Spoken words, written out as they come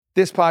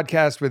This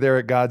podcast with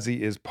Eric Godsey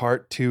is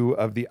part 2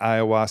 of the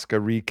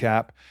ayahuasca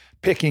recap,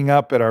 picking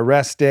up at our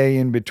rest day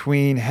in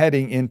between,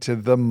 heading into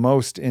the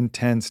most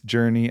intense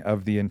journey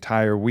of the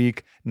entire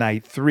week.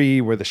 Night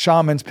 3, where the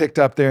shamans picked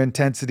up their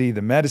intensity,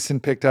 the medicine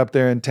picked up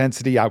their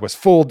intensity. I was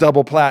full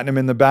double platinum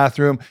in the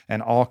bathroom,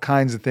 and all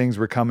kinds of things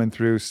were coming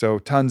through. So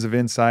tons of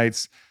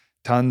insights,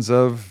 tons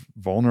of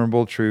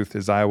vulnerable truth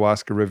as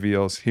ayahuasca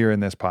reveals here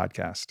in this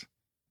podcast.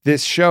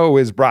 This show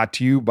is brought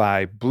to you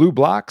by Blue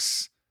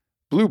Blocks,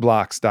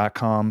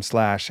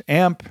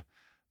 blueblocks.com/amp,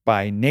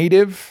 by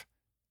Native,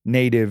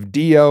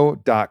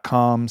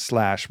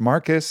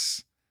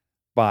 nativedio.com/Marcus,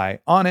 by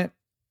Onnit,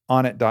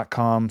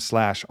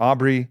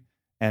 onnit.com/Aubrey,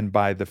 and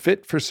by the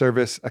Fit for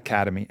Service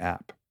Academy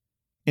app.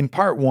 In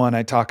part 1,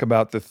 I talk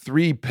about the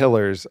 3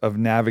 pillars of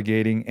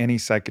navigating any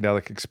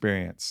psychedelic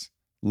experience: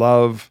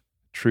 love,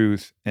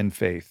 truth, and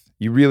faith.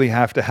 You really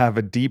have to have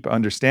a deep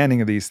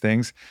understanding of these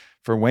things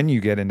for when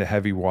you get into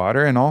heavy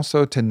water, and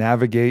also to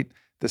navigate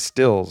the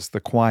stills, the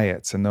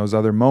quiets, and those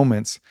other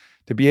moments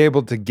to be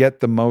able to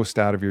get the most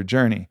out of your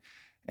journey.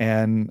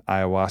 And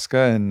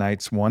ayahuasca in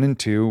nights 1 and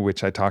 2,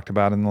 which I talked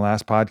about in the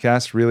last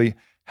podcast, really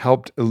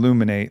helped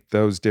illuminate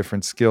those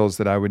different skills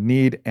that I would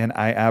need, and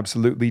I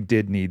absolutely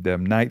did need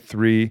them. Night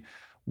 3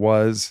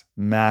 was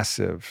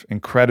massive,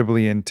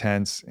 incredibly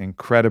intense,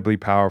 incredibly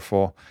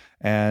powerful,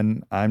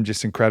 and I'm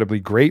just incredibly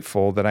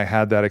grateful that I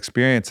had that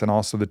experience and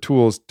also the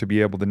tools to be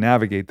able to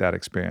navigate that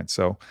experience.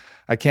 So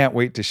I can't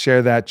wait to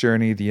share that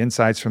journey, the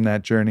insights from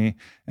that journey,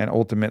 and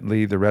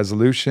ultimately the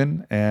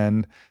resolution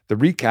and the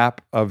recap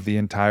of the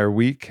entire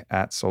week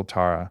at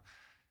Soltara.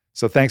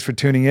 So thanks for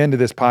tuning in to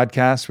this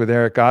podcast with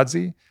Eric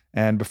Godsey.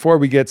 And before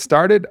we get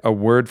started, a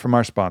word from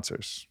our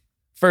sponsors.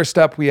 First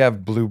up, we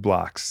have Blue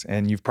Blocks,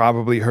 and you've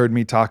probably heard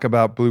me talk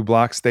about Blue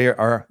Blocks. They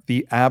are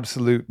the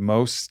absolute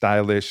most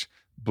stylish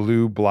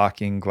blue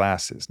blocking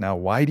glasses. Now,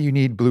 why do you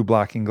need blue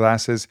blocking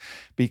glasses?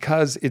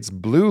 Because it's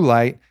blue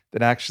light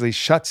that actually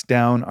shuts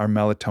down our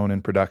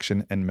melatonin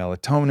production, and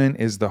melatonin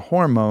is the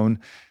hormone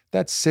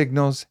that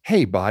signals,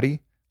 hey,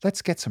 body,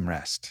 let's get some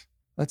rest.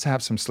 Let's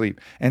have some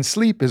sleep. And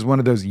sleep is one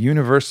of those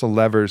universal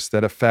levers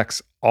that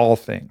affects all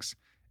things.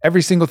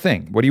 Every single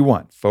thing. What do you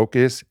want?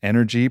 Focus,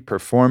 energy,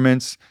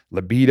 performance,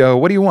 libido.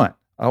 What do you want?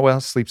 Oh,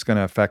 well, sleep's going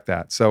to affect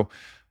that. So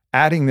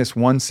adding this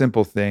one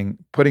simple thing,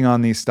 putting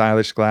on these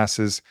stylish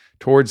glasses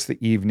towards the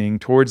evening,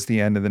 towards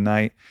the end of the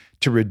night,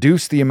 to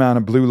reduce the amount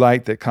of blue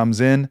light that comes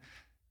in,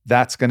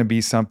 that's going to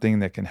be something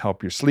that can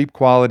help your sleep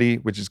quality,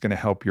 which is going to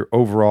help your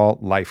overall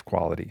life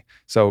quality.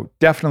 So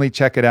definitely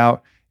check it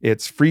out.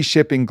 It's free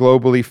shipping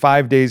globally,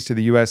 5 days to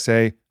the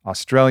USA,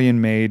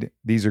 Australian made.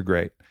 These are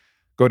great.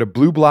 Go to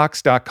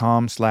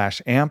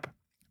blueblocks.com/amp,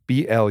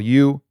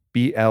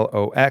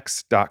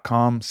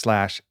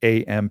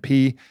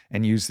 BLUBLOX.com/AMP,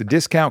 and use the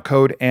discount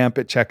code AMP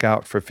at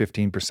checkout for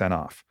 15%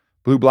 off.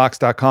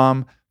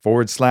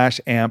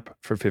 blueblocks.com/AMP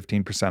for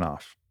 15%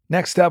 off.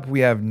 Next up, we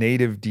have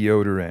Native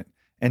Deodorant.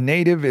 And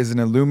Native is an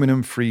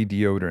aluminum-free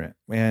deodorant.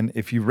 And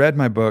if you read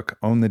my book,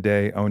 Own the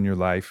Day, Own Your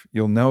Life,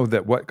 you'll know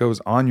that what goes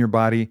on your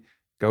body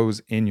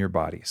goes in your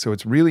body. So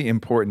it's really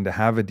important to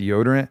have a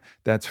deodorant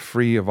that's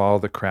free of all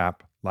the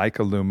crap, like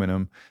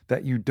aluminum,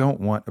 that you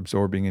don't want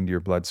absorbing into your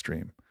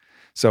bloodstream.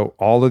 So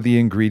all of the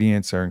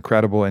ingredients are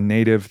incredible in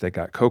Native. They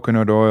got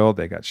coconut oil,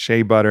 they got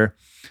shea butter.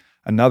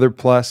 Another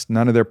plus,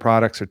 none of their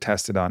products are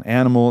tested on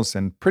animals,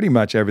 and pretty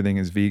much everything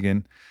is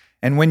vegan.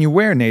 And when you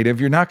wear Native,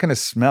 you're not going to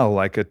smell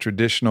like a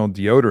traditional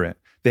deodorant.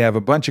 They have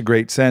a bunch of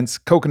great scents: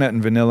 coconut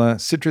and vanilla,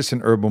 citrus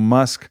and herbal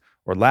musk,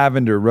 or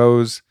lavender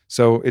rose.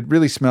 So it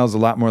really smells a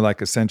lot more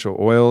like essential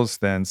oils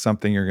than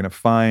something you're going to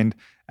find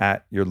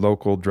at your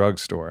local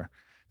drugstore.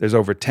 There's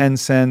over 10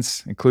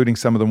 scents, including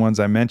some of the ones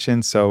I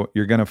mentioned, so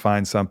you're going to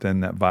find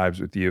something that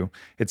vibes with you.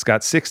 It's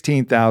got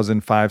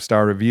 16,000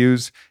 5-star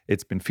reviews.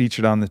 It's been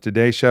featured on the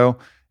Today Show,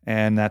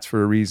 and that's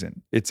for a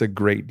reason. It's a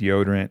great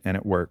deodorant, and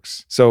it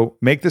works. So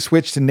make the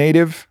switch to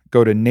Native.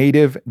 Go to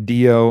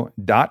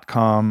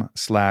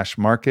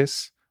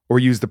nativedeo.com/Marcus, or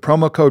use the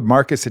promo code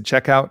Marcus at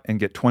checkout and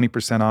get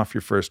 20% off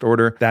your first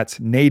order. That's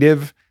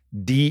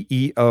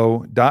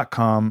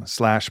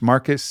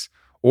nativedeo.com/Marcus.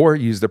 Or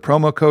use the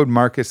promo code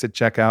Marcus at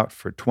checkout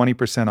for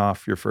 20%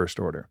 off your first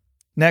order.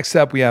 Next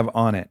up, we have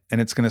Onnit, and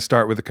it's going to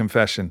start with a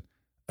confession.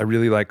 I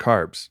really like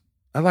carbs.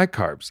 I like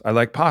carbs. I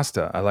like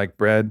pasta. I like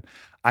bread.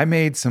 I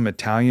made some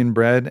Italian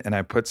bread, and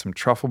I put some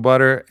truffle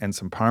butter and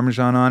some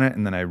Parmesan on it,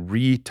 and then I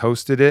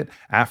re-toasted it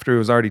after it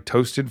was already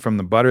toasted from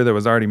the butter that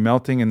was already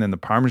melting, and then the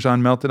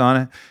Parmesan melted on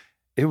it.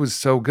 It was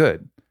so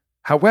good.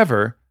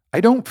 However,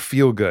 I don't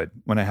feel good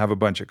when I have a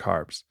bunch of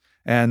carbs.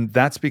 And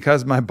that's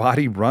because my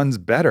body runs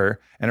better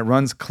and it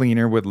runs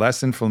cleaner with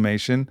less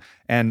inflammation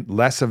and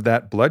less of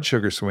that blood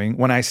sugar swing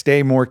when I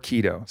stay more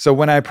keto. So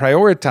when I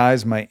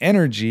prioritize my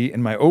energy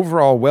and my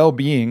overall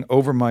well-being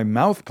over my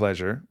mouth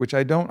pleasure, which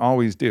I don't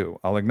always do,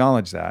 I'll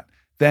acknowledge that,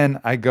 then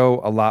I go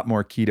a lot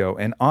more keto.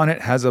 And Onnit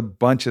has a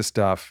bunch of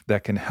stuff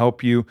that can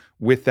help you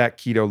with that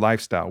keto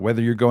lifestyle,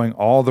 whether you're going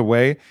all the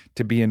way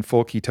to be in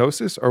full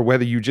ketosis or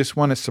whether you just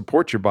want to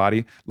support your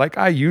body like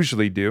I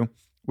usually do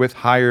with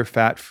higher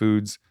fat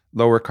foods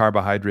lower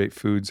carbohydrate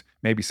foods,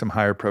 maybe some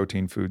higher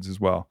protein foods as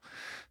well.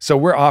 So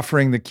we're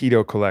offering the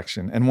Keto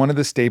Collection, and one of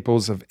the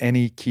staples of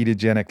any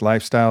ketogenic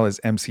lifestyle is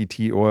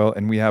MCT oil,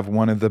 and we have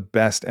one of the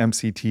best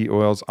MCT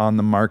oils on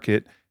the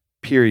market,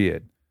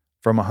 period.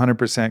 From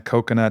 100%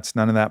 coconuts,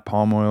 none of that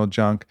palm oil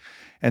junk.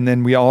 And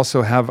then we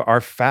also have our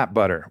fat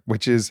butter,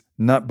 which is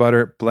nut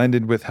butter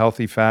blended with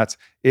healthy fats.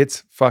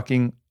 It's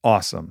fucking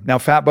awesome. Now,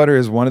 fat butter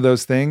is one of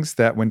those things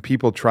that when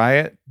people try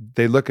it,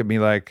 they look at me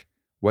like,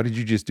 what did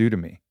you just do to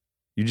me?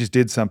 You just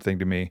did something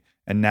to me,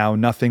 and now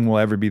nothing will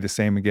ever be the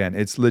same again.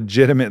 It's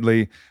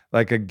legitimately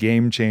like a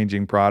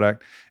game-changing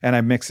product, and I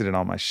mix it in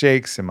all my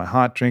shakes and my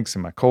hot drinks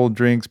and my cold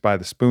drinks by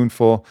the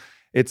spoonful.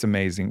 It's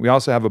amazing. We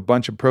also have a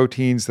bunch of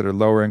proteins that are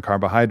lower in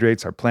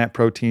carbohydrates, our plant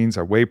proteins,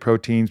 our whey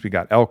proteins. We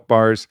got elk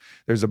bars.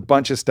 There's a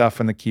bunch of stuff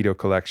in the Keto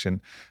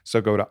Collection. So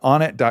go to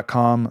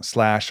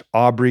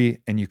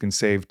onnit.com/Aubrey and you can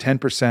save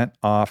 10%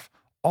 off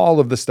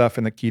all of the stuff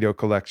in the Keto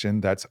Collection.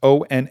 That's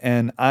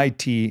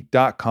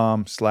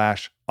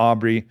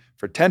ONNIT.com/Aubrey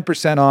for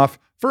 10% off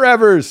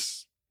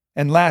forevers.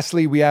 And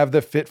lastly, we have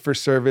the Fit for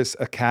Service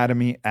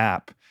Academy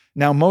app.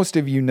 Now, most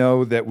of you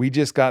know that we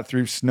just got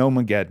through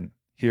Snowmageddon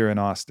here in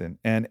Austin,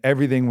 and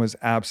everything was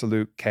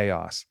absolute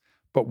chaos.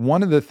 But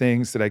one of the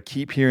things that I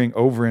keep hearing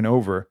over and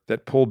over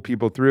that pulled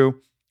people through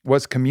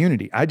was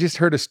community. I just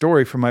heard a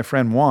story from my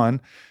friend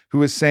Juan, who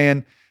was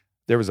saying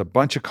there was a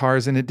bunch of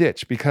cars in a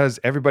ditch because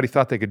everybody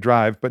thought they could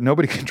drive, but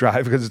nobody could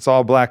drive because it's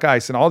all black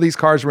ice. And all these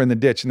cars were in the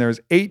ditch, and there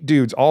was 8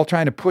 dudes all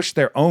trying to push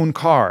their own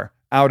car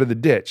out of the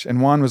ditch. And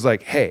Juan was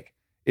like, hey,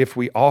 if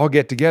we all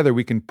get together,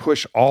 we can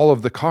push all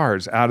of the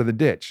cars out of the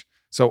ditch.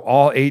 So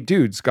all 8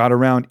 dudes got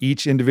around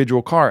each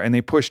individual car and they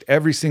pushed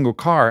every single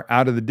car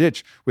out of the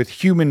ditch with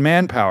human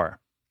manpower.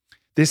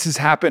 This has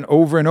happened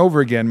over and over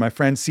again. My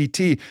friend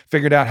CT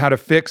figured out how to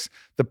fix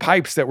the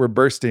pipes that were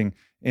bursting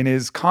in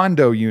his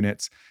condo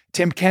units.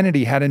 Tim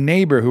Kennedy had a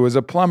neighbor who was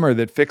a plumber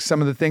that fixed some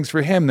of the things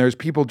for him. There's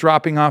people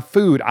dropping off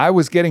food. I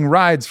was getting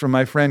rides from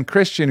my friend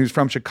Christian, who's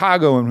from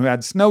Chicago and who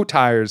had snow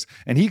tires,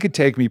 and he could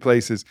take me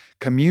places.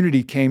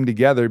 Community came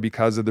together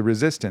because of the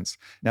resistance.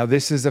 Now,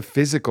 this is a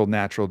physical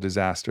natural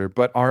disaster,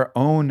 but our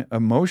own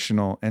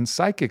emotional and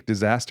psychic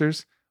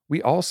disasters,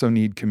 we also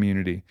need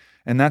community.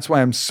 And that's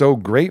why I'm so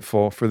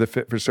grateful for the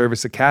Fit for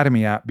Service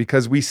Academy app,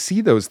 because we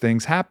see those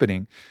things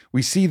happening.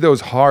 We see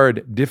those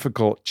hard,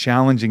 difficult,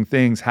 challenging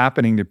things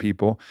happening to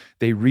people.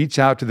 They reach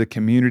out to the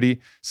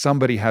community.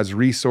 Somebody has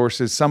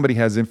resources. Somebody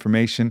has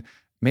information.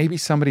 Maybe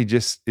somebody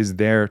just is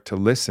there to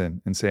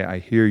listen and say, I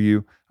hear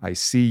you. I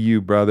see you,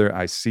 brother.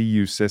 I see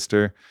you,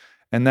 sister.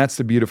 And that's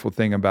the beautiful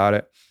thing about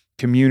it.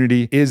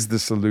 Community is the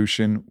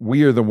solution.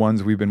 We are the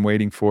ones we've been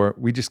waiting for.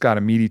 We just got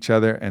to meet each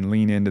other and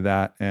lean into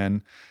that.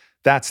 And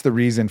that's the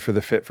reason for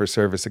the Fit for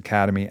Service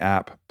Academy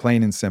app,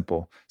 plain and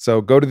simple.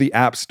 So go to the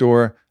App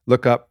Store,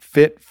 look up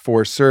Fit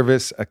for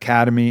Service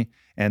Academy,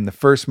 and the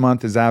first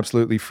month is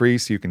absolutely free,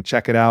 so you can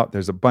check it out.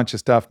 There's a bunch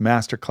of stuff,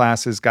 master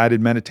classes, guided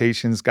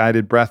meditations,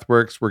 guided breath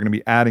works. We're going to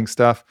be adding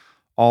stuff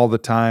all the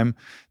time.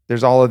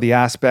 There's all of the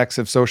aspects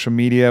of social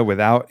media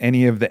without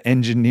any of the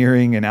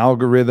engineering and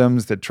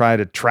algorithms that try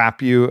to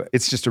trap you.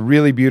 It's just a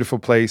really beautiful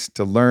place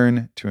to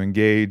learn, to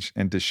engage,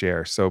 and to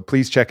share. So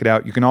please check it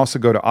out. You can also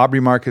go to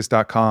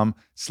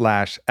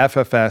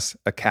aubreymarcus.com/FFS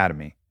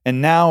Academy.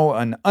 And now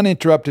an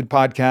uninterrupted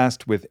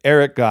podcast with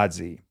Eric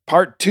Godsey,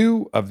 part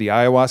 2 of the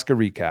ayahuasca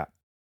recap.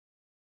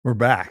 We're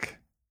back.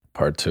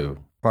 Part 2.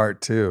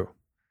 Part 2.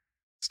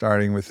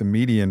 Starting with the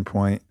median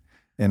point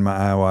in my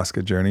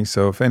ayahuasca journey.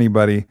 So if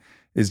anybody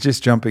is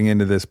just jumping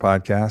into this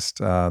podcast,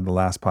 the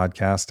last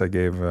podcast I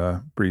gave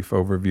a brief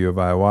overview of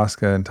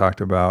ayahuasca and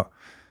talked about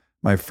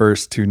my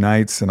first 2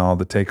 nights and all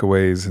the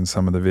takeaways and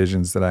some of the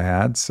visions that I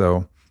had.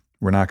 So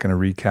we're not going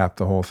to recap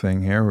the whole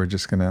thing here. We're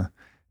just going to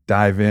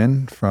dive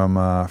in from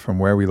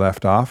where we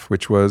left off,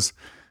 which was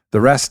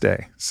the rest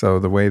day. So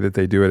the way that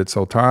they do it at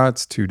Soltara,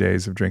 it's 2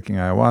 days of drinking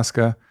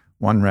ayahuasca,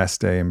 1 rest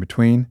day in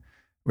between,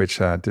 which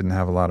didn't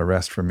have a lot of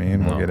rest for me,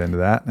 and we'll get into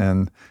that.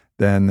 And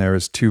then there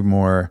was 2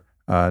 more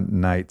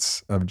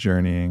nights of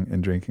journeying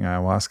and drinking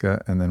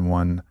ayahuasca, and then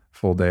 1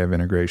 full day of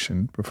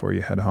integration before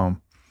you head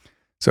home.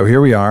 So here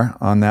we are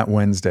on that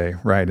Wednesday,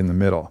 right in the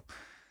middle.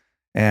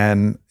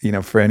 And, you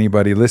know, for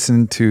anybody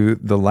listening to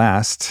the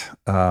last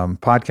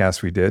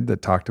podcast we did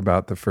that talked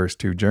about the first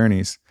 2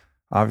 journeys,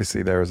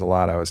 obviously there was a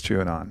lot I was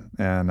chewing on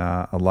and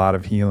a lot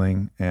of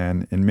healing.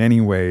 And in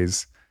many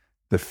ways,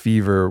 the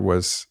fever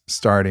was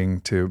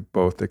starting to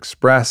both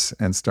express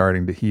and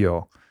starting to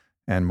heal.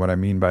 And what I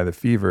mean by the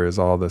fever is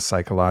all the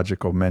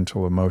psychological,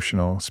 mental,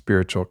 emotional,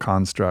 spiritual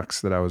constructs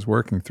that I was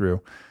working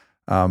through.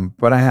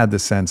 But I had the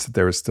sense that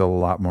there was still a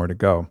lot more to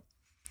go.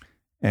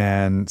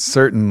 And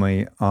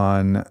certainly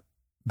on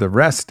the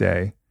rest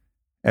day,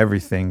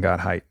 everything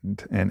got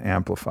heightened and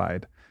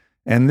amplified.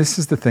 And this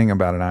is the thing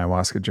about an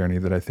ayahuasca journey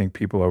that I think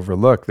people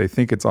overlook. They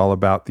think it's all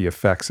about the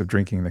effects of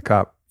drinking the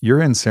cup.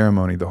 You're in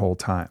ceremony the whole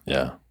time.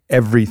 Yeah.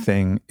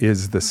 Everything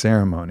is the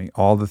ceremony.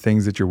 All the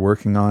things that you're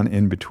working on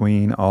in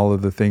between, all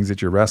of the things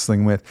that you're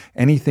wrestling with,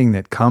 anything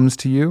that comes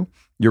to you,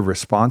 your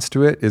response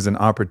to it is an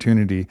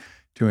opportunity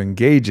to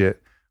engage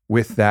it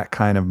with that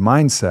kind of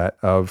mindset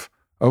of,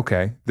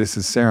 okay, this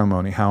is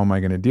ceremony. How am I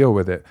going to deal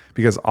with it?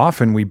 Because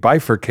often we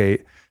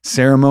bifurcate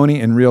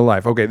ceremony and real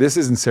life. Okay, this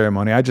isn't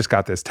ceremony. I just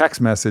got this text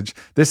message.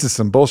 This is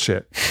some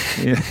bullshit,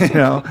 you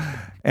know?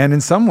 And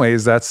in some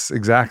ways, that's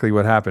exactly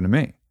what happened to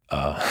me.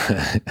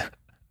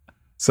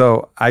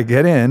 So I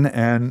get in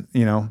and,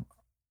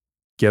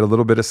 get a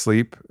little bit of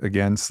sleep.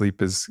 Again, sleep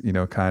is,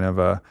 kind of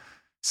a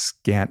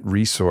scant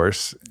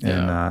resource in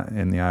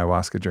the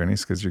ayahuasca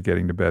journeys because you're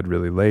getting to bed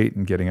really late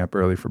and getting up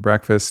early for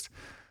breakfast.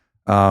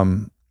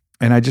 And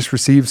I just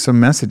received some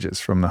messages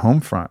from the home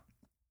front.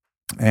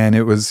 And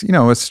it was,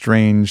 a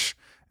strange,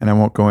 and I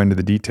won't go into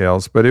the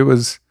details, but it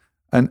was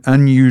an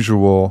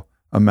unusual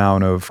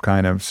amount of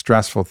kind of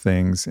stressful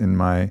things in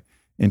my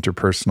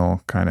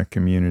interpersonal kind of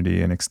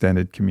community and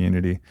extended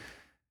community.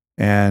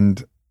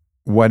 And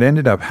what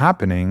ended up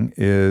happening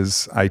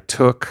is I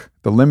took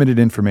the limited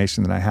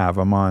information that I have.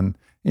 I'm on,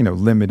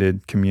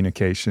 limited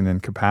communication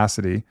and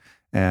capacity.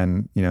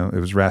 And, it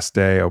was rest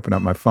day, I opened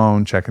up my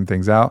phone, checking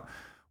things out.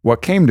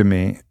 What came to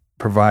me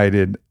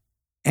provided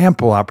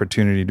ample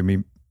opportunity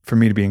for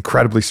me to be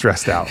incredibly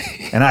stressed out.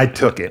 And I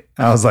took it.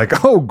 I was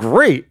like, oh,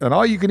 great. An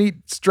all you can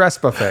eat stress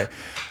buffet.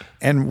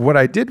 And what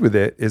I did with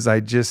it is I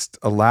just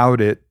allowed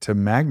it to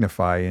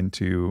magnify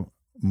into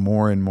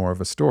more and more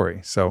of a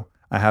story. So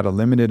I had a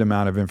limited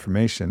amount of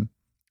information.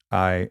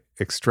 I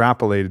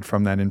extrapolated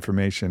from that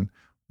information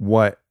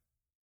what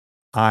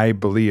I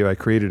believe. I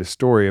created a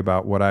story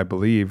about what I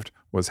believed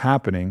was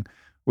happening,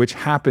 which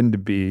happened to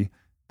be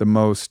the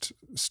most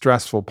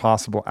stressful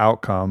possible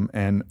outcome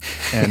and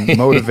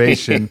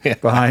motivation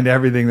behind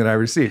everything that I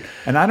received.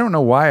 And I don't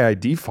know why I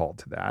default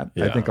to that.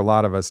 Yeah. I think a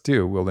lot of us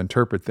do. We'll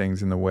interpret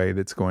things in the way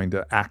that's going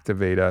to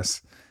activate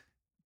us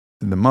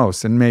the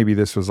most. And maybe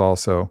this was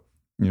also,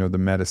 the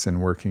medicine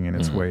working in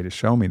its way to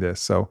show me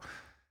this. So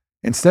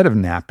instead of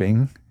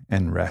napping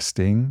and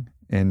resting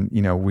and,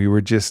 we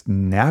were just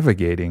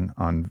navigating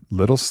on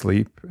little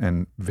sleep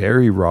and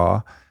very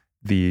raw,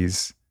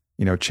 these,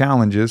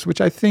 challenges, which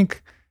I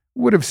think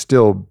would have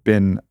still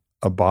been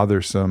a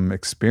bothersome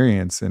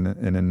experience in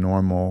a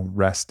normal,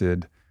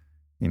 rested,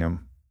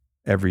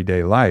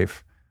 everyday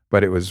life,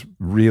 but it was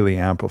really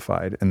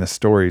amplified and the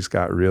stories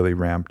got really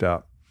ramped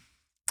up.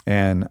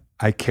 And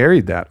I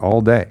carried that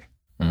all day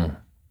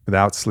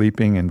without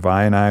sleeping. And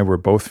Vi and I were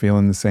both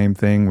feeling the same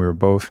thing. We were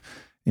both,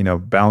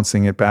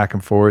 bouncing it back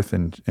and forth,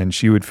 and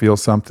she would feel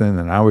something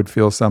and I would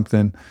feel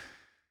something.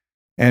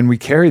 And we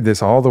carried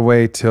this all the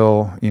way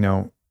till,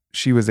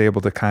 she was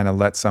able to kind of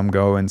let some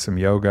go in some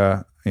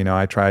yoga.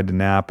 I tried to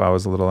nap. I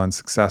was a little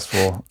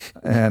unsuccessful.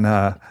 And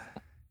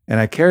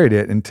I carried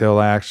it until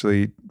I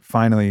actually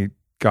finally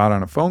got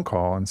on a phone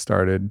call and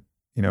started,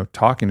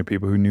 talking to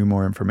people who knew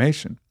more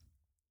information.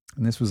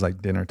 And this was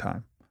like dinner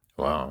time.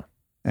 Wow.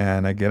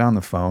 And I get on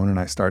the phone and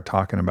I start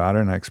talking about it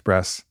and I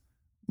express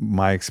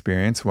my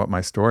experience, what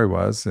my story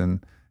was.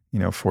 And,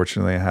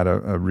 fortunately I had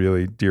a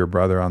really dear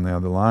brother on the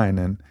other line.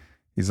 And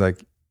he's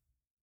like,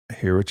 I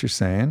hear what you're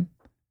saying.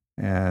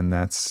 And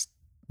that's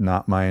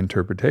not my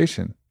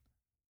interpretation.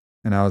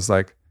 And I was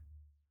like,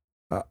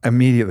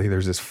 immediately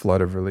there's this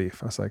flood of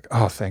relief. I was like,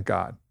 oh, thank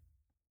God.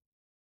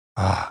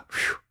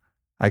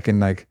 I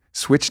can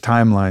switch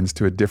timelines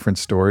to a different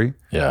story.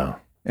 Yeah.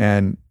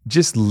 And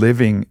just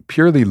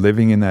purely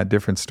living in that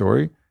different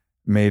story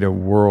made a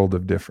world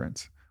of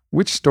difference.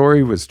 Which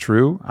story was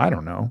true? I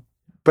don't know.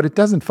 But it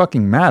doesn't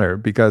fucking matter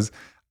because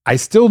I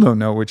still don't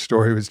know which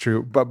story was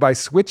true. But by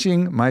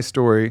switching my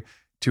story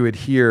to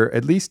adhere,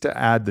 at least to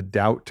add the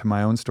doubt to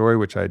my own story,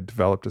 which I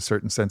developed a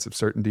certain sense of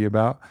certainty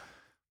about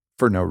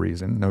for no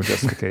reason, no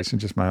justification,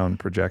 just my own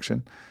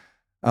projection.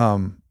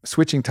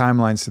 Switching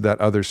timelines to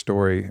that other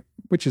story,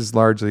 which is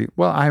largely,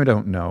 well, I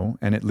don't know.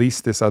 And at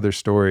least this other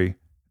story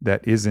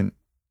that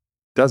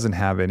doesn't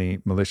have any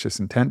malicious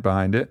intent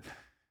behind it,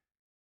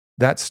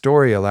 that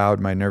story allowed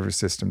my nervous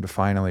system to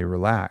finally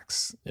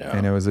relax. Yeah.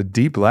 And it was a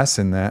deep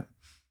lesson that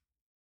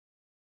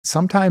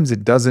sometimes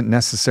it doesn't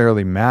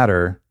necessarily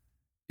matter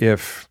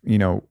if,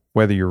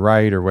 whether you're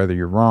right or whether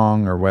you're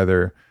wrong or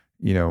whether,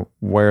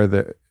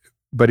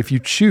 but if you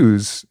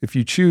choose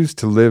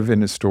to live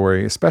in a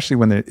story, especially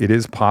when it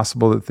is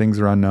possible that things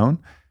are unknown,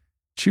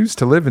 choose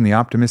to live in the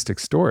optimistic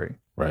story.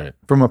 Right.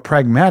 From a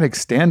pragmatic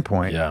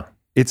standpoint,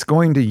 it's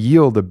going to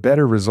yield a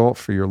better result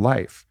for your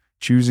life.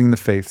 Choosing the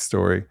faith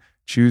story,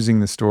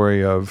 choosing the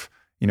story of,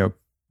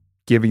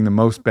 giving the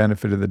most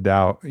benefit of the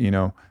doubt,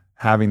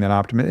 having that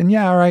optimism. And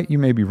all right, you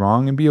may be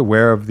wrong, and be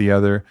aware of the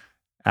other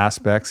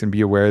aspects and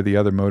be aware of the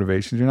other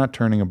motivations. You're not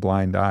turning a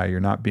blind eye. You're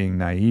not being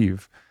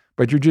naive,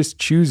 but you're just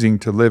choosing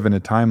to live in a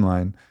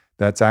timeline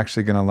that's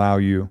actually going to allow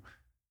you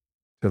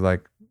to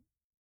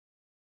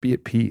be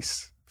at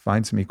peace,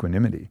 find some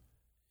equanimity.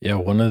 Yeah.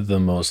 One of the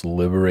most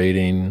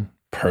liberating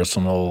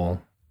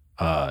personal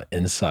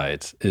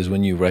insights is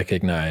when you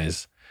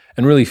recognize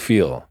and really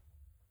feel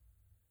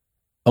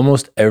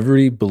almost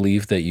every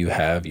belief that you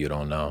have, you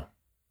don't know.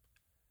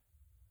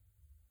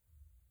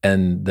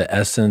 And the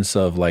essence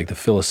of the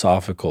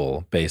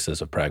philosophical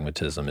basis of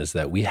pragmatism is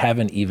that we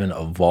haven't even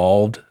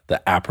evolved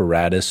the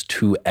apparatus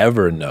to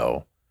ever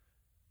know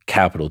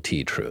capital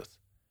T truth.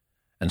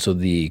 And so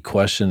the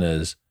question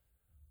is,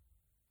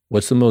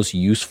 what's the most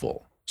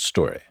useful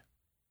story?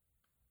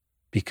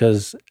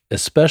 Because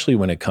especially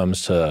when it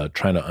comes to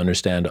trying to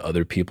understand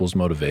other people's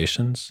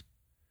motivations,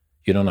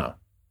 you don't know.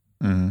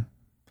 Mm-hmm.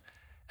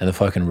 And the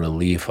fucking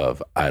relief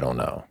of, I don't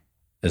know,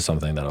 is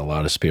something that a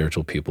lot of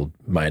spiritual people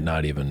might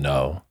not even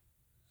know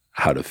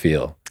how to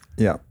feel.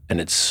 Yeah. And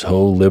it's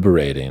so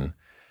liberating.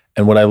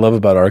 And what I love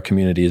about our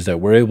community is that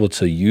we're able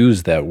to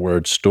use that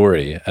word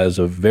story as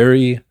a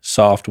very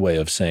soft way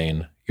of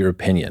saying your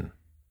opinion.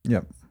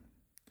 Yep.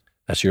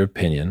 That's your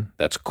opinion.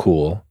 That's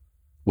cool.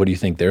 What do you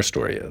think their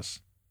story is?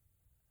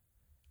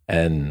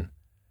 And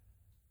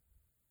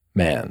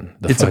man,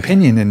 it's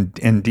opinion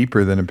and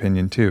deeper than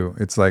opinion too.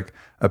 It's like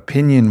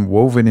opinion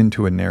woven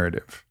into a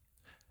narrative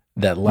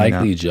that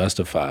likely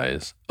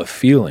justifies a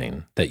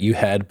feeling that you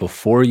had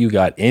before you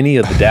got any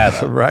of the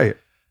data. Right.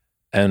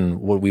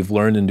 And what we've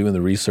learned in doing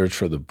the research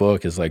for the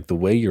book is like the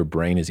way your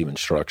brain is even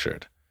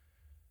structured.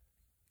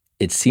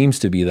 It seems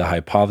to be the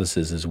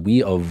hypothesis is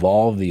we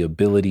evolve the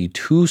ability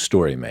to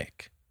story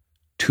make,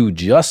 to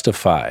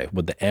justify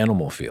what the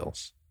animal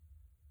feels.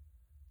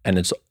 And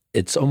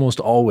it's almost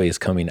always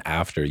coming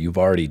after you've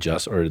already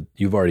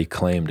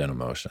claimed an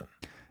emotion.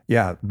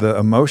 Yeah, the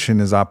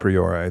emotion is a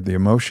priori. The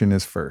emotion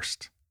is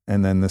first.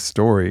 And then the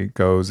story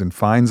goes and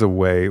finds a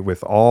way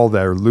with all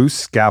their loose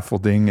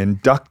scaffolding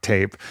and duct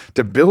tape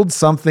to build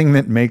something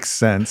that makes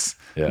sense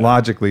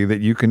logically,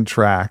 that you can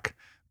track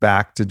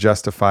back to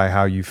justify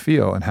how you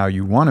feel and how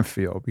you want to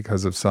feel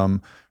because of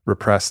some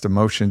repressed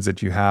emotions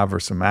that you have or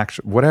some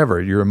action,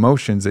 whatever, your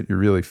emotions that you're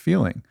really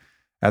feeling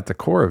at the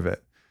core of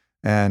it.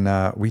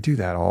 And we do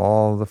that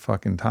all the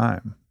fucking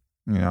time.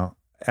 You know,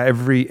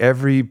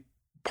 every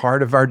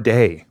part of our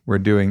day, we're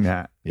doing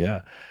that.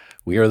 Yeah.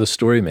 We are the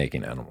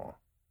story-making animal,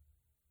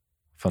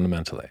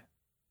 fundamentally.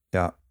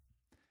 Yeah.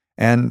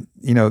 And,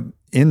 you know,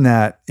 in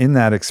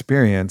that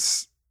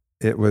experience,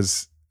 it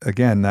was,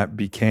 again, that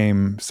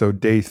became, so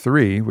day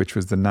 3, which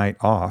was the night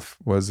off,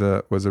 was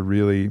a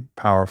really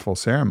powerful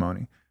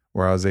ceremony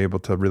where I was able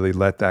to really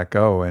let that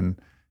go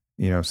and,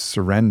 you know,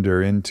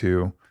 surrender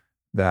into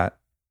that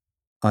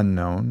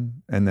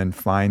unknown and then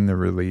find the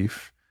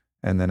relief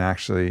and then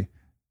actually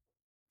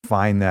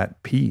find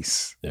that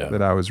peace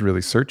that I was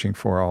really searching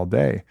for all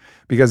day.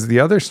 Because the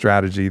other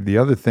strategy, the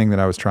other thing that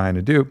I was trying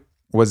to do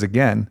was,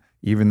 again,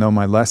 even though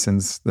my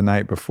lessons the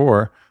night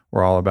before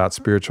were all about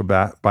spiritual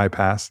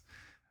bypass,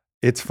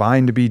 it's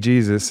fine to be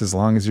Jesus as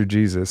long as you're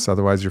Jesus.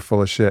 Otherwise, you're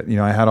full of shit. You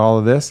know, I had all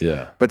of this,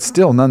 but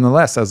still,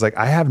 nonetheless, I was like,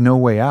 I have no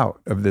way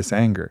out of this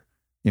anger.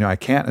 You know, I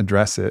can't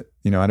address it.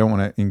 You know, I don't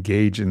want to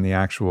engage in the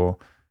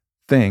actual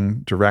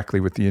thing directly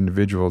with the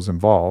individuals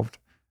involved.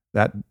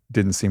 That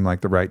didn't seem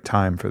like the right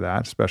time for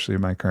that, especially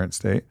in my current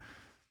state.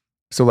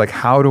 So like,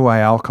 how do I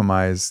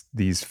alchemize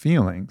these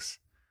feelings?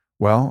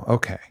 Well,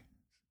 okay,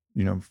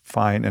 you know,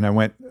 fine. And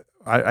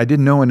I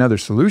didn't know another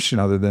solution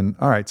other than,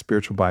 all right,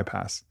 spiritual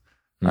bypass.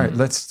 All right,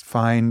 let's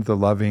find the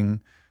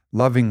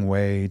loving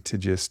way to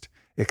just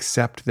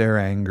accept their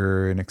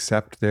anger and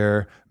accept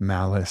their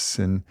malice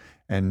and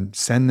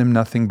send them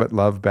nothing but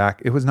love back.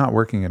 It was not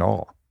working at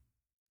all.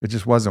 It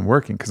just wasn't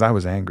working because I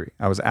was angry.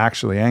 I was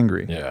actually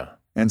angry. Yeah.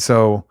 And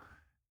so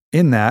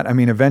in that, I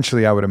mean,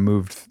 eventually I would have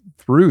moved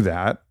through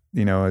that,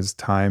 you know, as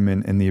time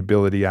and the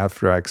ability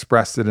after I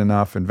expressed it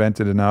enough and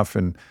vented enough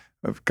and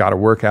got a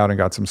workout and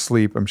got some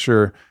sleep, I'm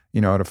sure,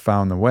 you know, I'd have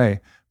found the way.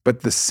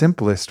 But the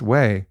simplest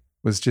way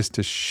was just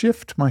to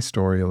shift my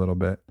story a little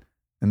bit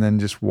and then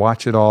just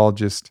watch it all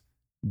just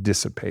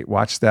dissipate.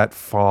 Watch that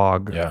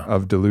fog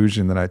of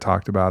delusion that I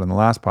talked about in the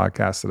last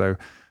podcast that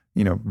I,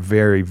 you know,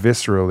 very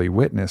viscerally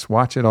witnessed.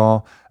 Watch it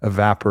all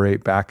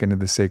evaporate back into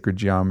the sacred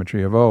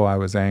geometry of, oh, I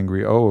was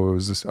angry. Oh, it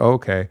was just,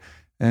 okay.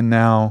 And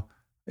now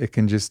it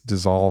can just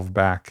dissolve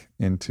back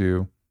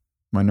into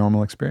my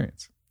normal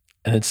experience.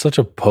 And it's such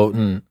a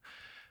potent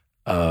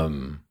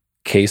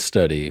case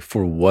study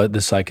for what the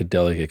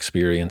psychedelic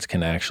experience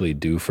can actually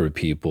do for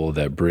people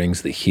that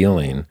brings the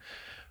healing,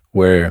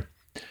 where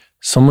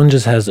someone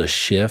just has a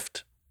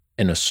shift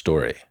in a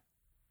story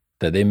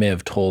that they may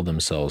have told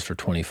themselves for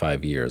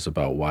 25 years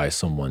about why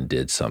someone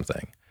did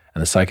something.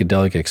 And the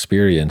psychedelic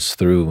experience,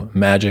 through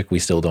magic we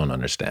still don't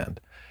understand,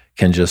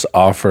 can just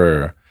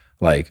offer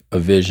like a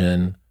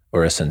vision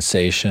or a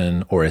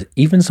sensation or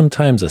even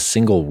sometimes a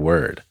single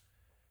word.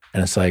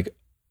 And it's like,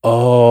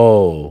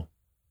 oh,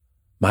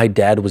 my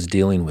dad was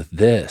dealing with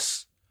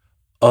this.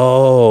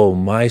 Oh,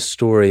 my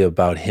story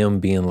about him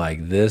being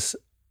like this.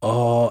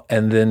 Oh,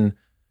 and then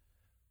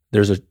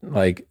there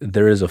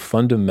is a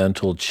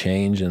fundamental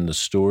change in the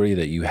story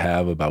that you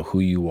have about who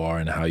you are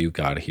and how you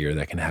got here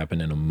that can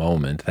happen in a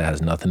moment that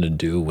has nothing to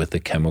do with the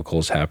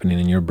chemicals happening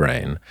in your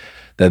brain,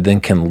 that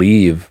then can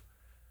leave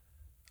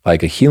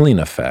like a healing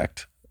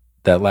effect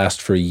that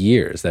lasts for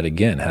years, that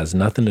again has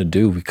nothing to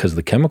do because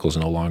the chemicals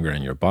are no longer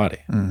in your body,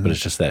 but it's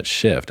just that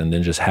shift. And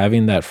then just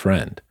having that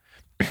friend.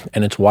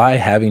 And it's why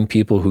having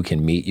people who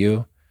can meet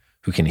you,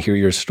 who can hear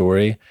your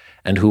story,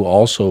 and who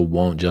also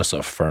won't just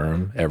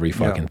affirm every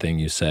fucking thing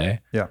you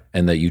say,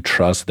 and that you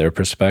trust their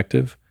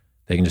perspective.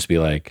 They can just be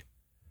like,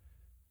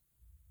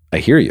 I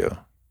hear you.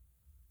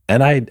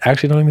 And I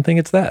actually don't even think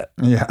it's that.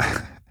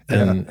 Yeah.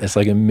 And it's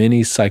like a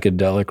mini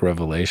psychedelic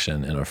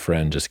revelation in a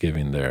friend just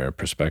giving their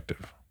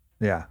perspective.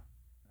 Yeah,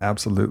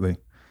 absolutely.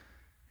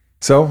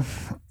 So,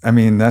 I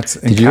mean, that's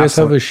Did you guys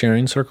have a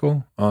sharing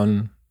circle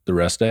on the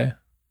rest day?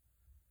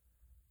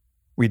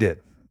 We did.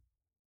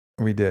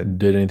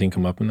 Did anything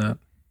come up in that?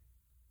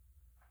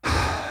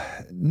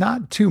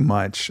 Not too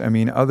much. I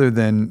mean, other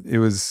than it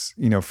was,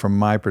 from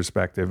my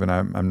perspective, and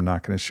I'm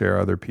not going to share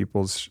other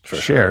people's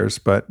shares,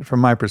 but from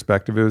my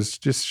perspective, it was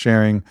just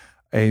sharing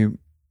a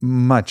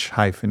much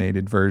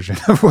hyphenated version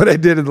of what I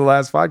did in the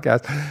last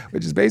podcast,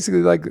 which is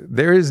basically like,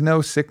 there is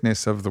no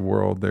sickness of the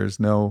world. There's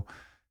no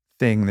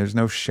thing, there's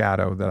no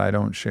shadow that I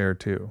don't share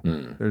too.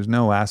 There's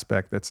no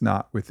aspect that's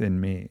not within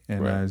me.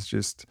 And I was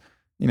just,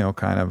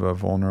 kind of a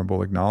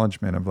vulnerable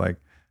acknowledgement of like,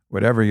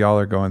 whatever y'all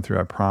are going through,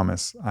 I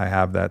promise I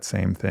have that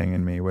same thing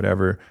in me.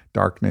 Whatever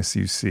darkness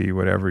you see,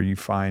 whatever you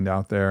find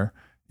out there,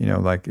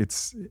 like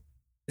it's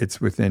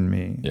within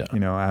me,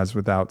 as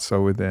without,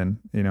 so within,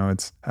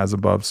 it's as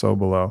above, so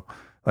below.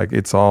 Like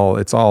it's all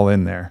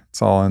in there. It's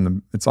all in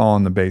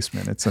the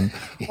basement. It's an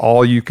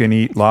all you can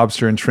eat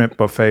lobster and shrimp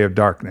buffet of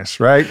darkness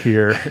right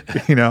here,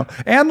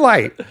 and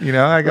light,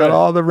 I got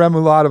all the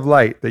remoulade of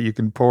light that you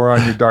can pour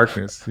on your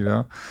darkness,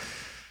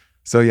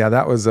 So yeah,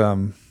 that was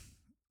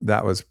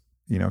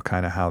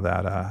kind of how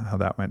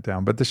that went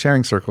down. But the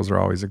sharing circles are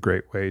always a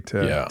great way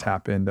to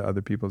tap into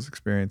other people's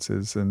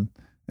experiences and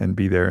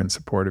be there in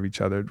support of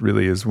each other. It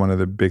really is one of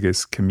the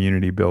biggest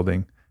community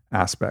building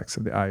aspects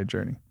of the Aya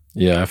journey.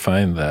 Yeah, I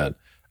find that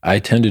I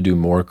tend to do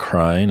more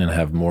crying and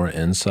have more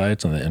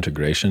insights on the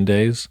integration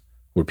days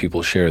where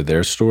people share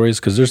their stories,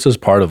 because there's this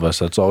part of us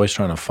that's always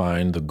trying to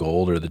find the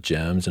gold or the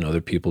gems in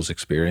other people's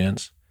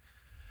experience.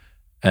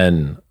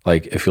 And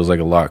like, it feels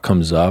like a lot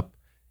comes up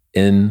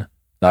in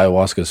the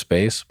ayahuasca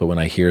space, but when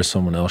I hear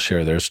someone else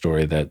share their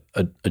story that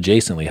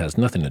adjacently has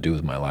nothing to do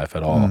with my life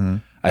at all,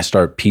 I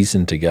start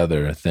piecing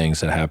together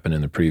things that happened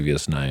in the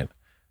previous night,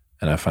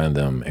 and I find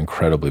them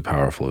incredibly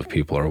powerful if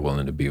people are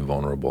willing to be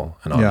vulnerable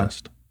and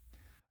honest.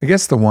 I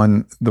guess the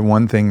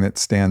one thing that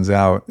stands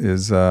out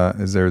is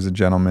there's a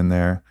gentleman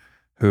there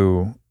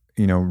who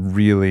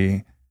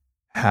really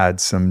had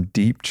some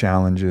deep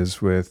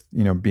challenges with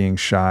being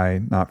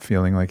shy, not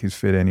feeling like he's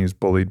fit in. He was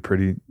bullied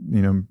pretty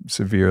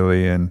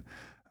severely, and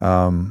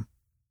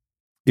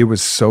it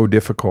was so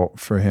difficult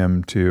for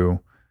him to,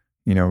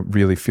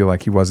 really feel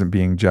like he wasn't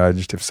being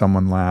judged. If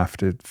someone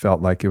laughed, it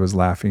felt like it was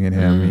laughing at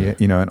him,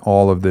 and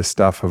all of this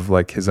stuff of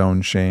like his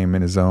own shame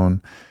and his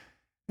own,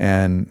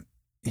 and,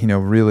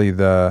 really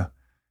the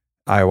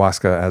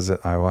ayahuasca, as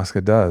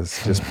ayahuasca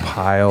does, just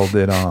piled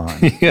it on,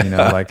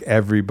 like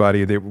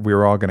everybody, we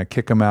were all going to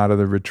kick him out of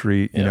the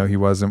retreat. He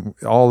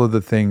wasn't, all of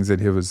the things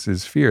that it was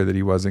his fear that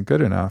he wasn't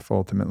good enough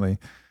ultimately,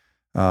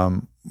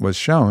 was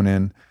shown.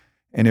 And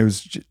it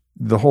was,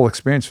 the whole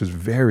experience was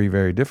very,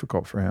 very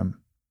difficult for him.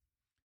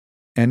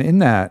 And in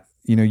that,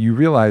 you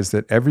realize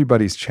that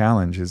everybody's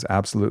challenge is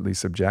absolutely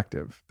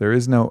subjective. There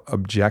is no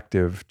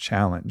objective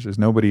challenge. There's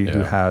nobody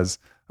who has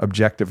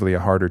objectively a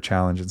harder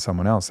challenge than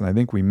someone else. And I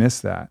think we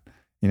miss that.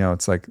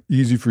 It's like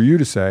easy for you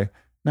to say,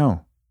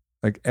 no,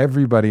 like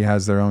everybody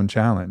has their own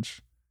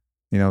challenge.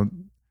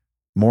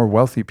 More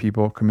wealthy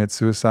people commit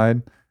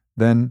suicide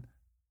than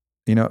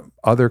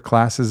other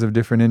classes of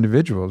different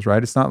individuals,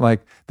 right? It's not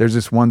like there's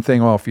this one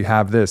thing, if you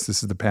have this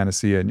is the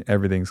panacea and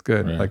everything's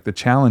good. Right. Like the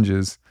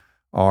challenges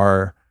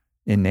are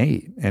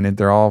innate and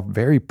they're all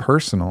very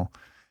personal.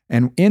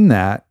 And in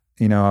that,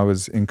 I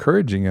was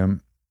encouraging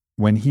him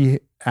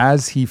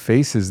as he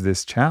faces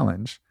this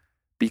challenge,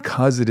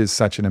 because it is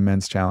such an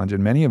immense challenge.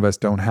 And many of us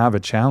don't have a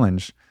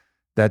challenge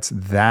that's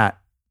that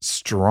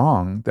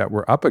strong that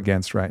we're up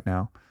against right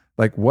now.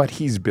 Like what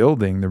he's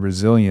building, the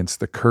resilience,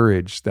 the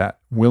courage, that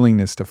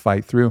willingness to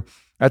fight through,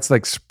 that's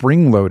like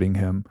spring loading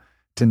him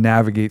to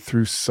navigate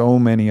through so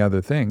many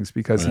other things,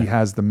 because he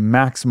has the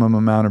maximum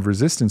amount of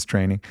resistance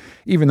training,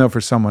 even though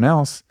for someone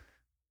else,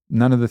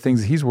 none of the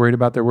things that he's worried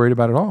about, they're worried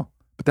about at all.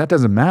 But that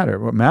doesn't matter.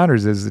 What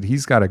matters is that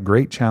he's got a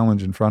great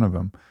challenge in front of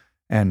him.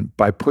 And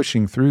by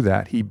pushing through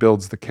that, he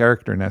builds the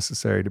character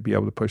necessary to be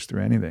able to push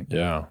through anything.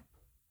 Yeah.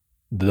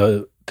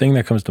 The thing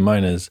that comes to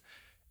mind is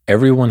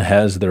everyone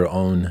has their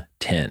own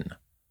 10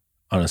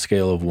 on a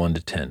scale of 1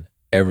 to 10.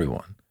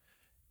 Everyone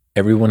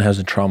has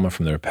a trauma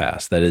from their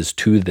past that is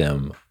to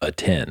them a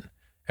 10.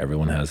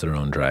 Everyone has their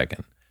own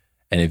dragon.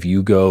 And if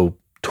you go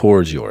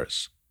towards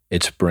yours,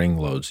 it spring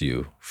loads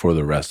you for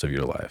the rest of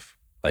your life.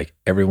 Like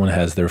everyone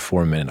has their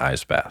 4-minute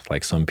ice bath.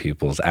 Like some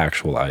people's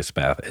actual ice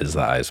bath is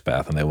the ice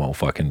bath and they won't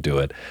fucking do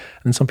it.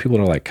 And some people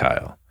are like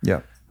Kyle.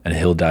 Yeah. And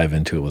he'll dive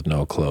into it with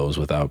no clothes,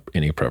 without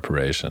any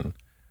preparation.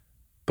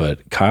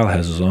 But Kyle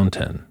has his own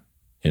 10,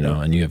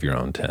 and you have your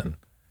own 10.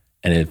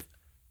 And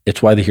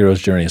it's why the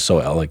hero's journey is so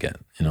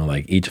elegant.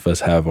 Like each of us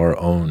have our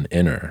own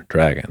inner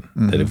dragon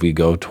that if we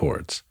go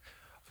towards,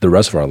 the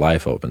rest of our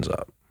life opens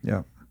up.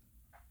 Yeah.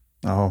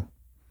 Oh.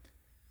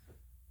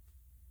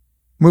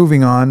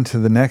 Moving on to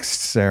the next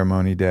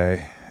ceremony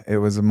day, it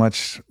was a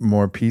much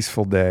more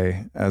peaceful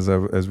day as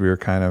we were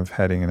kind of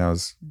heading, and I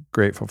was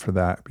grateful for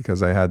that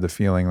because I had the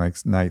feeling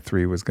like night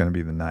 3 was going to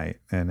be the night,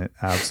 and it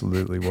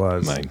absolutely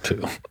was. Mine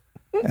too.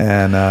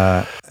 And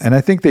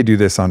I think they do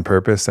this on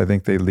purpose. I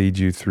think they lead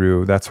you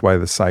through. That's why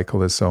the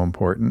cycle is so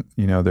important.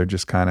 You know, they're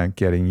just kind of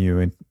getting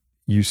you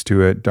used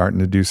to it, starting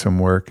to do some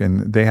work,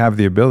 and they have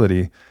the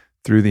ability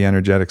through the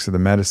energetics of the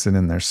medicine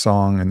and their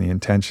song and the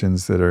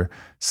intentions that are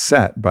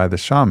set by the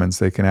shamans,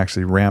 they can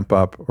actually ramp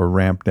up or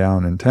ramp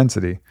down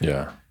intensity.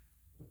 Yeah.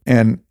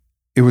 And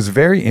it was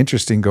very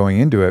interesting going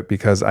into it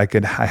because I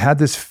had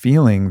this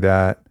feeling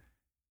that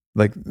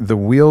like the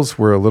wheels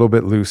were a little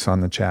bit loose on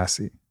the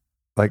chassis.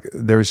 Like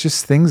there was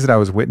just things that I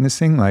was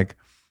witnessing, like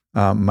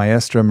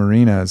Maestra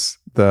Marina's,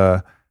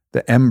 the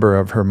ember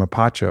of her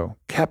mapacho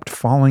kept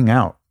falling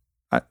out.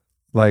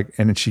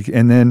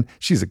 And then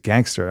she's a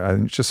gangster. I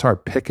just saw her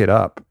pick it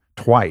up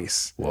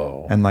twice.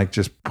 Whoa. And like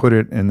just put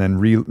it and then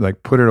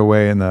put it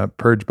away in the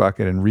purge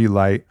bucket and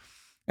relight.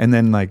 And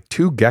then like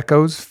 2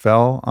 geckos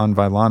fell on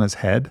Vailana's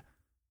head,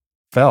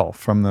 fell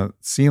from the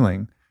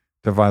ceiling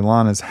to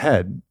Vailana's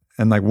head.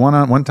 And like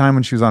one time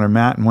when she was on her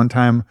mat, and one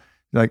time,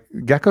 like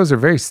geckos are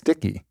very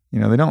sticky. You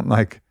know, they don't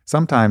like,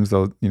 sometimes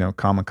they'll, you know,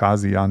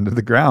 kamikaze onto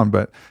the ground,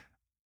 but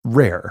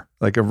rare.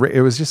 Like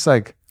it was just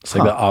like, it's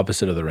like the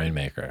opposite of the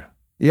Rainmaker.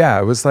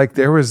 Yeah, it was like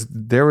there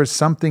was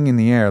something in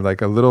the air,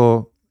 like a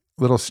little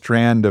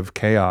strand of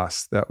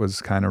chaos that was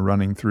kind of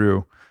running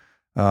through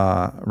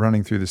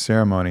the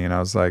ceremony, and I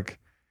was like,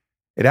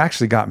 it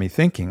actually got me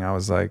thinking. I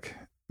was like,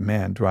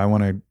 man, do I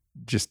want to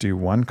just do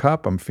 1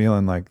 cup? I'm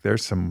feeling like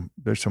there's some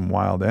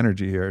wild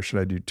energy here. Should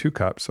I do 2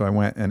 cups? So I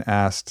went and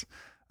asked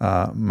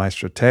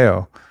Maestro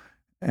Teo,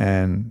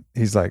 and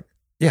he's like,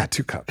 yeah,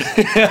 2 cups.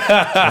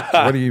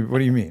 What do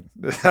you mean?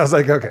 I was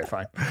like, okay,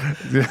 fine.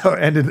 You know,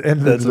 ended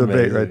the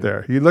debate right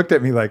there. He looked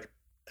at me like,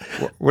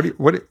 what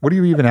are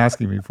you even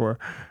asking me for?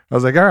 I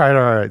was like, all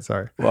right,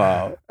 sorry.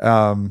 Wow.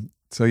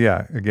 So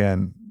yeah,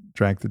 again,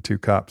 drank the 2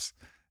 cups.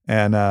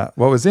 And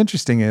what was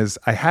interesting is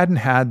I hadn't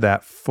had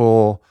that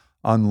full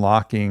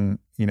unlocking,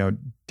 you know,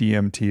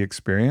 DMT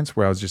experience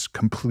where I was just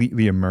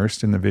completely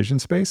immersed in the vision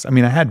space. I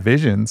mean, I had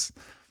visions,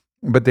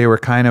 but they were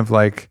kind of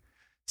like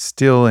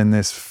still in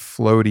this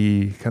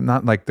floaty,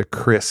 not like the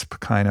crisp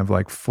kind of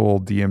like full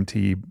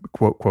DMT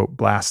quote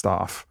blast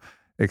off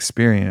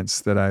experience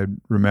that I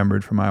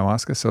remembered from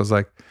ayahuasca. So I was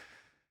like,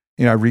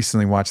 you know, I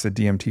recently watched the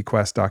DMT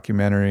Quest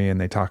documentary,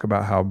 and they talk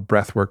about how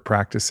breathwork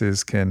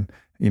practices can,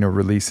 you know,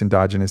 release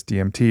endogenous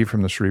DMT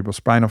from the cerebral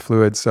spinal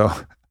fluid. So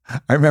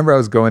I remember I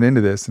was going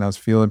into this and I was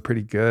feeling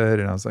pretty good,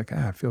 and I was like,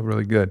 I feel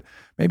really good.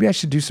 Maybe I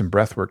should do some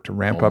breathwork to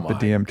ramp up the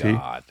DMT.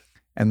 God.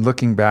 And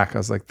looking back, I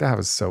was like, that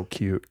was so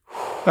cute.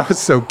 That was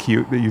so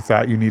cute that you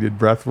thought you needed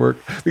breath work,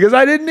 because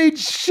I didn't need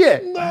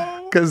shit.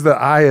 Because the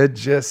Aya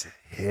just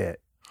hit.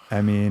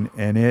 I mean,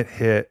 and it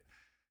hit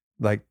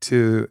like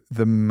to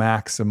the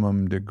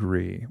maximum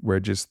degree where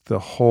just the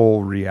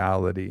whole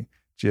reality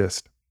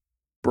just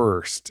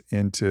burst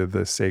into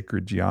the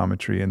sacred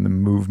geometry and the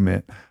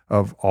movement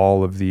of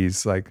all of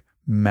these like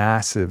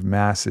massive,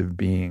 massive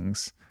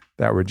beings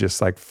that were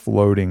just like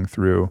floating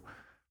through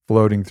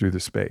the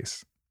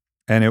space.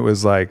 And it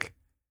was like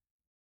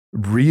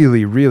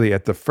really, really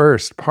at the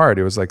first part,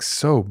 it was like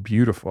so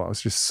beautiful. I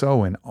was just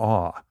so in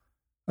awe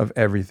of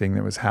everything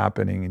that was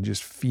happening and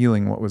just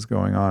feeling what was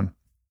going on.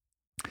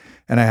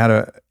 And I had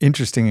an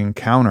interesting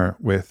encounter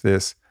with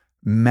this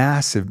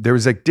there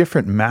was like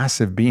different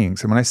massive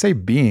beings. And when I say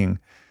being,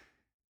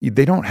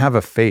 they don't have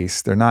a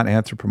face. They're not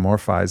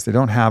anthropomorphized. They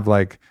don't have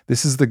like,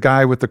 this is the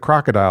guy with the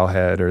crocodile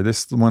head, or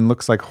this one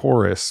looks like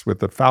Horus with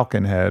the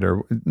falcon head,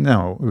 or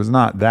no, it was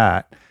not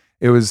that.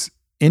 It was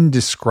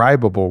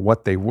indescribable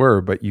what they were,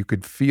 but you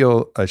could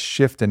feel a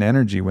shift in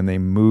energy when they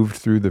moved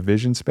through the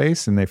vision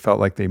space, and they felt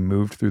like they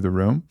moved through the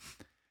room.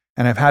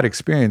 And I've had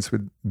experience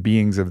with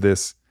beings of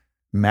this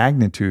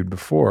magnitude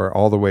before,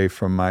 all the way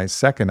from my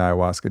second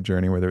ayahuasca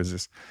journey, where there was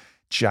this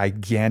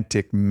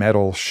gigantic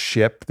metal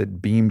ship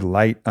that beamed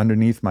light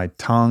underneath my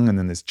tongue, and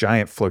then this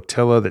giant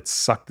flotilla that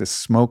sucked the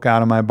smoke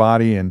out of my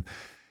body, and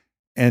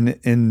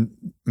in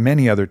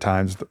many other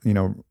times, you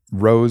know,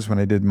 Rose, when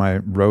I did my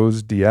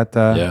Rose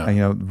Dieta, you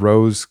know,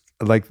 Rose,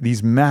 like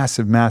these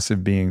massive,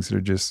 massive beings that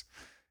are just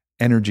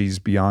energies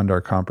beyond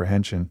our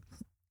comprehension.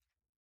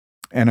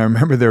 And I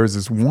remember there was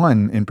this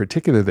one in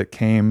particular that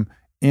came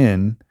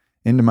into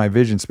my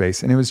vision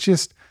space, and it was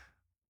just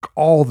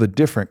all the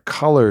different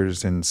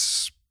colors and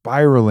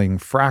spiraling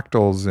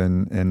fractals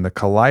and the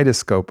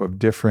kaleidoscope of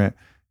different,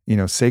 you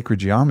know, sacred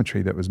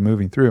geometry that was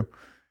moving through.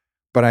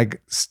 But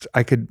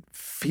I could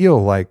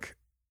feel like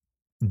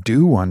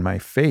dew on my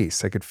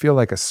face. I could feel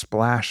like a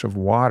splash of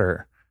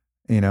water,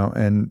 you know,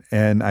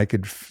 and I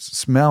could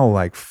smell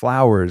like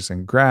flowers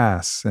and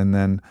grass. And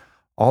then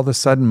all of a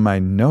sudden my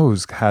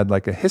nose had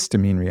like a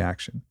histamine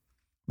reaction,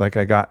 like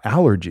I got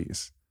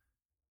allergies.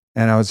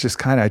 And I was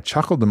just I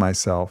chuckled to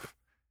myself,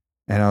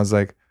 and I was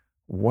like,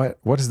 what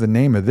is the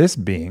name of this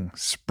being?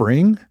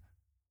 Spring?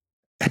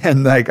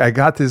 And like, I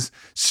got this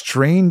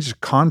strange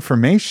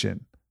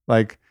confirmation.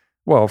 Like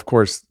Well, of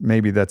course,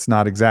 maybe that's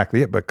not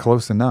exactly it, but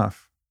close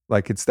enough.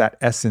 Like it's that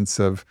essence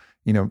of,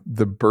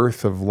 the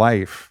birth of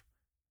life,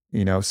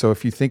 So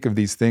if you think of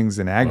these things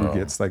in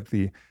aggregates, like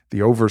the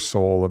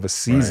oversoul of a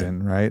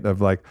season, right?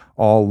 Of like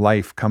all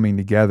life coming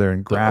together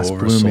and The grass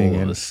oversoul blooming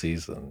of and a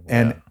season.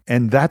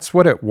 and that's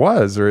what it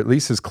was, or at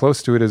least as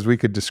close to it as we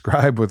could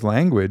describe with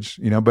language,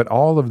 but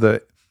all of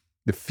the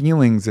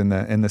feelings and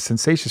the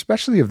sensation,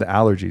 especially of the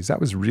allergies, that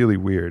was really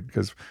weird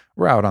because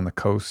we're out on the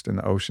coast in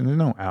the ocean. There's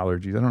no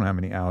allergies. I don't have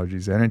any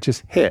allergies there. And it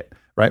just hit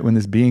right when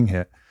this being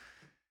hit.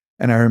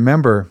 And I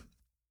remember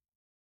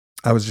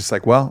I was just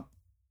like, well,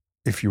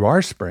 if you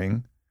are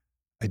spring,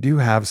 I do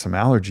have some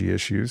allergy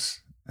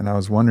issues. And I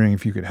was wondering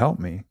if you could help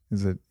me.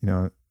 Is it,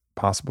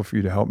 possible for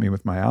you to help me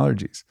with my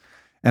allergies?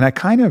 And I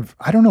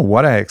don't know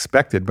what I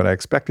expected, but I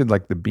expected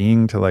like the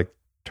being to like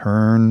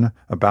turn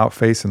about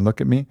face and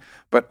look at me.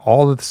 But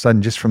all of a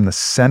sudden, just from the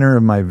center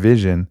of my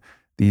vision,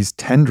 these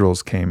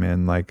tendrils came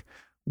in like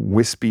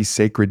wispy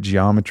sacred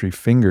geometry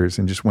fingers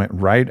and just went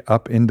right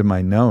up into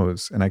my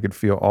nose. And I could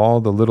feel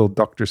all the little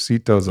Dr.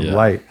 Citos of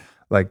light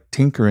like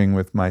tinkering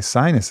with my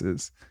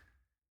sinuses.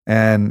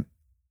 And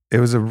it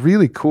was a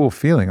really cool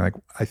feeling. Like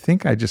I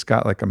think I just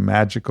got like a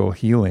magical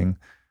healing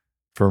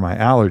for my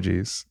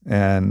allergies.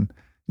 And,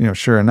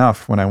 sure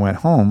enough, when I went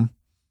home,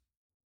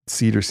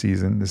 cedar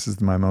season, this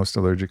is my most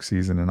allergic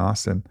season in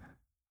Austin,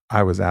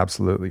 I was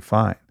absolutely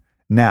fine.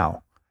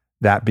 Now,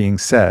 that being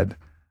said,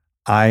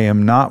 I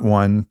am not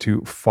one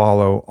to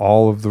follow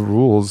all of the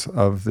rules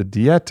of the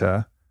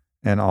dieta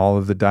and all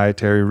of the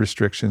dietary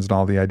restrictions and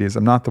all the ideas.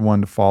 I'm not the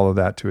one to follow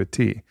that to a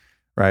T,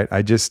 right?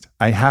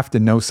 I have to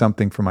know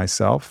something for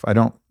myself. I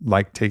don't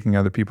like taking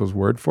other people's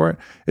word for it.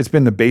 It's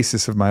been the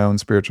basis of my own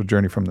spiritual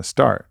journey from the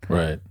start,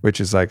 Right. Which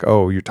is like,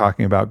 oh, you're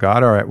talking about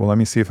God? All right, well, let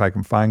me see if I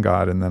can find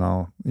God, and then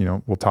I'll,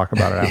 we'll talk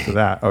about it after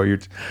that. Oh, you're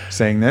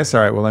saying this?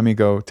 All right, well, let me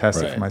go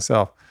test it for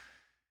myself.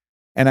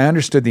 And I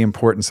understood the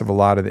importance of a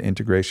lot of the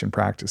integration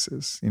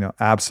practices,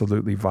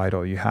 absolutely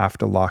vital. You have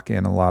to lock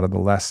in a lot of the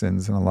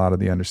lessons and a lot of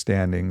the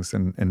understandings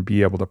and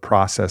be able to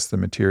process the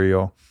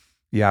material.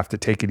 You have to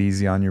take it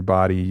easy on your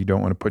body. You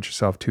don't want to put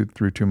yourself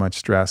through too much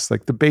stress.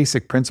 Like the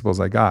basic principles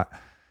I got.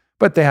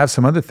 But they have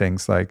some other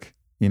things like,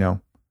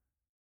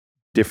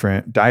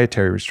 different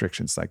dietary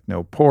restrictions, like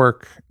no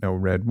pork, no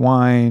red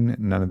wine,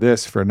 none of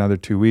this for another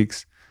 2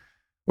 weeks.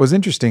 What was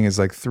interesting is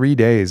like 3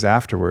 days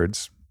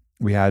afterwards,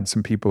 we had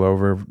some people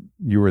over.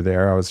 You were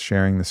there. I was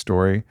sharing the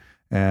story.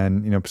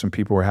 And, some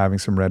people were having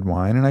some red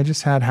wine. And I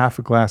just had half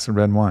a glass of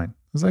red wine.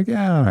 I was like,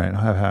 yeah, all right, I'll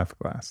have half a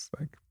glass.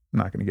 Like, I'm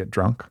not going to get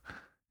drunk.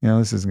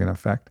 This isn't going to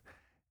affect.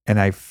 And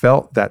I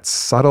felt that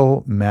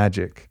subtle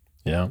magic.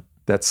 Yeah.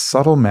 That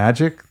subtle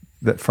magic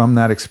that from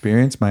that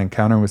experience, my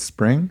encounter with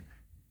spring,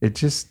 it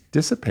just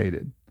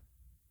dissipated.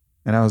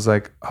 And I was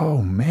like,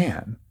 oh,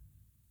 man.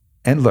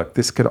 And look,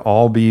 this could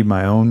all be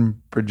my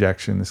own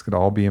projection. This could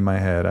all be in my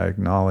head. I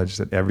acknowledge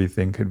that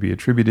everything could be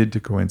attributed to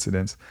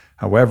coincidence.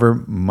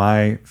 However,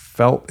 my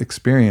felt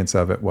experience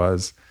of it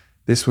was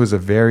this was a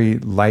very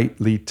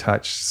lightly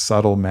touched,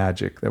 subtle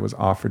magic that was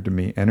offered to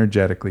me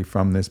energetically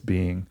from this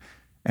being.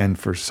 And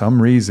for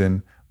some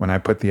reason, when I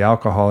put the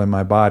alcohol in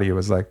my body, it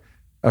was like,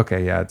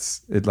 okay, yeah,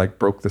 it like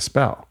broke the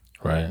spell.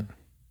 Right.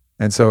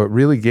 And so it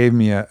really gave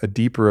me a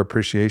deeper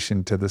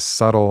appreciation to the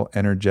subtle,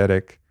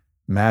 energetic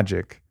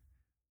magic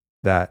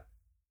that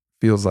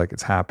feels like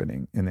it's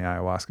happening in the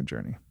ayahuasca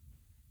journey.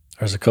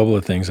 There's a couple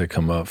of things that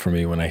come up for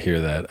me when I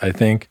hear that. I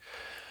think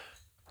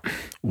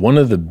one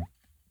of the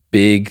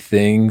big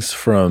things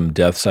from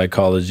death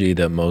psychology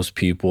that most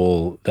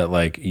people that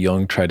like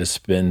Jung tried to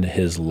spend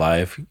his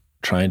life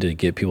trying to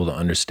get people to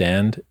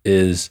understand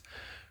is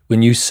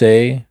when you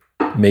say,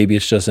 maybe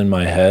it's just in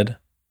my head,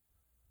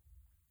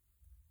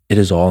 it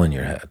is all in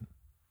your head.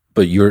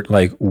 But you're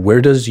like,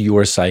 where does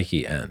your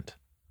psyche end?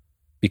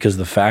 Because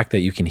the fact that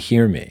you can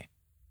hear me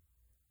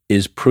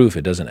is proof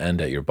it doesn't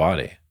end at your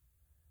body.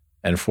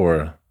 And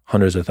for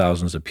hundreds of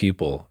thousands of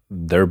people,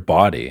 their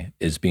body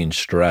is being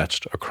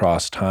stretched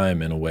across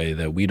time in a way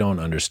that we don't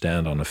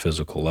understand on a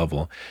physical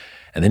level.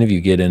 And then if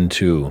you get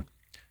into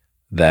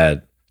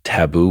that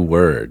taboo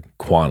word,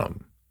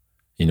 quantum,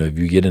 if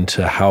you get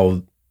into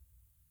how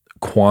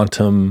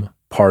quantum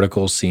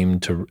particles seem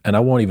to, and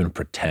I won't even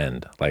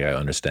pretend like I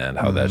understand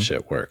how that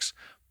shit works,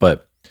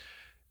 but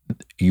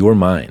your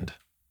mind,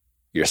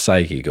 your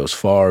psyche goes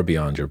far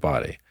beyond your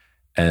body.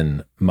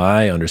 And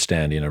my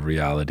understanding of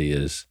reality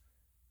is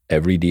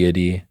every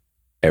deity,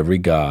 every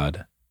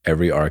god,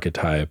 every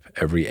archetype,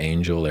 every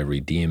angel,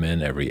 every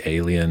demon, every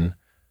alien,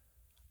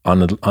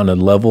 on a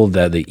level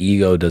that the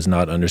ego does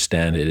not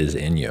understand, it is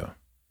in you.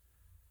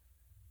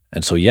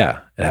 And so,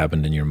 yeah, it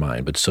happened in your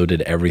mind, but so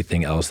did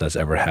everything else that's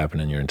ever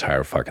happened in your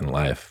entire fucking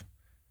life.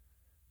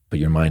 But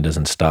your mind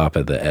doesn't stop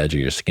at the edge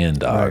of your skin,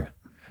 dog.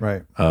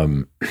 Right.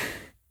 The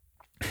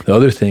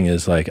other thing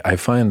is, like, I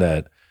find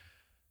that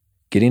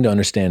getting to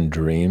understand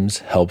dreams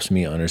helps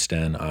me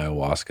understand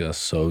ayahuasca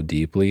so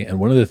deeply. And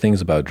one of the things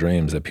about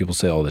dreams that people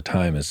say all the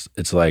time is,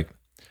 it's like,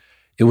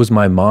 it was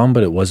my mom,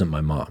 but it wasn't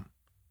my mom.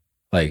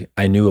 Like,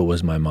 I knew it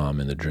was my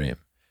mom in the dream.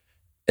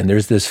 And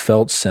there's this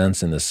felt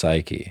sense in the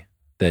psyche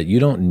that you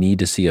don't need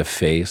to see a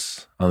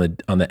face on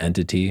the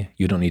entity.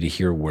 You don't need to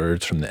hear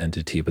words from the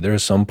entity, but there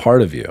is some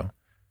part of you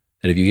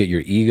that if you get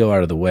your ego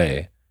out of the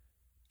way,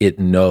 it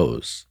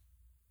knows.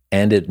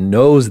 And it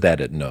knows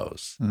that it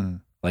knows.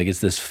 Like it's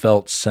this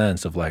felt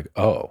sense of like,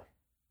 oh,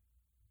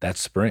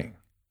 that's spring.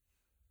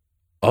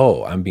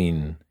 Oh, I'm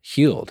being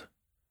healed.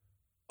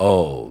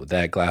 Oh,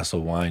 that glass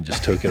of wine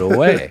just took it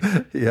away.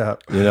 Yeah.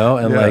 You know,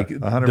 and like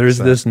 100%. there's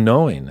this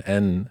knowing,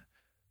 and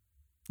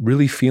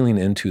really feeling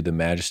into the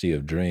majesty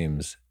of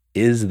dreams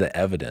is the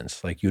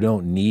evidence. Like you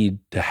don't need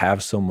to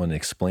have someone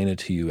explain it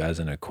to you as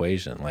an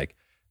equation. Like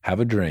have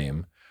a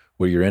dream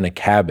where you're in a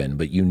cabin,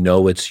 but you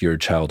know it's your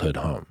childhood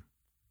home.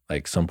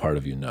 Like some part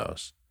of you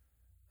knows.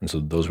 And so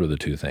those were the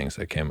two things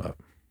that came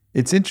up.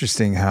 It's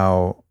interesting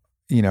how,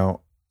 you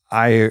know,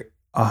 I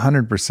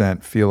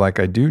 100% feel like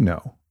I do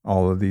know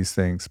all of these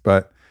things,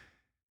 but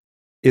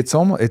it's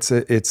almost,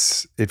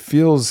 it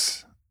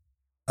feels,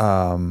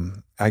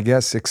 I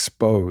guess,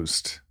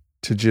 exposed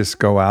to just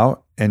go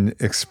out and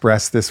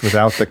express this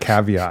without the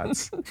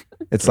caveats.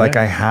 It's like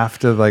I have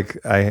to,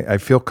 like, I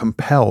feel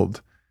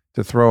compelled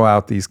to throw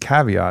out these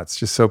caveats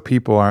just so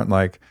people aren't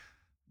like,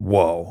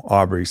 whoa,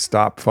 Aubrey,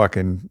 stop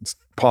fucking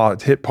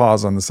hit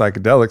pause on the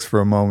psychedelics for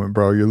a moment,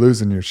 bro. You're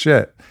losing your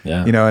shit.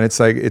 Yeah. You know, and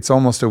it's like, it's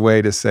almost a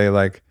way to say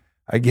like,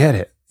 I get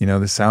it. You know,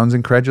 this sounds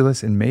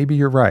incredulous and maybe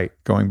you're right.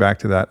 Going back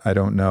to that, I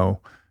don't know,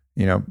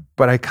 you know,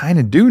 but I kind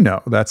of do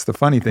know. That's the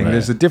funny thing. Right.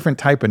 There's a different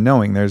type of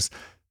knowing. There's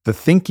the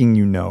thinking,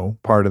 you know,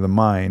 part of the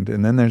mind.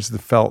 And then there's the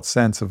felt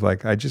sense of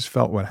like, I just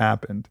felt what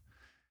happened.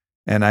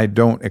 And I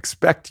don't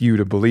expect you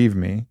to believe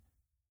me.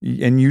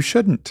 And you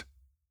shouldn't.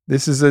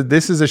 This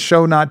is a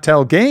show not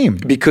tell game.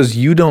 Because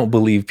you don't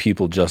believe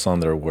people just on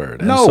their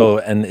word. And no. So,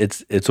 and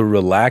it's a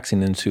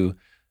relaxing into,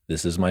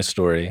 this is my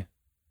story.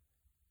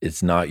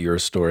 It's not your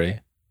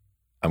story.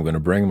 I'm going to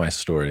bring my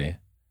story.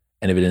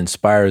 And if it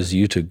inspires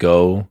you to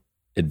go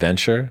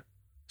adventure,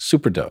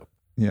 super dope.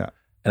 Yeah.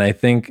 And I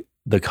think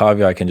the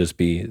caveat can just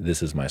be,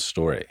 this is my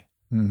story.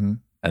 Mm-hmm.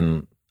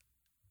 And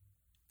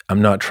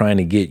I'm not trying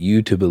to get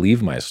you to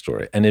believe my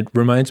story. And it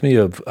reminds me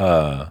of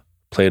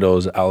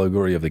Plato's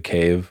allegory of the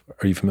cave.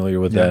 Are you familiar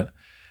with that?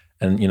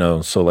 And, you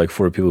know, so like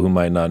for people who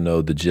might not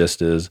know, the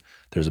gist is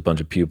there's a bunch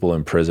of people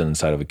in prison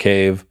inside of a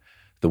cave.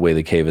 The way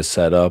the cave is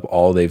set up,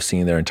 all they've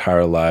seen their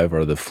entire life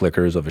are the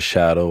flickers of a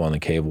shadow on the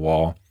cave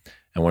wall.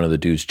 And one of the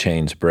dude's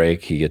chains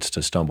break. He gets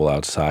to stumble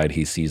outside.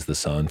 He sees the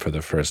sun for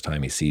the first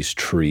time. He sees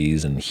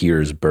trees and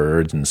hears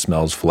birds and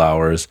smells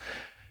flowers.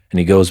 And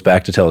he goes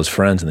back to tell his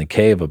friends in the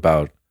cave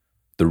about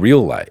the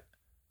real light.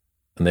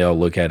 And they all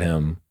look at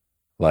him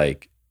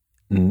like,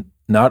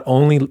 not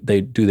only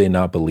do they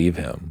not believe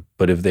him,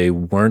 but if they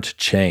weren't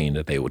chained,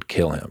 they would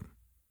kill him.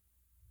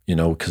 You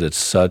know, because it's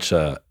such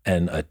an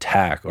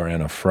attack or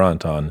an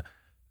affront on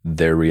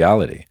their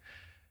reality.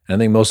 And I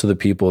think most of the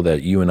people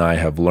that you and I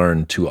have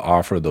learned to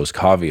offer those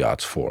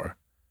caveats for,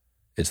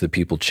 it's the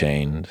people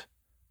chained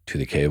to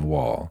the cave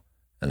wall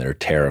and they're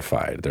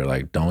terrified. They're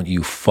like, don't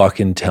you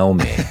fucking tell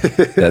me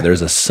that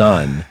there's a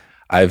sun.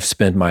 I've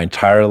spent my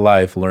entire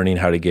life learning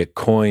how to get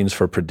coins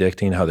for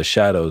predicting how the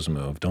shadows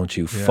move. Don't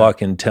you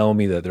fucking tell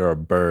me that there are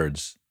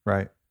birds.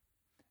 Right.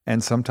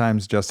 And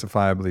sometimes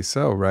justifiably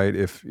so, right?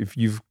 If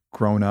you've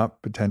grown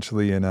up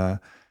potentially in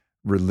a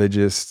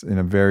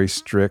very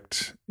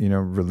strict, you know,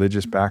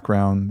 religious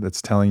background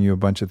that's telling you a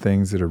bunch of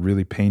things that are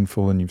really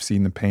painful, and you've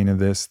seen the pain of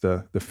this,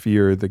 the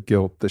fear, the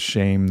guilt, the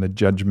shame, the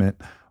judgment,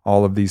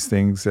 all of these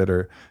things that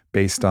are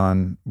based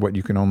on what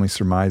you can only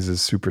surmise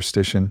as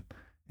superstition,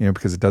 you know,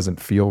 because it doesn't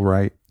feel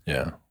right.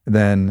 Yeah.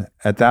 Then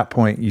at that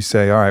point you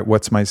say, all right,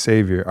 what's my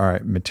savior? All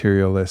right,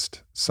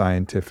 materialist,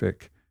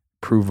 scientific,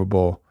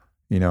 provable,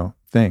 you know,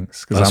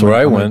 things. That's where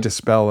I went.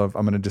 I'm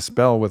going to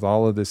dispel with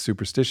all of this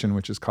superstition,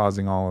 which is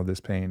causing all of this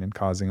pain and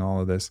causing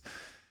all of this.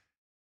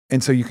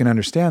 And so you can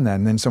understand that.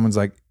 And then someone's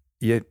like,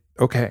 yeah,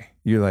 okay.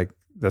 You're like,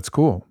 that's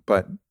cool.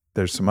 But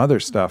there's some other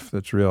stuff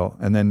that's real.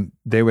 And then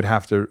they would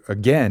have to,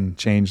 again,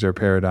 change their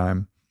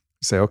paradigm,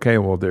 say, okay,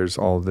 well, there's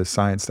all of this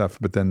science stuff,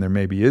 but then there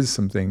maybe is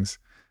some things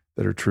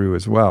that are true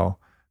as well,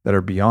 that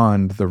are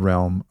beyond the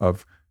realm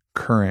of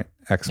current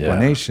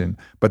explanation.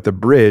 Yeah. But the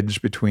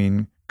bridge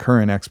between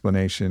current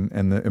explanation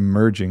and the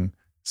emerging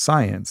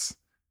science,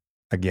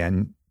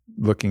 again,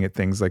 looking at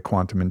things like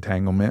quantum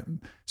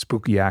entanglement,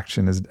 spooky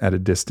action is at a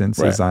distance,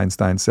 right, as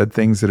Einstein said,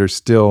 things that are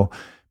still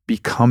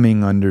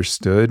becoming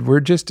understood.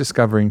 We're just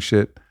discovering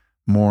shit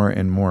more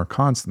and more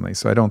constantly.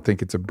 So I don't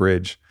think it's a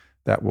bridge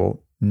that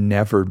will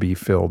never be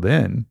filled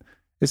in.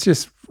 It's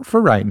just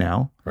for right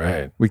now.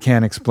 Right. We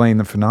can't explain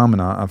the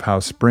phenomena of how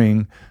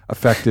spring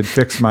affected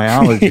fixed my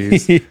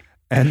allergies.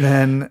 And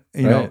then,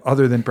 you know,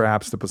 other than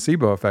perhaps the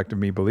placebo effect of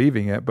me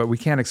believing it, but we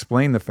can't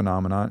explain the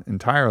phenomenon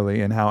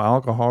entirely and how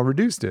alcohol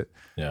reduced it.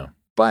 Yeah.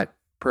 But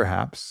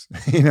perhaps,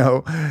 you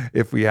know,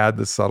 if we had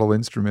the subtle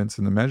instruments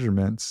and the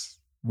measurements,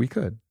 we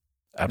could.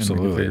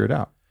 Absolutely. And we could figure it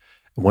out.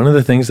 One of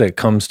the things that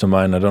comes to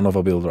mind, I don't know if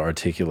I'll be able to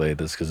articulate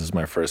this because this is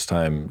my first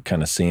time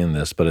kind of seeing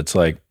this, but it's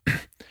like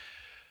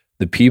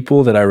The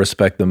people that I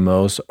respect the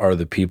most are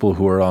the people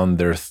who are on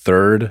their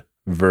third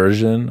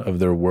version of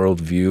their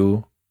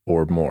worldview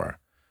or more.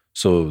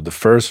 So the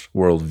first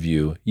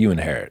worldview you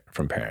inherit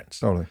from parents.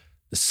 Totally.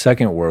 The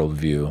second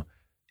worldview,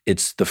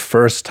 it's the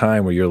first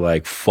time where you're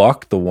like,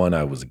 fuck the one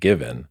I was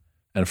given.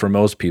 And for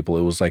most people,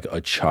 it was like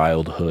a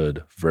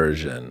childhood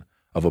version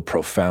of a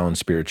profound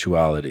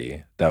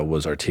spirituality that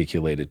was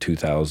articulated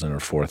 2,000 or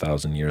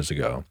 4,000 years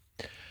ago.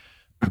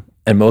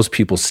 And most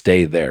people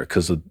stay there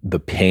because of the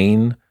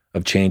pain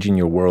of changing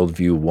your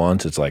worldview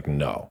once. It's like,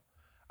 no,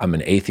 I'm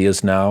an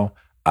atheist now.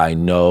 I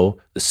know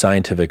the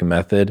scientific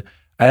method.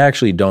 I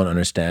actually don't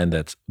understand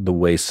that the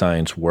way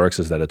science works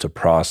is that it's a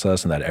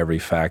process and that every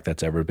fact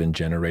that's ever been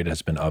generated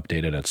has been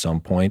updated at some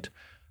point.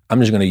 I'm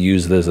just going to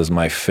use this as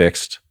my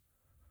fixed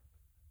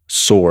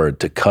sword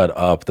to cut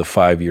up the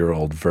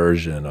 5-year-old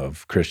version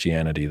of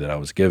Christianity that I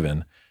was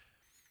given.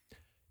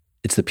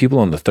 It's the people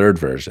on the third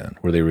version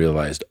where they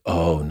realized,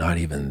 oh, not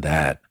even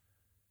that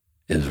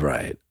is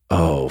right.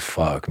 Oh,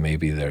 fuck,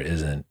 maybe there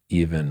isn't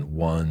even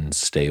one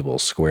stable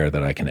square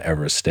that I can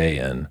ever stay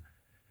in.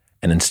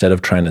 And instead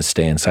of trying to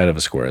stay inside of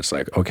a square, it's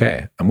like,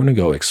 okay, I'm going to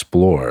go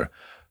explore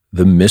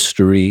the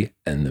mystery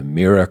and the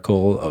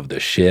miracle of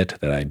the shit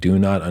that I do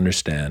not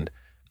understand.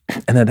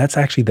 And that's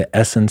actually the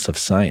essence of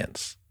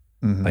science.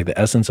 Mm-hmm. Like the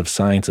essence of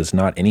science is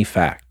not any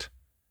fact.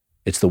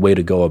 It's the way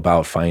to go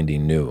about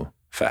finding new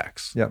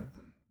facts. Yep.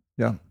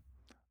 Yeah.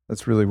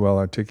 That's really well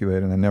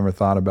articulated. And I never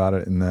thought about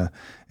it in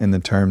the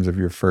terms of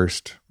your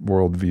first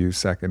worldview,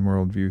 second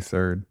worldview,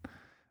 third.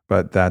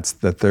 But that's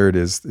the third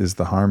is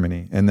the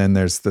harmony. And then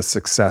there's the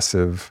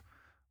successive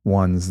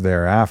ones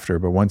thereafter.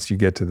 But once you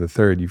get to the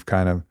third, you've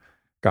kind of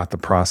got the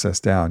process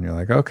down. You're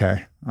like,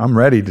 okay, I'm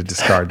ready to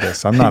discard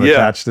this. I'm not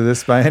attached to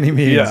this by any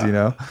means, you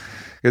know,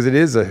 because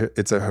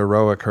it's a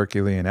heroic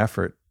Herculean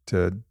effort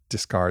to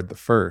discard the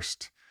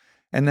first.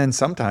 And then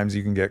sometimes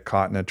you can get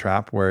caught in a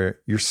trap where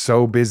you're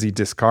so busy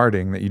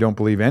discarding that you don't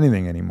believe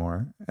anything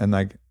anymore. And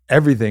like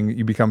everything,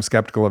 you become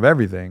skeptical of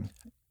everything.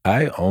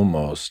 I've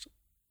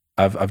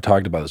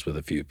talked about this with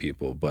a few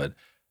people, but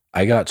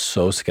I got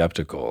so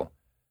skeptical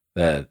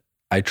that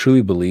I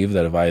truly believe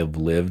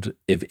that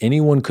if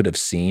anyone could have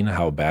seen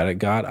how bad it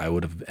got, I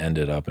would have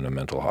ended up in a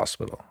mental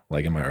hospital,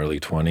 like in my early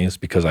 20s,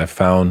 because I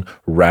found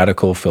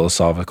radical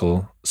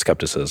philosophical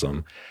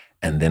skepticism.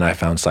 And then I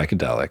found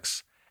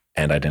psychedelics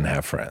and I didn't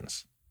have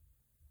friends.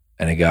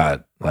 And I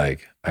got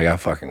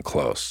fucking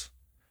close.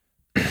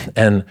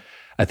 And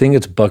I think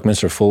it's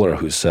Buckminster Fuller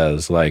who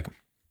says, like,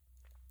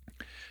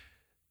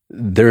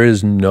 there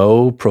is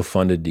no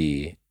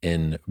profundity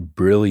in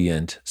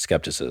brilliant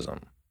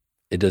skepticism.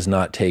 It does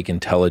not take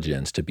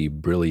intelligence to be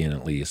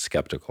brilliantly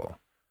skeptical.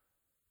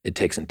 It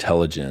takes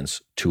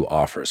intelligence to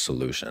offer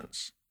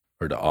solutions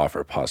or to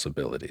offer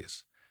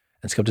possibilities.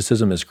 And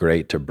skepticism is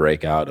great to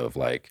break out of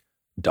like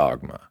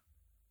dogma.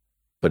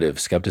 But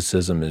if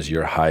skepticism is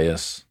your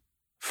highest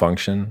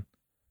function,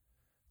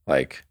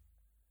 like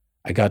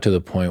I got to the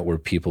point where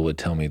people would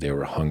tell me they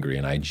were hungry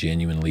and I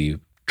genuinely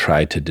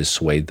tried to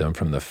dissuade them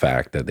from the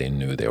fact that they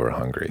knew they were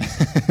hungry.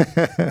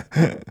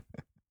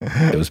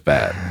 It was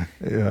bad.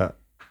 Yeah.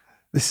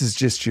 This is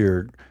just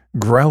your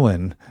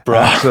ghrelin. Bro,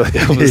 actually.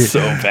 it was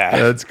so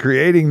bad. It's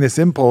creating this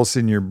impulse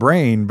in your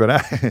brain, but I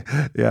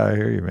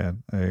hear you,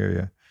 man. I hear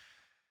you.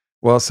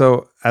 Well,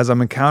 so as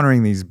I'm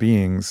encountering these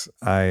beings,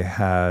 I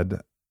had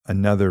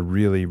another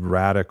really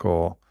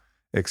radical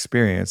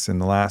experience in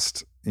the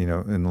last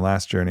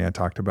journey I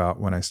talked about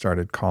when I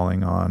started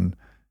calling on,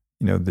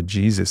 the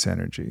Jesus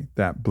energy,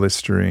 that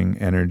blistering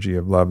energy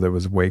of love that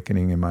was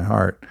awakening in my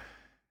heart.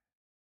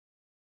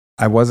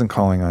 I wasn't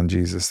calling on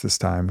Jesus this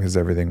time because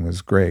everything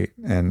was great.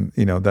 And,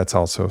 that's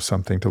also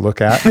something to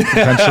look at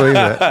potentially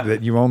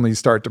that you only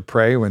start to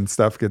pray when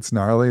stuff gets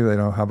gnarly.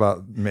 How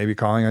about maybe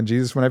calling on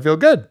Jesus when I feel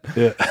good?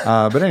 Yeah.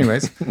 But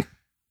anyways,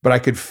 but I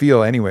could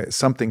feel anyway,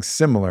 something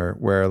similar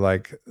where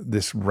like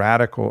this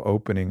radical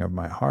opening of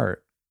my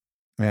heart.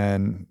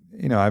 And,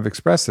 I've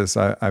expressed this.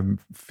 I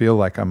feel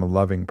like I'm a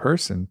loving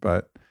person,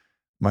 but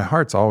my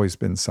heart's always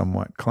been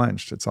somewhat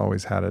clenched. It's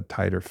always had a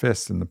tighter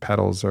fist and the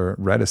petals are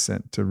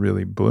reticent to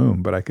really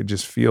bloom, but I could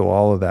just feel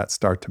all of that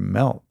start to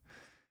melt.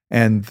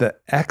 And the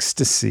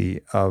ecstasy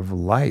of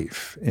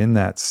life in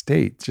that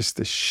state, just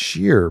the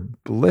sheer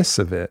bliss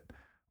of it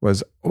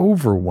was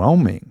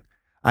overwhelming.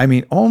 I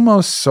mean,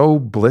 almost so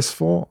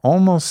blissful,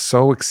 almost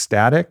so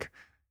ecstatic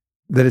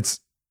that it's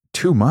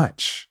too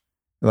much.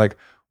 Like,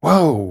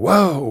 whoa,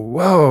 whoa,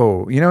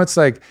 whoa. It's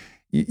like,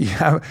 you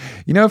have,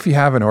 if you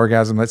have an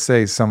orgasm, let's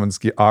say someone's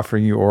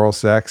offering you oral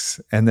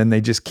sex and then they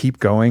just keep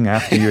going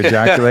after you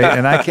ejaculate.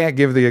 And I can't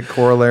give the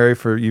corollary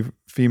for you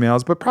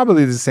females, but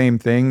probably the same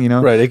thing,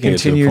 right,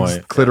 continued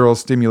clitoral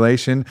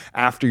stimulation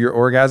after your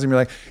orgasm. You're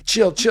like,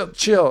 chill.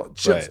 Right.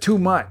 It's too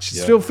much. It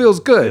still feels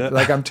good. Yeah.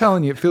 Like I'm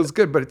telling you, it feels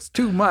good, but it's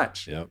too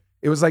much. Yep.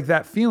 It was like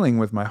that feeling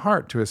with my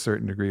heart to a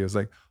certain degree. It was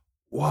like,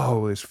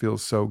 whoa, this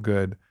feels so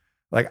good.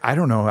 Like, I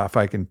don't know if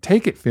I can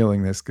take it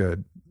feeling this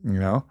good,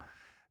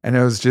 And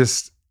it was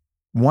just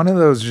one of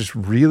those just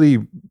really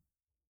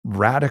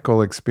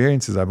radical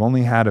experiences I've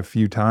only had a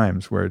few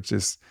times where it's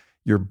just,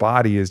 your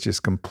body is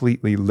just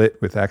completely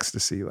lit with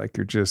ecstasy. Like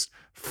you're just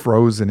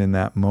frozen in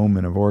that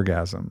moment of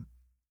orgasm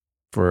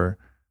for,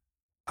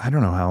 I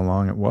don't know how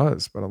long it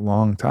was, but a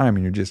long time.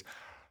 And you're just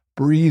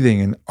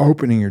breathing and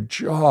opening your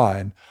jaw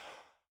and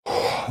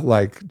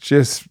like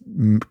just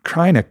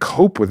trying to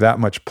cope with that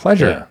much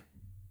pleasure. Yeah.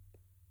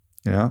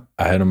 You know?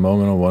 I had a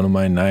moment on one of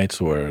my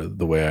nights where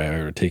the way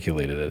I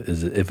articulated it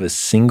is if a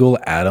single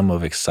atom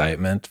of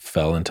excitement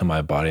fell into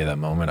my body at that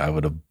moment, I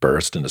would have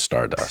burst into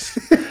stardust.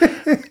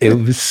 It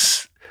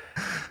was,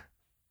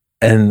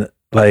 and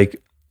like,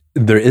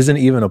 there isn't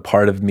even a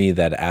part of me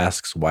that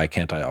asks, why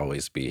can't I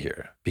always be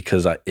here?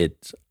 Because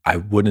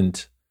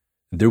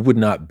there would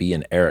not be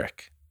an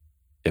Eric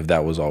if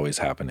that was always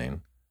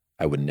happening.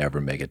 I would never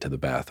make it to the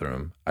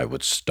bathroom. I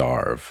would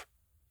starve.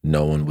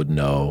 No one would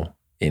know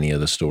any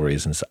of the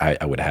stories, and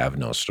I would have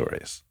no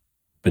stories.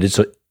 But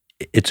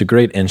it's a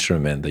great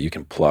instrument that you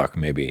can pluck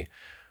maybe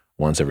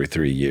once every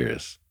 3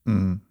 years.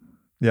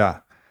 Yeah.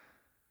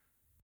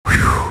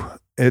 Whew.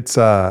 It's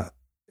a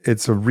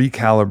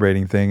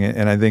recalibrating thing.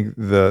 And I think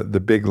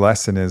the big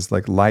lesson is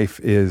like life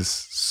is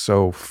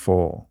so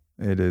full.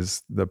 It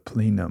is the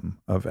plenum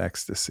of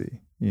ecstasy.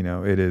 You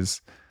know, it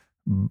is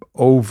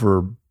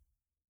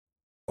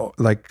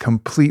like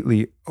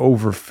completely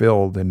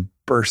overfilled and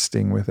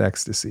bursting with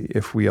ecstasy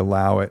if we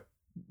allow it,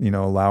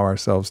 allow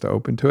ourselves to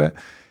open to it.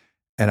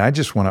 And I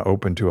just want to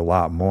open to a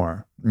lot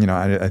more.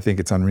 I think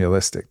it's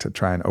unrealistic to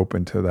try and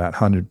open to that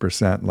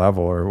 100%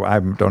 level, or I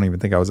don't even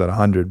think I was at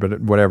 100, but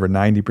whatever,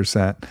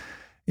 90%,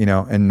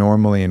 and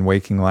normally in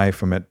waking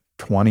life, I'm at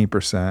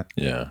 20%.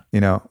 Yeah.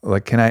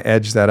 Like, can I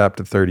edge that up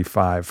to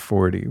 35,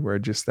 40, where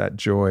just that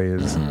joy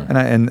is,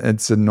 and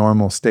it's a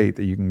normal state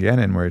that you can get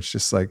in where it's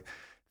just like,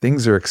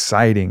 things are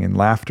exciting and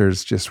laughter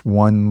is just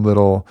one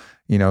little,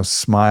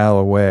 smile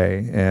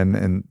away,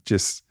 and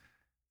just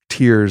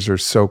tears are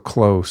so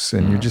close,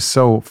 and you're just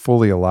so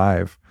fully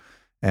alive.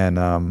 And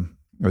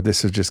or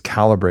this is just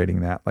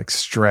calibrating that, like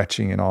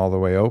stretching it all the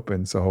way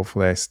open. So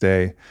hopefully I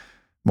stay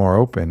more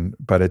open.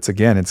 But it's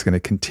going to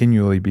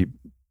continually be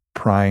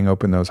prying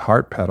open those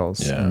heart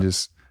petals,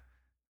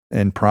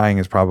 and prying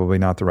is probably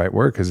not the right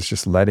word, because it's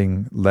just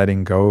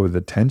letting go of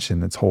the tension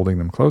that's holding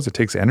them closed. It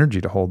takes energy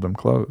to hold them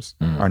closed.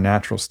 Our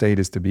natural state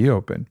is to be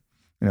open.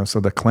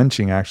 So the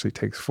clenching actually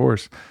takes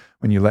force.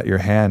 When you let your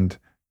hand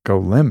go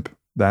limp,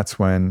 that's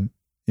when,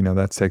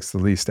 that takes the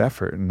least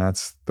effort. And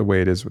that's the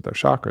way it is with our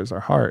chakras, our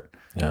heart,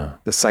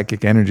 the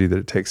psychic energy that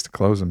it takes to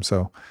close them.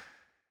 So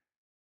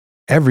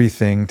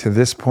everything to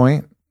this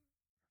point,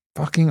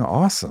 fucking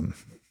awesome.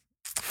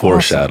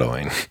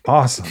 Foreshadowing.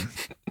 Awesome.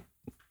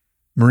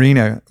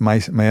 Marina,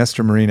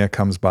 Maestra Marina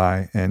comes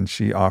by and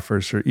she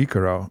offers her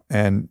Icaro,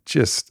 and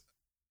just,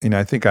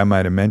 I think I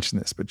might have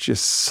mentioned this, but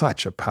just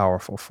such a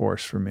powerful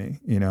force for me,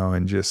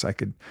 and just, I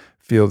could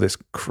feel this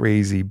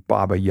crazy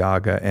Baba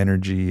Yaga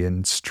energy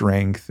and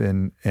strength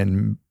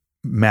and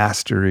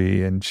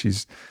mastery. And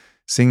she's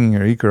singing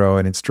her Icaro,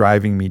 and it's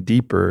driving me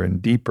deeper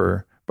and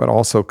deeper, but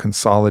also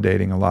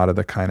consolidating a lot of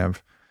the kind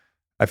of,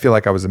 I feel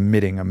like I was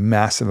emitting a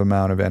massive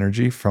amount of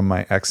energy from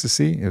my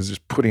ecstasy. It was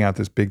just putting out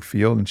this big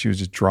field, and she was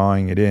just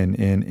drawing it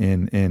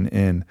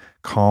in,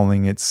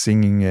 calling it,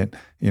 singing it,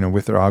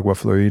 with her agua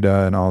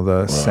florida and all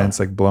the scents,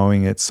 like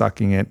blowing it,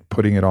 sucking it,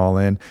 putting it all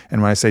in.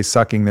 And when I say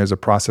sucking, there's a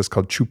process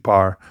called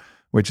chupar,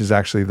 which is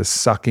actually the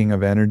sucking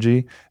of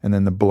energy, and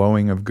then the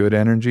blowing of good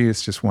energy.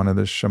 It's just one of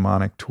the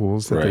shamanic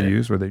tools that they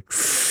use, where they,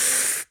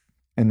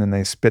 and then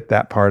they spit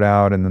that part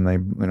out, and then they,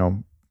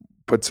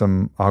 put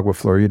some agua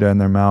florida in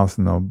their mouth,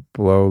 and they'll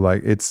blow.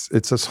 Like it's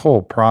this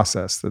whole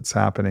process that's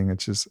happening.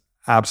 It's just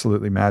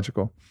absolutely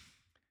magical.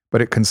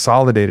 But it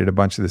consolidated a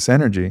bunch of this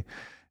energy,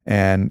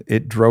 and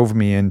it drove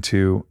me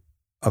into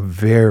a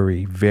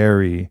very,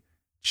 very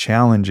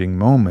challenging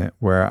moment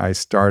where I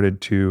started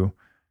to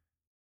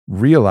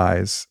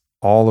realize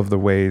all of the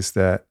ways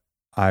that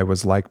I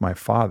was like my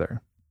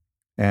father.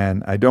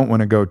 And I don't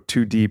want to go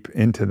too deep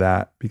into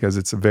that, because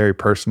it's a very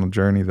personal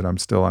journey that I'm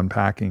still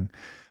unpacking.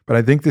 But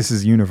I think this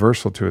is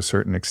universal to a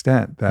certain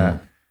extent,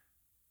 that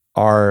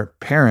our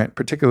parent,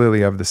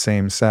 particularly of the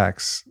same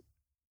sex,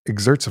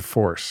 exerts a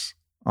force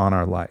on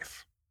our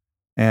life.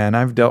 And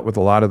I've dealt with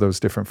a lot of those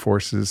different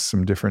forces,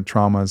 some different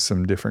traumas,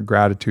 some different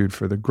gratitude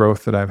for the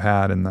growth that I've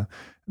had, and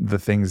the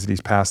things that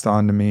he's passed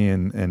on to me.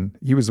 And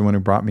he was the one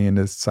who brought me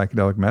into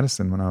psychedelic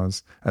medicine when I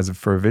was,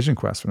 for a vision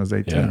quest when I was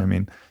 18. Yeah. I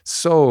mean,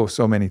 so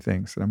many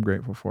things that I'm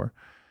grateful for.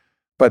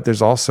 But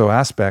there's also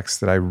aspects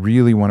that I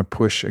really want to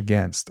push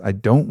against. I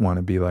don't want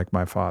to be like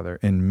my father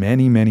in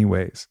many, many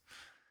ways.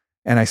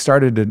 And I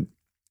started to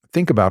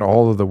think about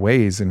all of the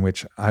ways in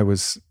which I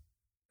was,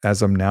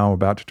 as I'm now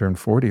about to turn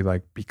 40,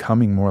 like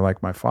becoming more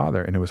like my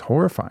father. And it was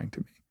horrifying to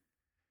me.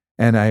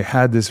 And I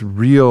had this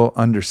real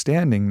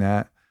understanding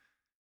that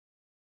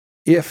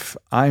if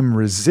I'm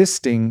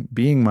resisting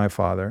being my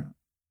father,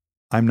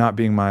 I'm not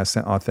being my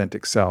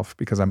authentic self,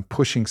 because I'm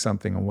pushing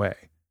something away.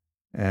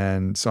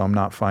 And so I'm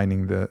not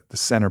finding the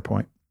center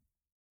point.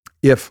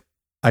 If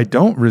I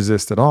don't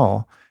resist at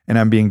all, and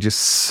I'm being just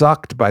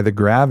sucked by the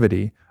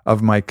gravity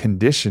of my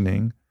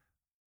conditioning,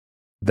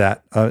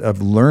 that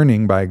of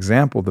learning by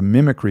example, the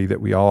mimicry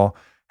that we all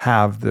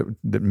have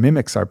that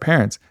mimics our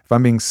parents. If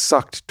I'm being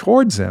sucked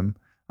towards him,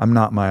 I'm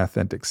not my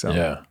authentic self.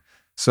 Yeah.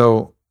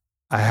 So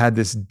I had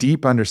this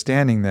deep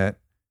understanding that,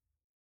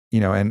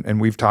 and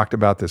we've talked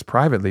about this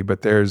privately,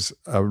 but there's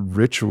a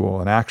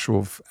ritual, an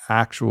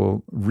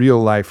actual real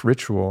life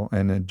ritual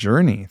and a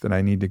journey that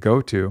I need to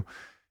go to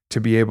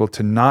be able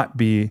to not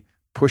be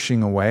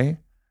pushing away,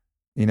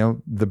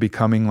 the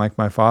becoming like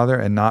my father,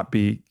 and not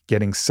be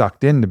getting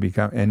sucked in to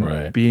become,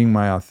 and being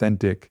my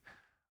authentic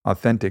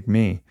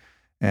me.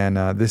 And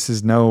this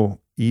is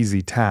no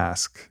easy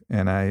task.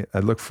 And I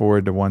look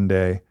forward to one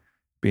day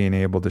being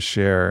able to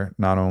share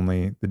not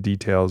only the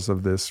details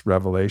of this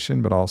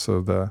revelation, but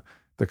also the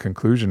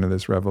conclusion of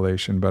this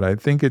revelation. But I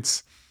think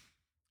it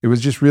was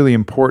just really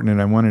important,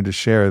 and I wanted to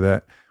share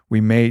that we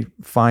may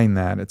find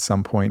that at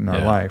some point in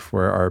our life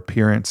where our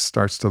appearance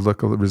starts to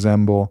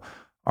resemble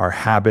our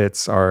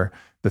habits,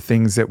 the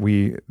things that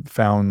we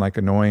found like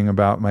annoying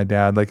about my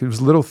dad. Like it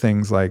was little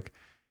things like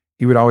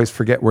he would always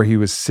forget where he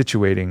was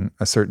situating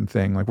a certain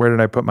thing. Like, where did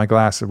I put my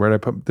glasses? Where did I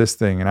put this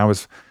thing? And I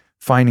was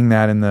finding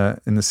that in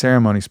the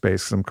ceremony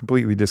space because I'm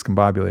completely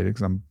discombobulated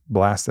because I'm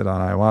blasted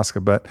on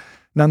ayahuasca. But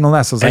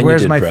nonetheless, I was like,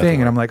 where's my thing?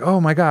 And I'm like, oh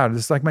my God,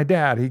 it's like my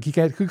dad. He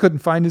couldn't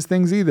find his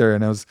things either.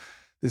 And it was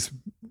this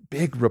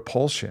big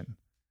repulsion,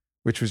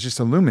 which was just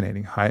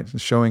illuminating,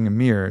 showing a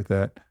mirror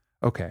that,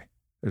 okay,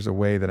 there's a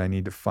way that I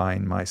need to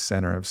find my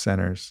center of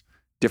centers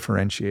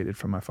differentiated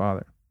from my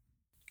father.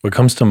 What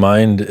comes to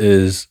mind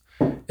is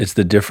it's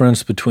the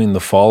difference between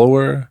the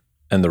follower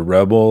and the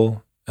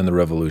rebel and the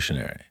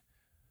revolutionary.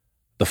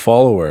 The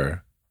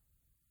follower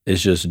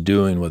is just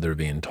doing what they're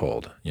being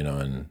told,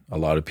 and a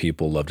lot of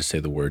people love to say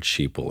the word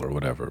sheeple or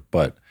whatever,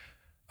 but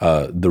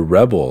the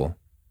rebel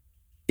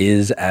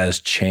is as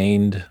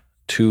chained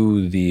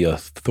to the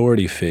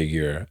authority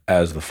figure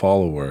as the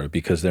follower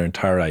because their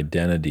entire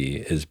identity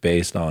is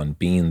based on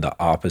being the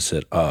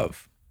opposite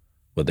of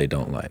what they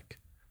don't like,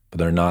 but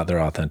they're not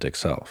their authentic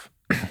self.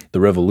 The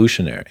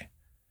revolutionary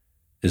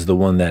is the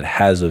one that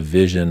has a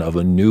vision of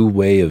a new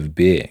way of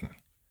being,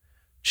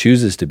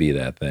 chooses to be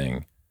that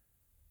thing,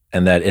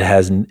 and that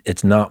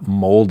it's not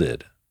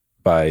molded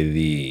by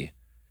the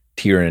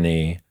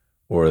tyranny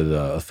or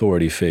the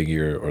authority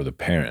figure or the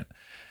parent.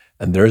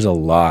 And there's a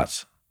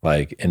lot,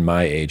 like in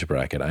my age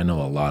bracket, I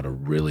know a lot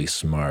of really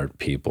smart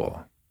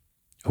people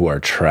who are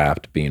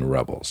trapped being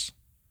rebels.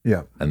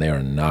 Yeah. And they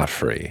are not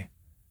free.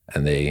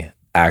 And they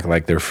act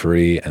like they're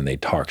free and they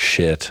talk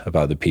shit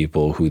about the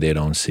people who they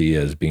don't see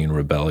as being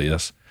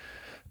rebellious.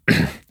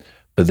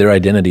 But their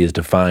identity is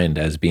defined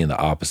as being the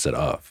opposite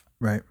of.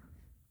 Right.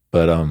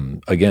 But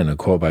again, a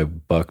quote by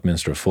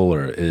Buckminster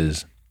Fuller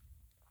is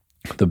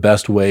the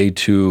best way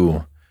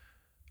to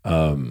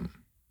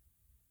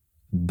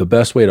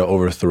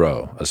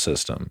overthrow a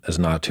system is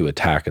not to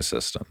attack a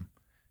system.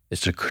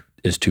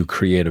 Is to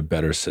create a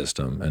better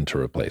system and to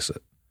replace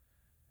it.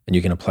 And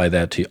you can apply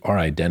that to our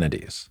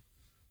identities.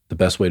 The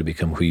best way to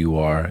become who you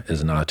are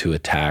is not to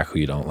attack who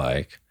you don't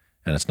like,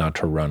 and it's not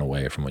to run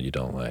away from what you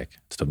don't like.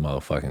 It's to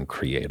motherfucking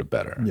create a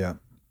better. Yeah.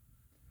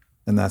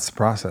 And that's the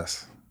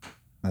process.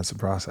 That's the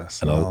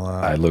process. And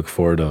I look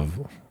forward to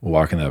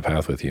walking that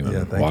path with you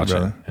and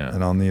watching. You, yeah.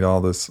 And I'll need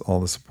all the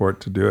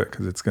support to do it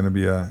because it's going to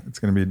be a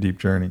deep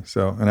journey.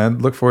 So, and I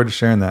look forward to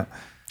sharing that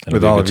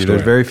with all of you.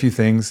 There's very few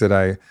things that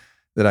I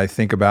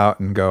think about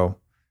and go,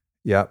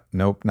 yep,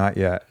 nope, not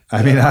yet.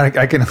 I mean, I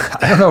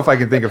don't know if I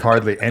can think of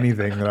hardly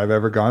anything that I've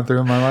ever gone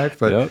through in my life,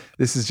 but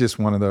This is just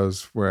one of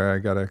those where I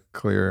got to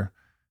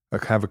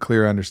have a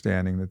clear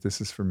understanding that this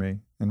is for me.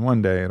 And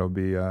one day it'll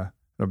be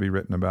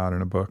written about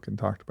in a book and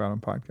talked about on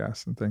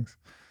podcasts and things.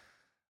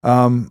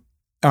 All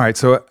right.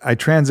 So I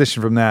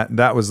transitioned from that.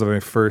 That was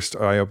my first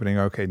eye-opening.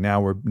 Okay. Now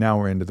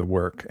we're into the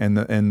work, and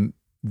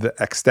the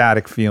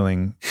ecstatic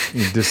feeling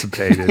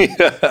dissipated.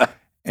 Yeah.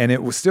 And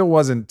it still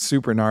wasn't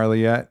super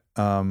gnarly yet.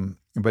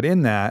 But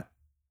in that,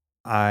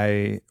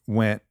 I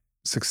went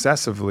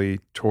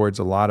successively towards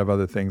a lot of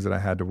other things that I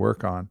had to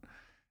work on.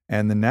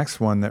 And the next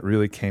one that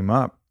really came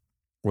up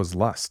was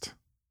lust.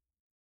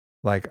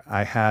 Like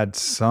I had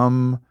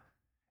and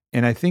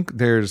I think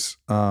there's,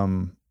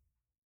 I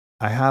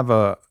have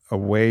a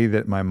way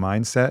that my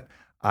mindset,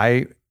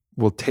 I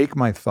will take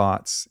my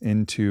thoughts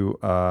into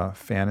a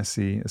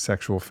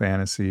sexual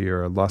fantasy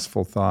or a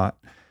lustful thought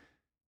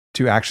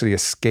to actually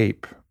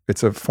escape.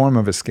 It's a form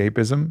of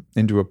escapism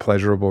into a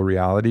pleasurable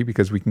reality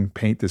because we can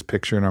paint this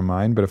picture in our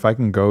mind. But if I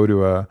can go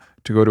to a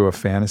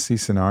fantasy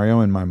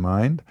scenario in my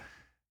mind,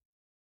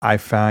 I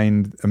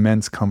find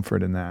immense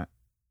comfort in that.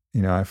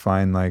 I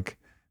find like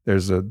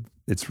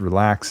it's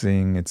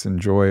relaxing, it's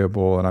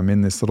enjoyable, and I'm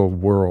in this little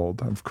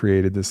world. I've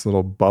created this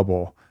little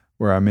bubble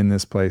where I'm in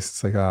this place.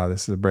 It's like,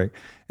 this is a break.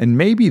 And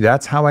maybe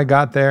that's how I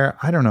got there.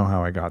 I don't know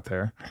how I got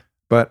there,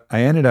 but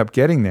I ended up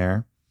getting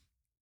there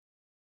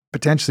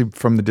potentially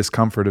from the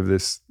discomfort of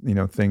this,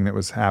 thing that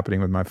was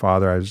happening with my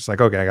father. I was just like,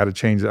 okay, I got to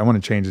change it. I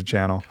want to change the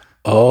channel.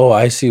 Oh,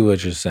 I see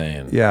what you're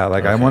saying. Yeah.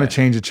 Like I want to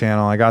change the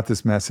channel. I got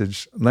this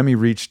message. Let me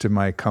reach to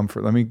my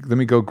comfort. Let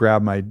me go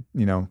grab my,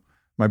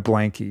 my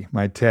blankie,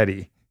 my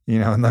teddy,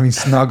 and let me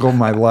snuggle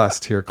my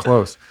lust here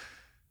close.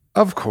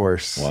 Of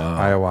course, Wow.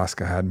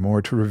 ayahuasca had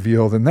more to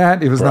reveal than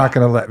that. It was not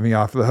going to let me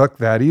off the hook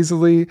that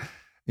easily.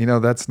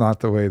 That's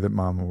not the way that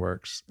mama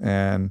works.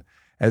 And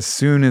as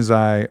soon as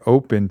I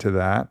opened to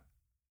that,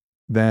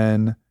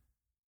 then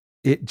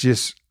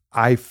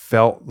I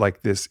felt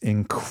like this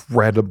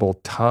incredible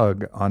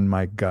tug on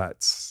my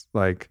guts.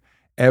 Like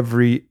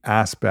every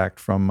aspect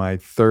from my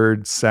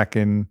third,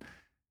 second,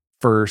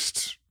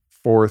 first,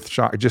 fourth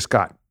shot just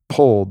got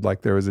pulled.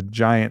 Like there was a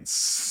giant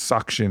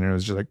suction, and it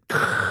was just like,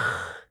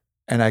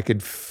 and I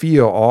could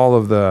feel all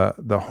of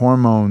the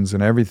hormones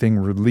and everything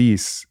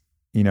release,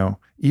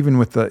 even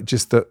with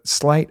the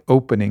slight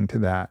opening to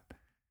that.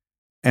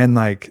 And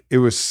like, it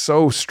was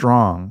so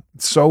strong,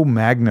 so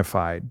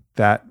magnified,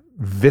 that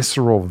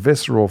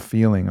visceral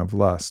feeling of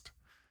lust,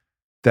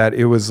 that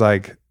it was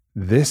like,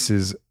 this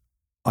is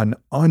an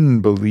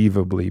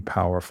unbelievably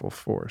powerful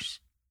force.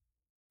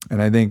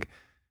 And I think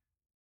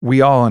we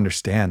all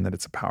understand that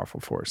it's a powerful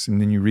force. And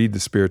then you read the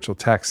spiritual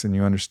texts and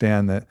you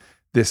understand that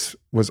this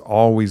was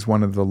always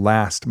one of the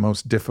last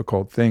most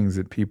difficult things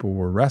that people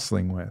were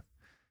wrestling with.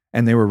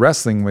 And they were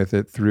wrestling with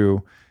it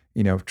through,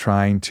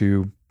 trying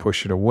to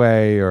push it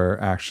away or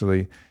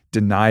actually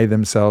deny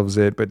themselves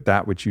it. But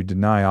that which you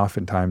deny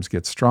oftentimes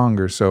gets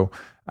stronger. So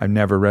I've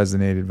never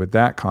resonated with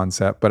that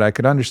concept, but I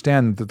could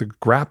understand that the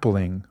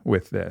grappling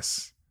with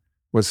this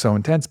was so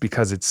intense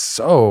because it's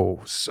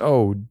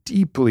so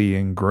deeply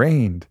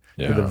ingrained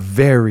to the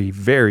very,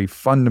 very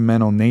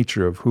fundamental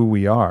nature of who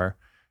we are,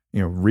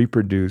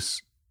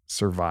 reproduce,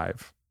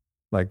 survive.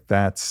 Like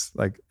that's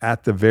like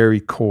at the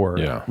very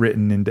core,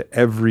 written into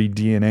every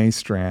DNA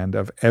strand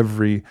of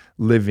every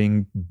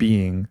living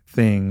being,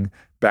 thing,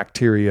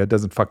 bacteria,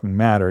 doesn't fucking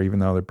matter, even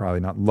though they're probably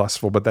not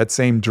lustful, but that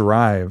same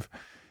drive,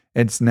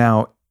 it's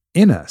now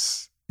in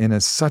us in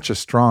such a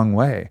strong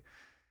way.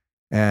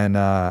 And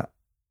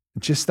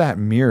just that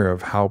mirror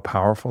of how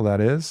powerful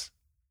that is.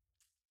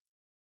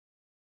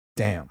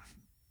 Damn.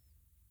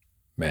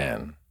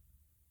 Man.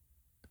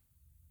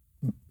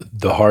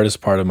 The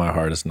hardest part of my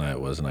hardest night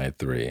was night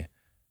 3.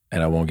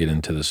 And I won't get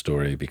into the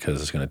story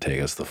because it's going to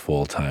take us the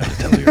full time to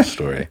tell your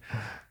story.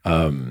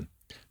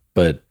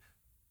 But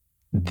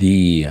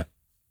the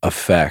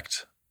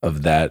effect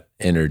of that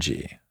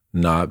energy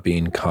not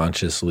being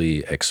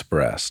consciously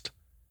expressed,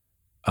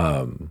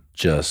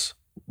 just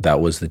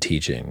that was the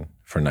teaching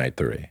for night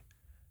 3,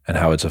 and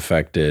how it's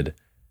affected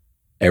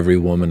every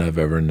woman I've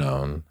ever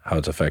known, how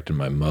it's affected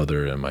my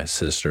mother and my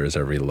sisters,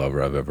 every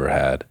lover I've ever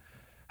had,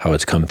 how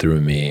it's come through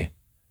me,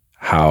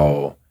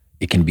 how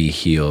it can be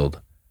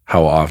healed.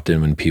 How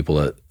often when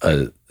people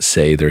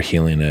say they're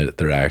healing it,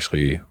 they're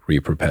actually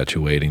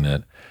reperpetuating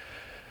it.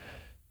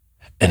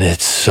 And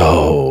it's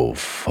so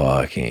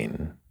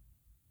fucking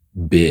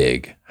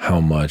big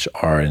how much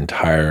our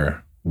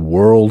entire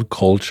world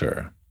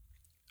culture,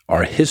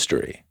 our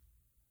history,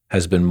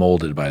 has been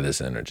molded by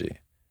this energy,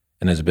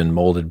 and has been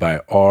molded by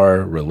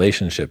our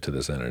relationship to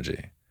this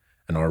energy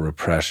and our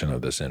repression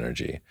of this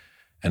energy,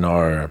 and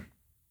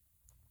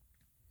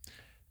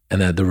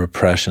that the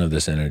repression of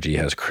this energy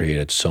has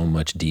created so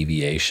much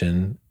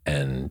deviation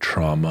and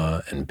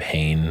trauma and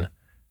pain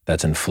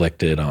that's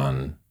inflicted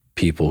on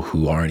people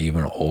who aren't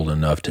even old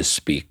enough to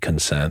speak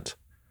consent.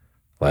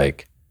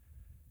 Like,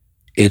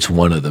 it's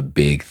one of the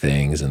big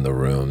things in the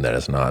room that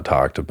is not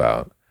talked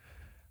about.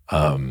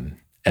 And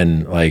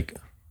like,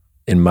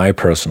 in my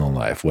personal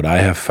life, what I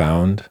have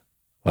found,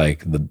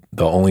 like the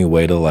only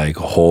way to like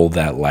hold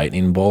that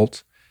lightning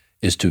bolt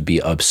is to be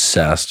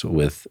obsessed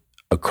with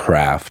a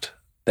craft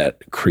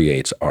that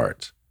creates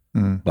art.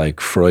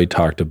 Like Freud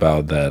talked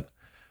about that,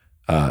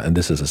 and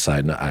this is a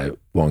side note, I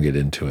won't get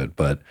into it,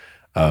 but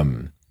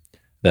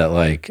that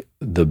like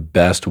the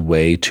best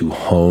way to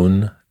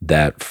hone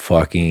that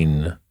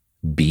fucking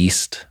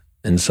beast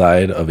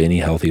inside of any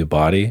healthy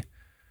body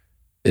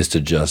is to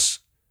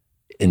just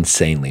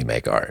insanely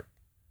make art.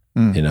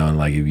 And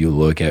like if you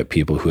look at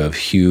people who have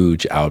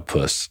huge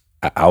outputs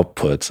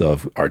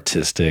of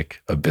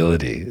artistic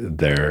ability,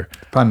 their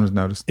pun was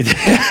noticed.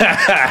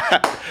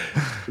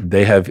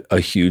 They have a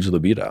huge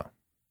libido.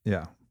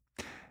 Yeah.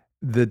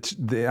 The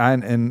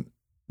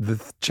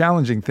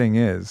challenging thing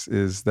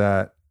is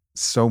that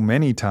so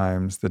many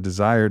times the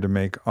desire to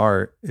make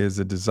art is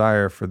a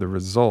desire for the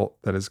result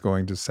that is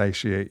going to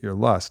satiate your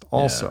lust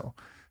also.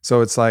 Yeah.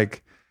 So it's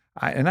like,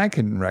 I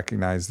can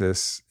recognize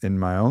this in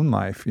my own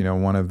life,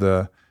 one of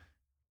the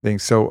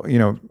things. So,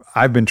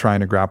 I've been trying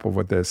to grapple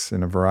with this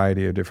in a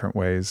variety of different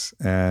ways.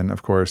 And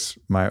of course,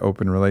 my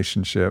open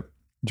relationship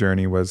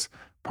journey was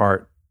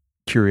part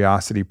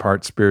curiosity,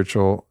 part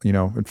spiritual,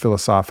 and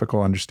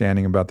philosophical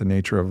understanding about the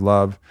nature of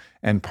love,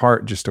 and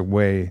part just a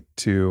way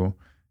to,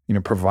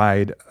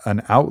 provide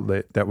an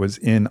outlet that was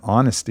in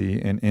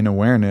honesty and in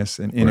awareness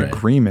and in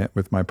agreement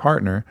with my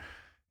partner,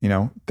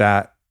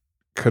 that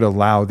could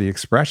allow the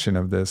expression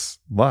of this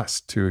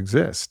lust to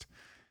exist.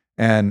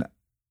 And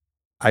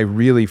I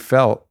really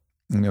felt,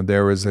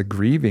 there was a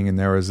grieving and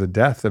there was a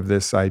death of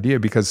this idea,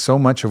 because so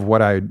much of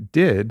what I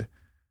did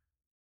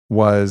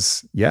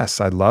was,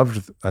 yes, I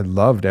loved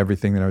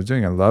everything that I was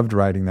doing. I loved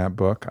writing that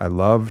book. I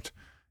loved,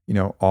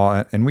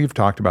 all, and we've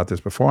talked about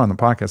this before on the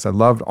podcast. I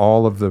loved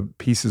all of the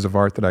pieces of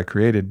art that I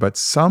created, but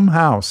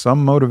somehow,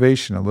 some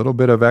motivation, a little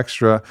bit of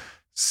extra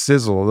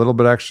sizzle, a little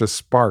bit extra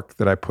spark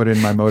that I put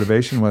in my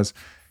motivation was,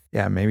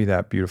 yeah, maybe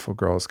that beautiful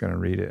girl is going to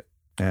read it,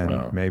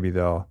 and maybe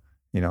they'll,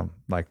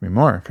 like me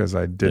more because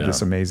I did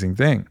this amazing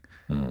thing.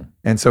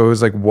 And so it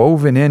was like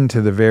woven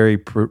into the very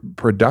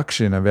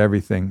production of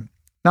everything,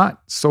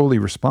 not solely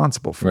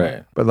responsible for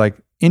it, but like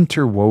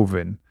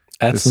interwoven.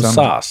 Add some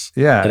sauce.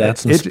 Yeah. It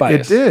adds some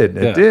spice. It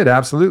did.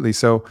 Absolutely.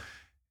 So,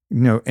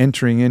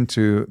 entering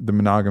into the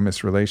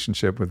monogamous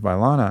relationship with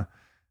Vailana,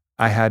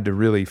 I had to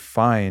really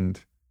find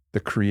the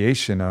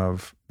creation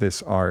of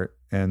this art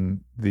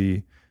and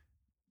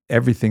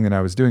everything that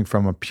I was doing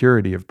from a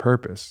purity of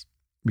purpose,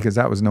 because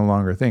that was no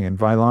longer a thing. And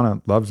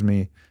Vailana loves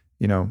me,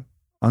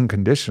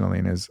 unconditionally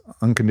and is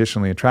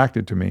unconditionally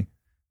attracted to me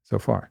so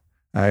far.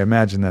 I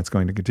imagine that's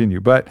going to continue.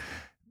 But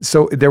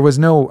so there was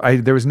no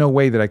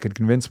way that I could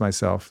convince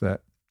myself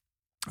that,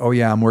 oh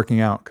yeah, I'm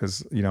working out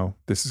because,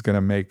 this is going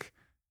to make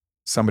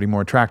somebody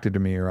more attracted to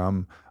me, or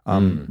I'm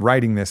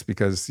writing this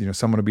because,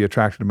 someone will be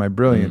attracted to my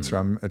brilliance, or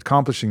I'm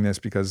accomplishing this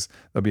because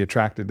they'll be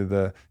attracted to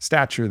the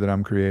stature that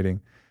I'm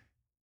creating.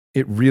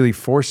 It really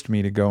forced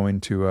me to go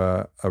into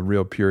a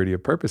real purity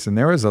of purpose. And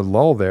there was a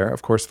lull there.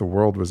 Of course, the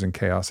world was in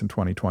chaos in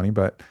 2020,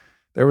 but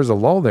there was a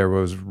lull there where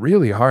it was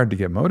really hard to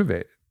get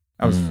motivated.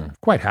 I was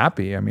quite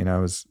happy. I mean, I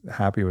was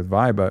happy with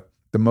Vi, but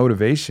the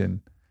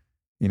motivation,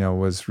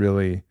 was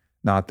really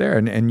not there.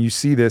 And you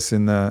see this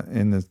in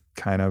the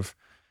kind of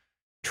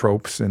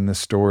tropes and the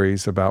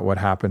stories about what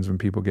happens when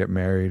people get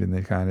married and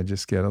they kind of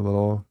just get a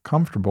little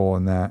comfortable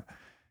in that.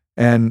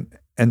 And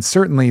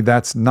certainly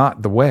that's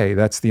not the way.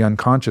 That's the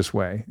unconscious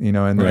way,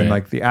 and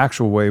like the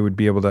actual way would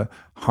be able to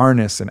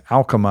harness and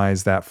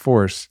alchemize that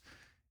force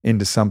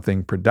into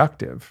something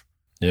productive.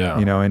 Yeah.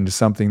 Into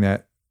something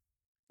that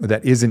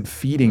isn't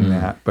feeding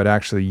that, but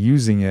actually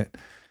using it.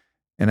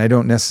 And I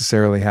don't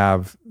necessarily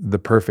have the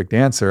perfect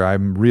answer.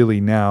 I'm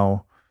really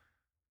now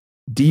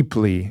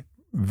deeply,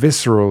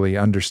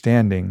 viscerally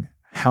understanding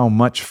how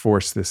much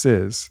force this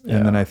is. Yeah.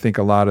 And then I think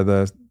a lot of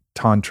the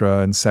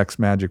Tantra and sex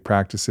magic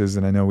practices,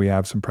 and I know we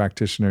have some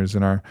practitioners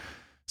in our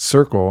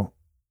circle,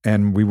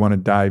 and we want to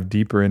dive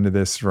deeper into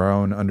this for our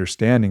own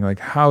understanding. Like,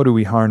 how do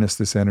we harness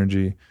this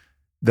energy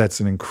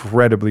that's an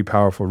incredibly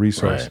powerful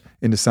resource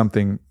into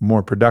something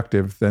more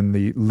productive than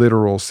the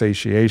literal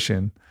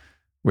satiation,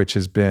 which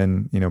has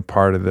been,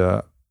 part of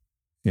the,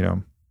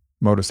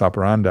 modus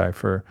operandi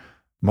for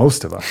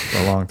most of us for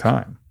a long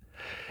time.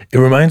 It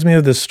reminds me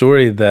of the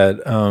story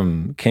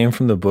that came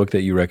from the book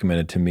that you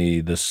recommended to me,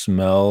 The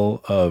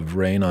Smell of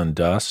Rain on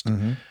Dust.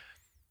 Mm-hmm.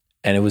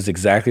 And it was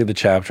exactly the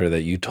chapter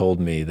that you told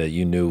me that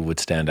you knew would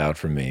stand out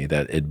for me,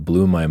 that it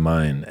blew my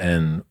mind.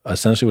 And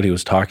essentially what he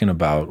was talking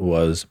about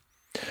was,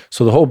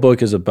 so the whole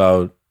book is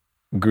about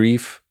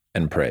grief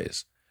and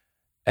praise.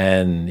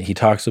 And he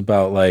talks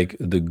about like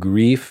the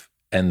grief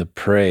and the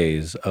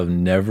praise of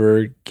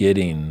never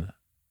getting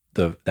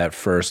that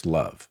first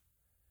love.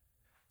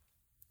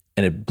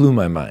 And it blew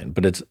my mind.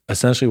 But it's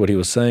essentially what he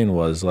was saying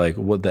was like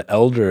what the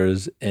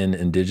elders in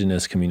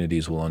indigenous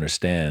communities will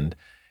understand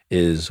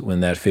is when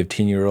that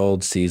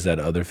 15-year-old sees that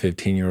other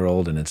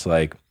 15-year-old, and it's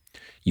like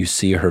you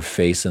see her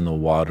face in the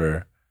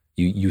water,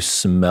 you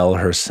smell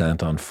her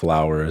scent on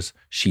flowers,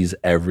 she's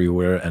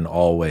everywhere and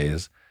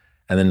always,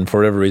 and then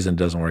for whatever reason it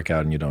doesn't work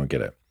out and you don't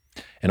get it.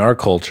 In our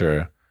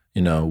culture,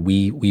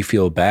 we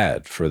feel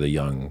bad for the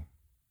young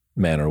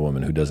man or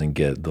woman who doesn't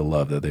get the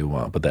love that they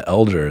want. But the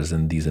elders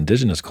in these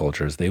indigenous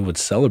cultures, they would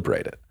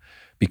celebrate it,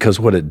 because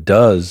what it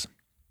does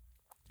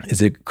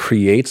is it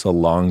creates a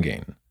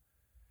longing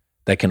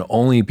that can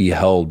only be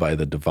held by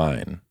the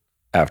divine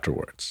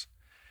afterwards.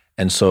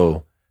 And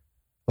so,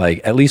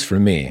 like, at least for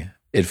me,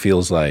 it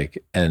feels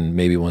like, and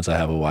maybe once I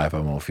have a wife, I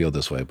won't feel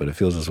this way, but it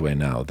feels this way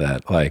now,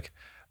 that like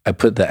I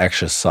put the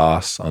extra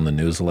sauce on the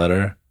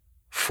newsletter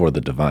for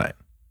the divine.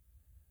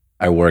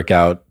 I work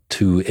out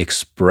to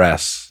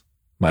express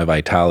my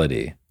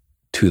vitality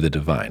to the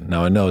divine.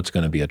 Now I know it's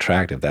going to be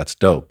attractive. That's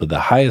dope. But the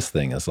highest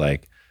thing is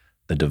like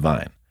the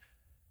divine.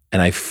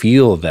 And I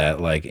feel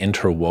that like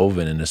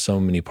interwoven into so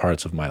many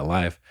parts of my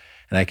life.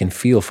 And I can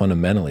feel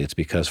fundamentally it's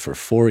because for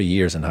 4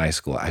 years in high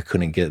school, I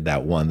couldn't get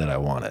that one that I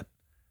wanted.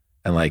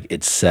 And like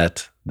it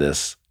set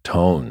this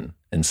tone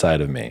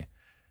inside of me.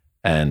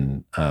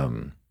 And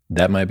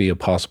that might be a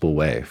possible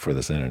way for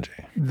this energy.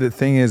 The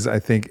thing is, I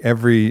think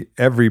every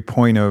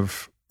point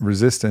of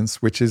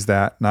resistance, which is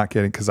that not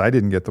getting, because I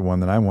didn't get the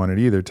one that I wanted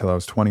either till I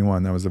was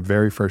 21. That was the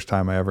very first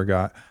time I ever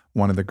got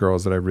one of the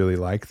girls that I really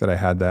liked, that I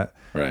had that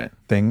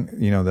thing,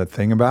 that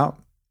thing about.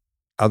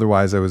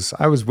 Otherwise,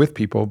 I was with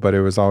people, but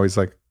it was always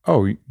like,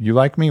 oh, you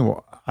like me?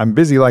 Well, I'm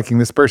busy liking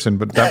this person,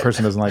 but that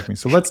person doesn't like me.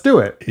 So let's do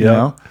it, you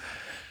know?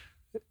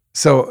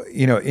 So,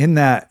 in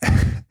that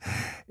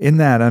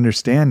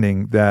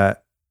understanding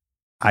that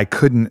I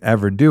couldn't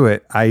ever do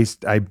it,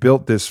 I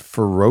built this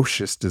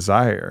ferocious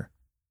desire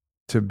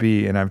to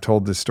be, and I've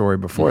told this story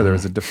before, there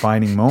was a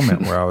defining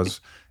moment where I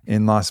was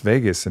in Las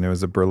Vegas, and it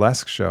was a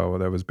burlesque show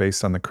that was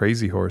based on the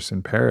Crazy Horse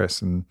in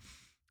Paris. And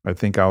I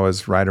think I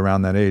was right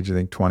around that age. I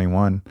think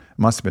 21. It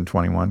must have been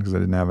 21 because I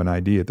didn't have an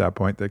ID at that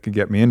point that could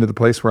get me into the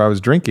place where I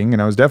was drinking,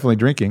 and I was definitely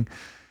drinking.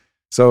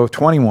 So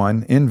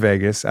 21 in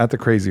Vegas at the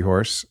Crazy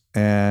Horse,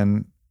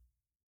 and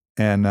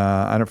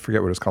I don't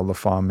forget what it's called, La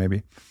Femme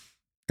maybe.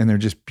 And they're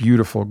just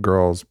beautiful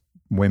girls,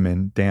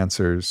 women,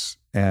 dancers.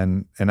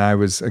 And I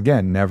was,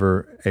 again,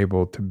 never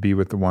able to be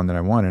with the one that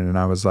I wanted. And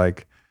I was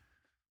like,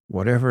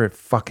 whatever it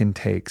fucking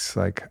takes,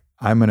 like,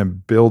 I'm going to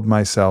build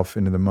myself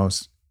into the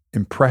most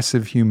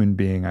impressive human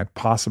being I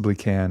possibly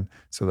can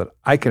so that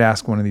I could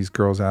ask one of these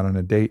girls out on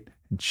a date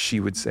and she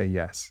would say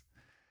yes.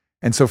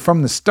 And so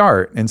from the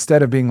start,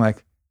 instead of being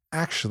like,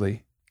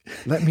 actually,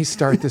 let me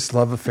start this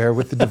love affair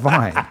with the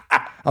divine,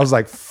 I was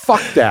like,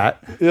 fuck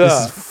that. Yeah.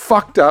 This is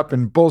fucked up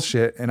and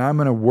bullshit. And I'm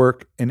going to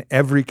work in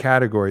every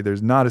category.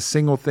 There's not a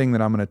single thing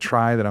that I'm going to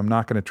try that I'm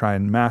not going to try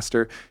and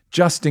master,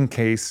 just in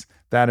case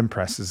that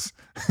impresses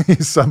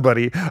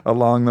somebody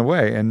along the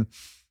way. And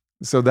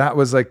so that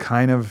was like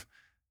kind of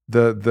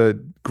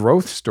the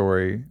growth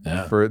story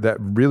for that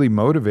really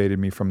motivated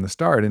me from the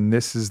start. And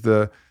this is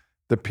the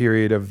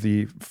period of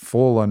the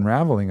full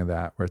unraveling of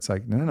that, where it's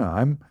like,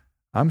 no,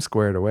 I'm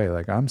squared away.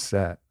 Like, I'm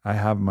set. I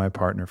have my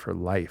partner for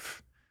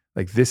life.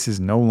 Like, this is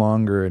no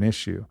longer an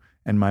issue.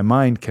 And my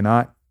mind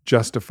cannot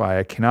justify.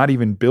 I cannot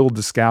even build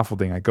the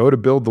scaffolding. I go to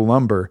build the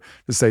lumber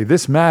to say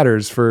this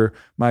matters for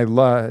my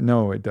love.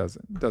 No, it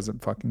doesn't. It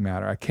doesn't fucking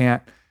matter. I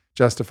can't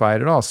justify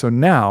it at all. So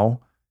now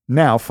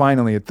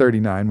finally at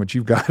 39, which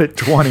you've got at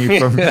 20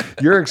 from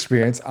your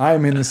experience,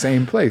 I'm in the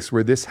same place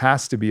where this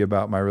has to be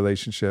about my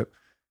relationship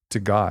to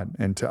God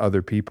and to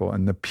other people.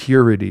 And the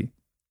purity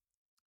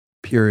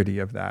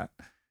of that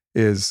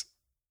it's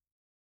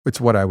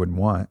what I would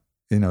want.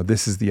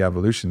 This is the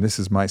evolution. This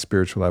is my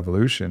spiritual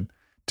evolution,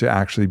 to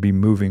actually be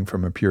moving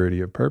from a purity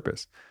of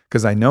purpose.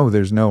 Because I know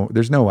there's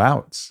no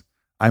outs.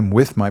 I'm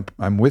with my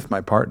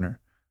partner.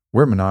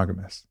 We're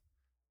monogamous.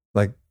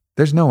 Like,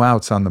 there's no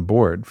outs on the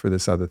board for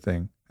this other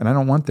thing. And I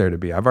don't want there to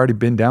be. I've already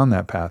been down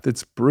that path.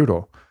 It's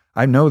brutal.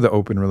 I know the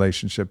open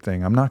relationship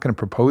thing. I'm not going to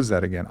propose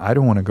that again. I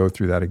don't want to go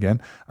through that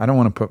again. I don't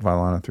want to put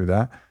Vylana through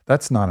that.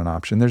 That's not an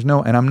option.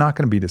 And I'm not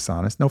going to be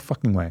dishonest. No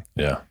fucking way.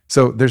 Yeah.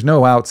 So there's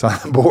no outs on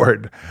the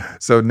board.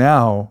 So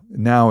now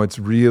it's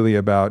really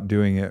about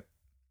doing it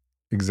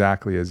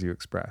exactly as you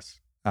express,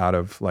 out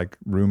of like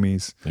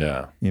Rumi's,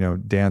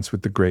 dance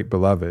with the great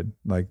beloved.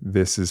 Like,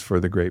 this is for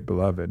the great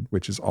beloved,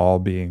 which is all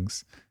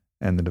beings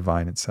and the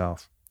divine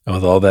itself. And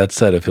with all that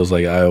said, it feels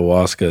like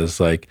ayahuasca is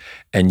like,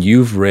 and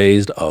you've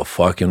raised a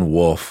fucking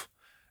wolf,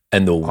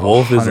 and the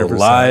wolf is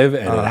alive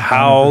and it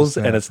howls,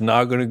 and it's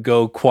not going to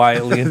go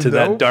quietly into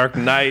that dark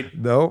night.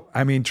 No,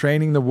 I mean,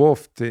 training the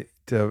wolf to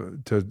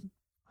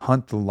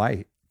hunt the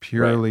light,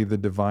 purely the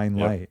divine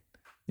light,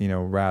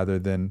 rather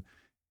than.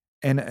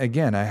 And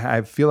again,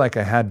 I feel like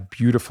I had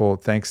beautiful,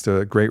 thanks to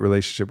a great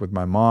relationship with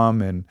my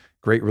mom and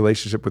great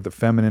relationship with the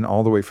feminine,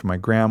 all the way from my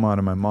grandma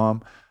to my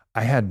mom.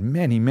 I had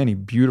many, many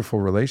beautiful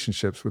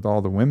relationships with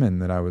all the women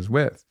that I was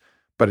with,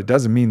 but it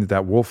doesn't mean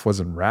that wolf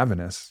wasn't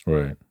ravenous.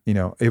 Right.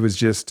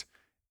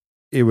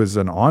 It was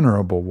an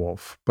honorable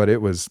wolf, but it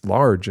was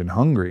large and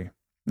hungry,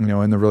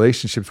 and the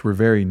relationships were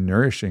very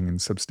nourishing and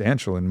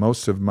substantial. And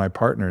most of my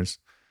partners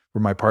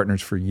were my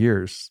partners for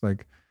years.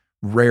 Like,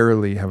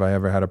 rarely have I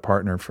ever had a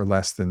partner for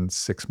less than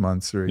 6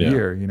 months or a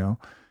year,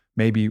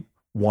 maybe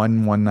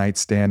one night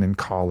stand in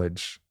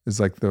college is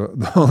like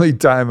the only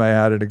time I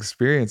had an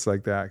experience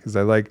like that. Cause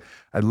I like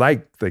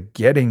the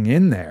getting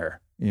in there,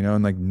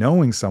 and like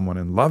knowing someone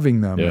and loving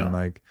them. Yeah. And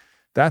like,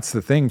 that's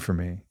the thing for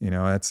me,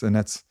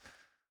 that's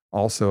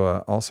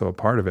also a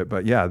part of it.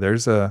 But yeah,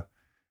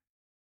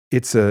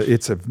 it's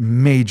a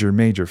major,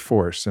 major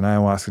force. And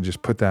ayahuasca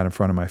just put that in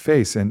front of my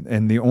face.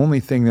 And the only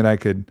thing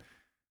that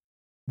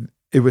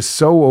it was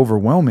so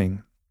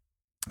overwhelming.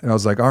 And I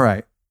was like, all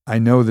right, I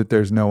know that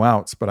there's no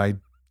outs, but I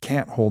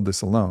can't hold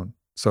this alone.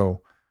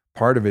 So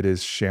part of it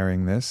is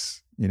sharing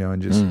this,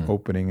 and just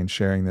opening and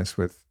sharing this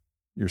with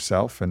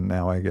yourself. And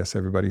now I guess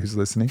everybody who's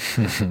listening,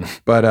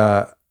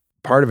 but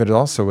part of it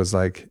also was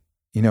like,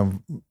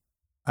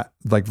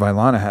 like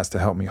Vylana has to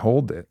help me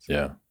hold it.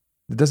 Yeah.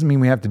 It doesn't mean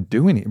we have to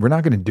we're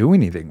not going to do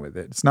anything with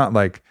it. It's not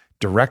like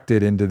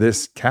directed into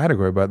this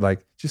category, but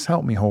like, just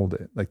help me hold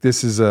it. Like,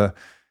 this is a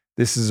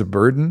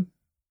burden.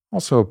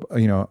 Also,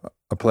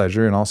 a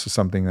pleasure, and also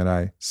something that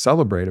I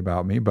celebrate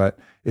about me, but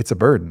it's a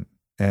burden.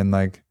 And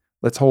like,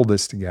 let's hold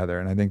this together.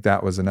 And I think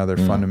that was another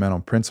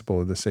fundamental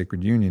principle of the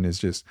Sacred Union, is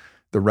just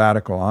the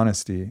radical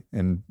honesty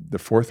and the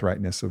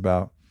forthrightness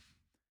about,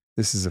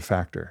 this is a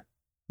factor.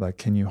 Like,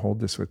 can you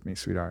hold this with me,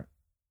 sweetheart?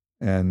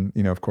 And,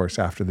 of course,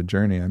 after the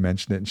journey, I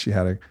mentioned it, and she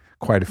had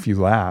quite a few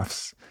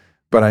laughs,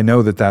 but I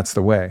know that that's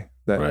the way,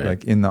 that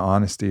like, in the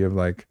honesty of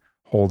like,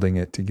 holding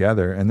it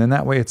together. And then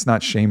that way it's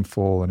not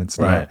shameful, and it's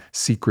not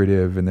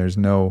secretive, and there's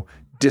no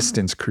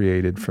distance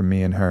created from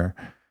me and her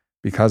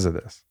because of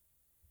this.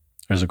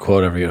 There's a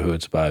quote, I forget who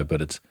it's by,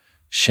 but it's,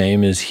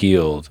 shame is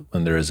healed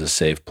when there is a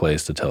safe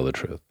place to tell the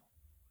truth.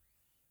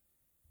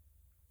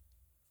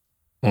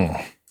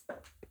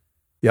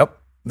 Yep,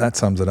 that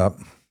sums it up.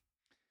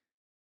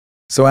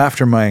 So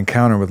after my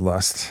encounter with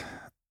lust,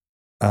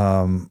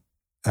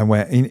 I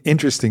went,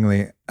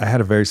 interestingly, I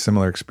had a very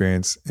similar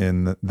experience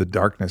in the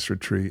darkness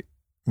retreat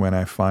when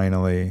I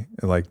finally,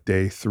 like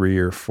day 3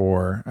 or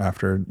 4,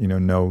 after,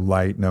 no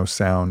light, no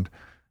sound,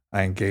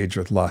 I engaged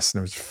with lust, and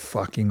it was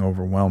fucking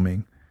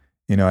overwhelming.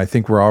 I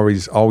think we're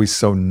always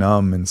so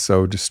numb and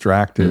so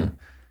distracted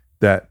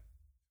that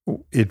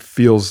you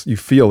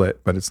feel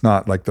it, but it's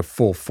not like the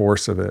full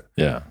force of it.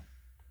 Yeah.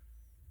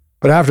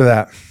 But after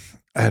that,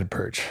 I had to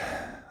purge.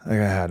 Like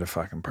I had to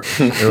fucking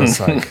purge. It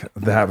was like,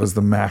 that was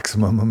the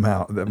maximum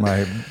amount that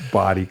my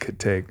body could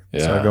take.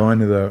 Yeah. So I go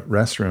into the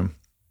restroom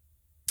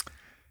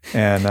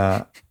and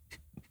I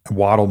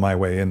waddle my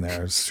way in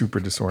there. I was super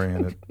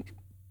disoriented.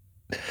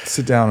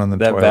 Sit down on the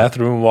toilet. That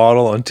bathroom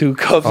waddle on 2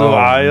 cups of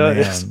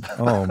Aya.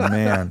 Oh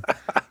man.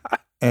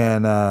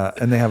 And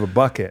they have a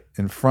bucket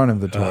in front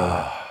of the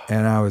toilet.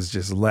 And I was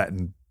just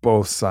letting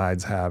both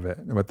sides have it,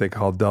 what they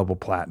call double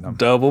platinum.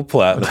 Double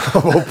platinum.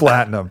 Double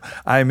platinum.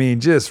 I mean,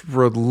 just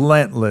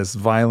relentless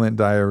violent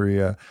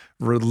diarrhea,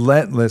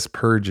 relentless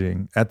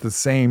purging at the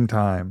same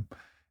time,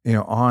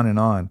 on and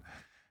on.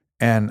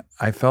 And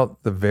I felt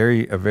a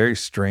very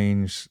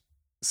strange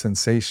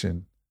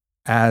sensation.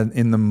 And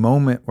in the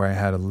moment where I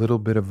had a little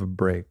bit of a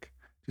break,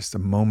 just a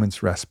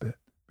moment's respite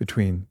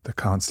between the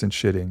constant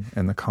shitting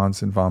and the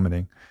constant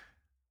vomiting,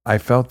 I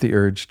felt the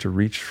urge to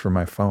reach for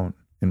my phone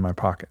in my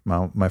pocket.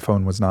 My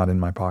phone was not in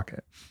my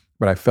pocket,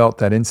 but I felt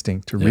that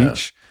instinct to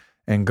reach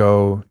and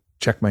go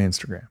check my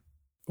Instagram.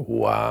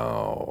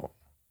 Wow.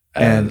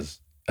 As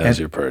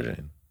you're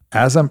purging.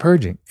 As I'm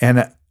purging.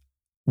 And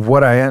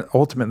what I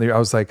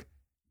was like,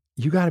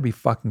 you got to be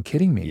fucking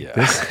kidding me. Yeah.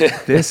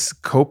 This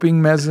coping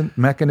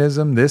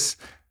mechanism, this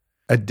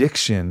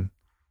addiction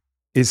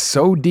is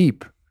so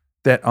deep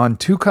that on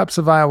 2 cups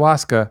of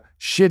ayahuasca,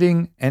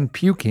 shitting and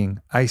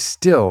puking, I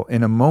still,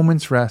 in a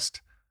moment's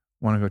rest,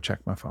 want to go check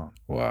my phone.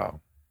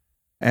 Wow.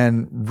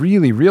 And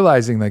really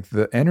realizing like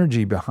the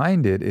energy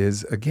behind it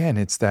is, again,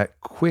 it's that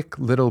quick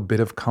little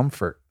bit of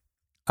comfort.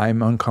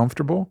 I'm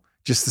uncomfortable,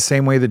 just the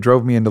same way that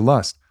drove me into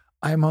lust.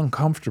 I'm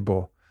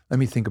uncomfortable. Let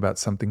me think about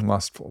something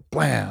lustful.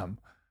 Blam.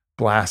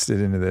 Blasted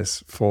into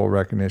this full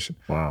recognition.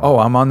 Wow. Oh,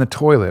 I'm on the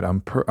toilet.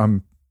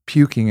 I'm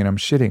puking and I'm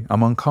shitting.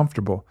 I'm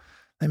uncomfortable.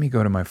 Let me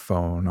go to my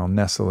phone. I'll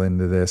nestle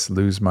into this,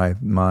 lose my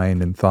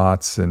mind and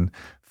thoughts, and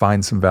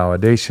find some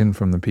validation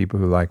from the people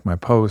who like my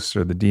posts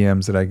or the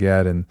DMs that I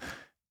get, and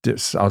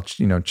just, I'll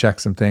check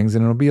some things,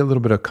 and it'll be a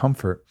little bit of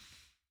comfort.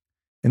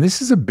 And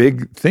this is a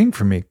big thing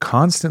for me,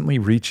 constantly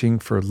reaching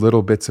for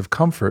little bits of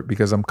comfort,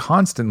 because I'm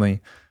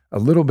constantly a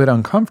little bit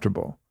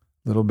uncomfortable,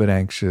 a little bit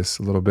anxious,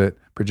 a little bit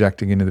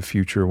projecting into the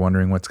future,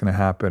 wondering what's going to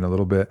happen, a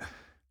little bit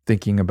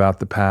thinking about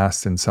the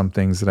past and some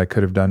things that I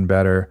could have done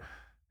better,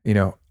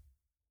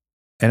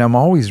 and I'm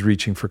always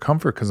reaching for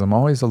comfort because I'm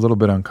always a little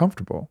bit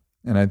uncomfortable.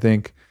 And I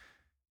think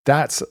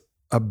that's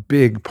a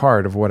big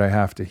part of what I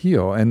have to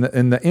heal. And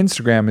the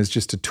Instagram is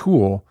just a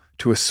tool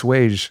to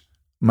assuage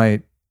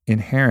my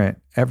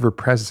inherent,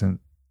 ever-present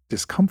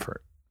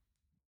discomfort.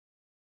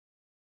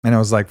 And I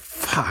was like,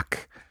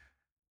 fuck.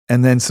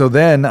 And then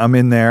I'm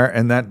in there,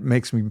 and that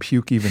makes me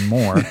puke even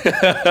more.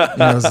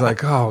 And I was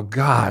like, oh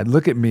God,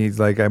 look at me.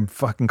 Like I'm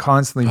fucking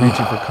constantly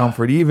reaching for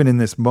comfort. Even in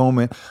this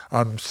moment,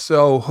 I'm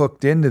so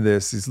hooked into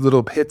these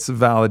little hits of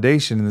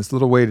validation and this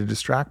little way to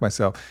distract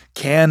myself.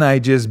 Can I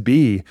just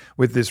be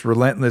with this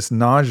relentless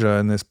nausea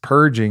and this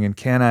purging? And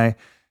can I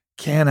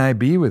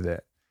be with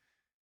it?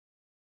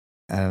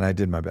 And I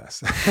did my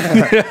best.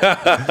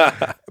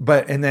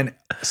 And then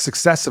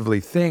successively,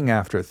 thing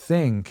after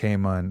thing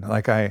came on.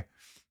 Like Are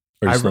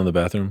you still in the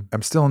bathroom?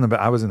 I'm still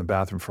I was in the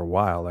bathroom for a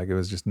while. Like it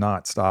was just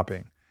not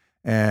stopping.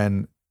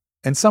 And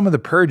some of the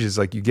purges,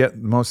 like you get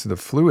most of the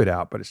fluid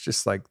out, but it's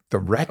just like the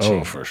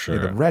retching. Oh, for sure.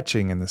 The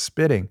retching and the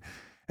spitting.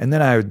 And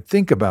then I would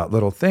think about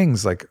little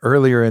things like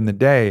earlier in the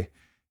day,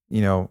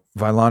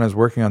 Vailana's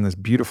working on this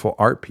beautiful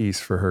art piece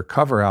for her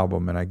cover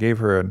album. And I gave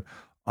her an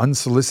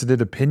unsolicited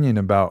opinion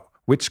about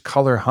which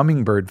color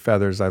hummingbird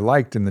feathers I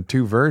liked in the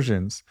 2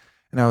 versions.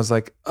 And I was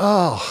like,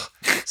 oh,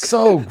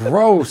 so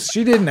gross.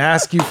 She didn't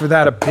ask you for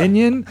that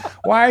opinion.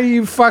 Why are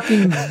you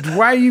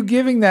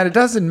giving that? It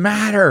doesn't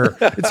matter.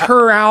 It's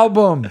her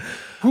album.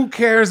 Who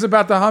cares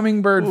about the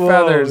hummingbird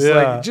feathers? Yeah.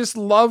 Like, just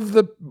love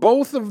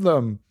both of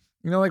them.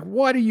 Like,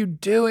 what are you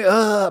doing?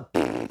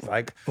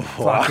 Like,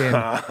 fucking,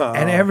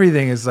 and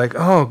everything is like,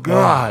 oh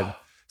God,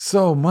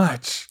 so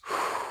much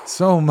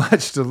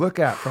to look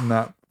at from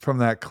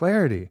that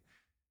clarity,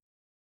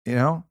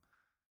 and,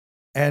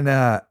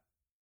 then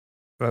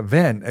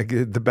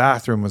the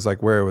bathroom was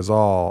like where it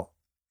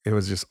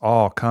was just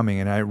all coming.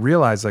 And I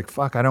realized like,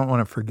 fuck, I don't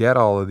want to forget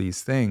all of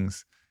these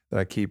things that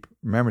I keep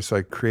remembering. So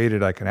I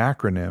created like an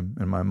acronym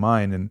in my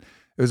mind. And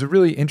it was a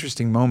really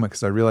interesting moment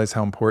because I realized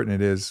how important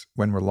it is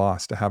when we're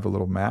lost to have a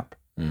little map.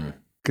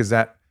 Because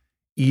that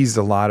eased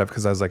a lot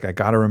because I was like, I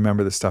got to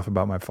remember the stuff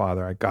about my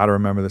father. I got to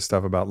remember the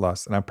stuff about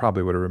lust. And I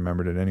probably would have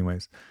remembered it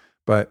anyways.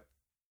 But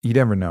you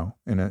never know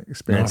in an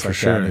experience like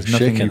that. There's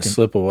nothing shit can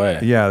slip away.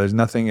 Yeah, there's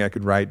nothing I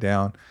could write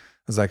down.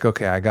 was like,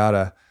 okay, I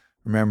gotta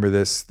remember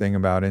this thing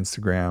about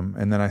Instagram.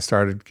 And then I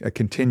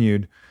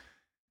continued.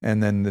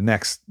 And then the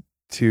next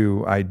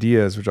two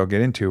ideas, which I'll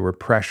get into, were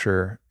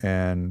pressure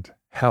and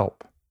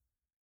help.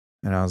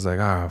 And I was like,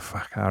 oh,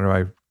 fuck, how do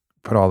I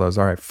put all those?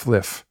 All right,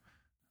 fliff.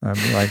 I'm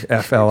like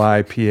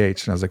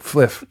FLIPH. And I was like,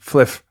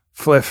 fliff.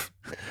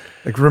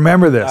 Like,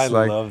 remember this. I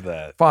like, love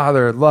that.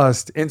 Father,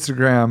 lust,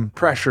 Instagram,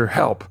 pressure,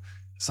 help.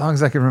 As long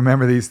as I can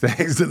remember these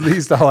things, at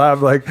least I'll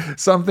have like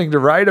something to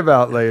write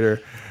about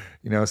later.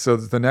 So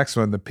the next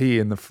one, the P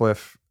in the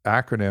fliff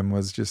acronym,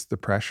 was just the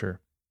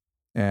pressure.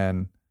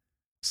 And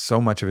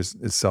so much of it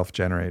is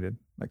self-generated.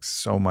 Like,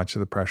 so much of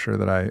the pressure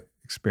that I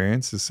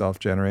experience is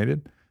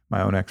self-generated.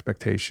 My own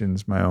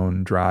expectations, my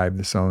own drive,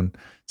 this own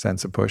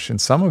sense of push. And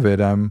some of it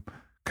I'm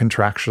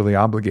contractually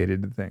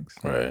obligated to things.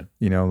 Right.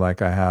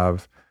 Like I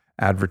have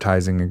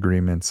advertising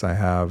agreements. I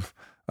have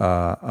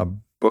a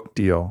book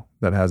deal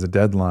that has a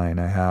deadline.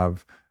 I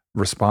have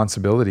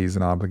responsibilities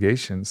and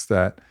obligations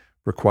that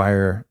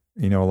require,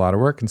 a lot of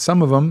work. And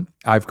some of them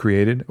I've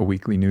created: a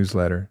weekly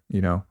newsletter,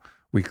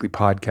 weekly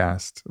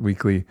podcast,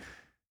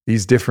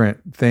 these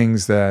different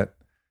things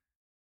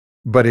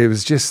but it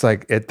was just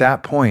like, at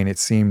that point, it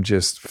seemed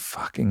just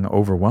fucking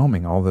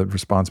overwhelming. All the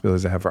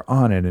responsibilities I have are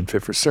on it, and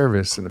Fit for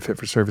Service and the Fit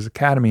for Service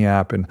Academy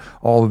app, and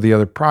all of the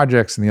other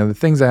projects and the other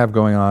things I have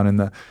going on, and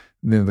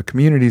the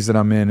communities that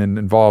I'm in and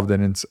involved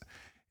in. And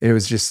it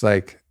was just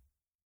like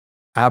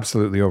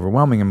absolutely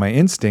overwhelming. And my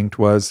instinct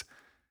was,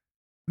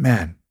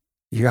 man,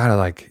 you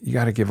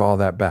gotta give all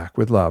that back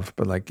with love,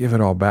 but like, give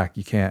it all back.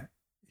 You can't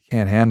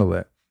handle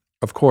it.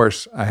 Of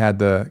course, I had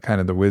the kind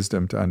of the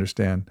wisdom to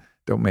understand,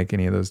 don't make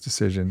any of those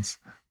decisions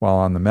while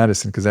on the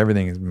medicine, because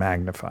everything is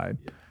magnified.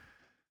 Yeah.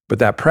 But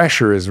that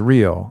pressure is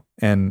real.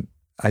 And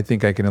I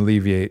think I can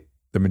alleviate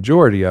the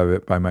majority of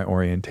it by my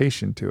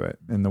orientation to it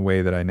and the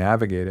way that I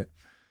navigate it.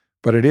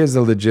 But it is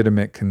a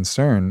legitimate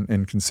concern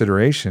and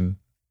consideration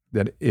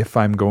that if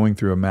I'm going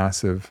through a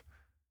massive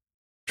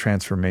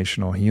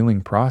transformational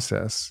healing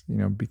process,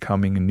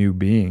 becoming a new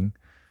being,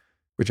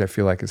 which I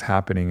feel like is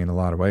happening in a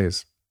lot of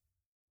ways,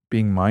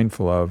 being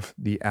mindful of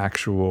the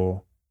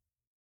actual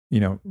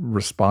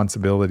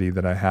responsibility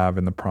that I have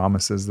and the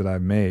promises that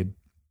I've made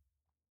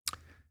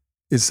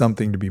is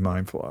something to be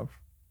mindful of,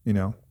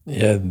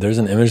 Yeah, there's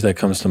an image that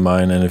comes to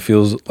mind, and it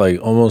feels like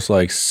almost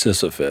like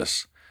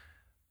Sisyphus,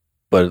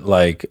 but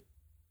like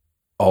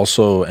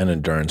also an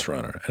endurance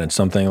runner. And it's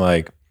something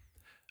like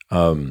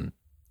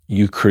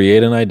you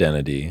create an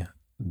identity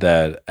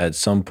that at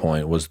some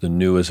point was the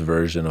newest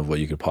version of what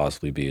you could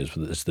possibly be.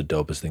 It's the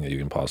dopest thing that you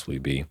can possibly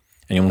be.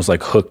 And you almost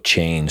like hook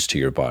chains to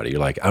your body. You're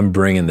like, I'm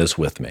bringing this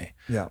with me.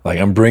 Yeah. Like,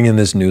 I'm bringing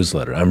this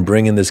newsletter. I'm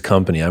bringing this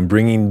company. I'm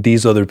bringing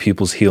these other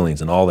people's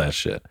healings and all that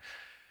shit.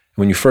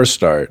 When you first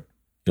start,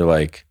 you're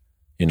like,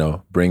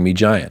 bring me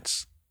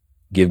giants.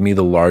 Give me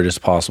the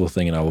largest possible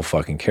thing and I will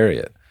fucking carry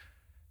it.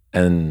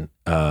 And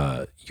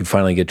you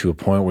finally get to a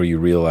point where you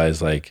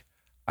realize, like,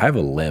 I have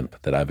a limp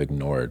that I've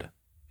ignored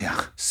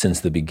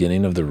since the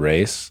beginning of the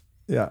race.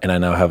 Yeah. And I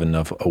now have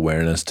enough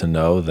awareness to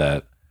know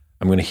that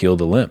I'm going to heal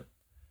the limp.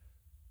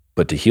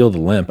 But to heal the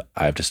limp,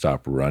 I have to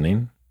stop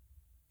running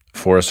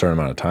for a certain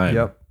amount of time.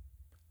 Yep.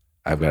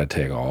 I've got to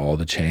take all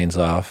the chains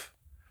off.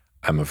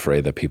 I'm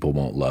afraid that people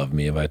won't love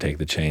me if I take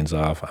the chains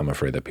off. I'm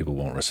afraid that people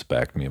won't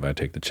respect me if I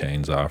take the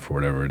chains off, or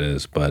whatever it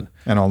is. And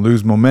I'll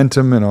lose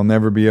momentum, and I'll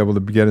never be able to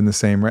get in the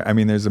same I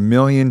mean, there's a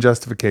million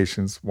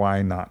justifications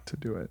why not to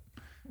do it.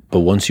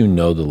 But once you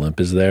know the limp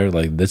is there,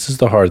 like, this is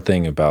the hard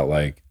thing about,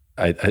 like,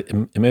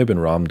 it may have been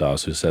Ram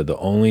Dass who said the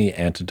only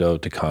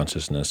antidote to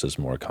consciousness is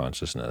more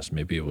consciousness.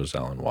 Maybe it was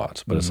Alan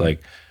Watts, but it's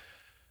like,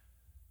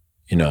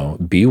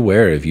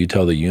 beware if you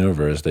tell the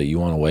universe that you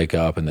want to wake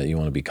up and that you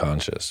want to be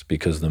conscious,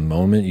 because the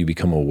moment you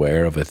become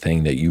aware of a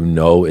thing that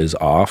is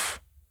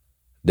off,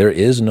 there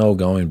is no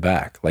going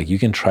back. Like, you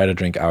can try to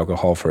drink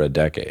alcohol for a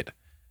decade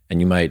and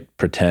you might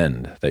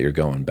pretend that you're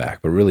going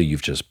back, but really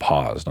you've just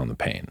paused on the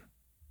pain,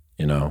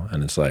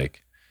 and it's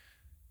like,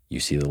 you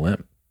see the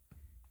limp.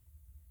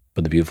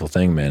 But the beautiful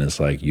thing, man,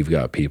 is like, you've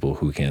got people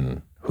who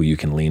you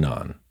can lean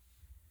on.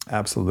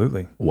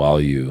 Absolutely.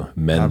 While you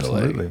mend the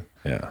leg. Absolutely.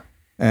 Yeah.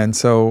 And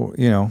so,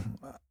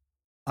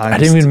 I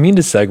didn't even mean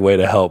to segue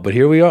to help, but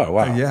here we are.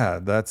 Wow. Yeah,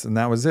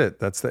 that was it.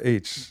 That's the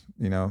H,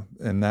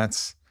 and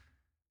that's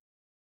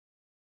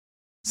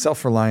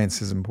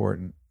self-reliance is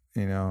important,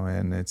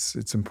 and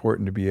it's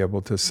important to be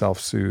able to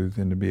self-soothe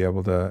and to be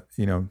able to,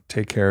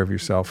 take care of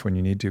yourself when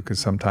you need to, because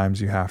sometimes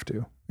you have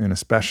to. And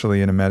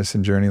especially in a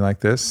medicine journey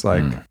like this,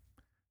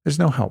 there's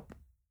no help.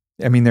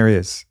 I mean, there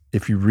is.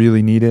 If you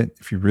really need it,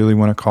 if you really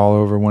want to call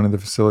over one of the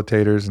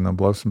facilitators and they'll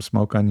blow some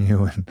smoke on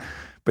you,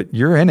 but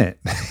you're in it.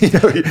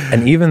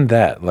 And even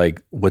that,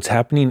 like, what's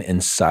happening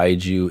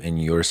inside you in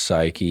your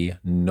psyche,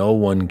 no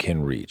one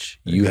can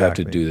reach. You have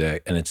to do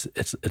that. And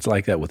it's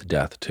like that with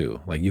death too.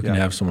 Like, you can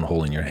have someone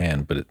holding your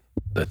hand, but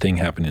the thing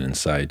happening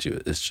inside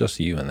you, it's just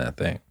you and that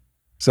thing.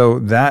 So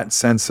that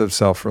sense of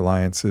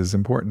self-reliance is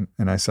important,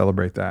 and I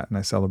celebrate that, and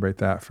I celebrate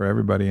that for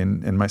everybody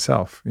and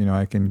myself.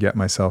 I can get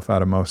myself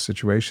out of most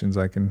situations.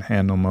 I can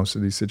handle most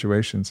of these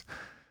situations,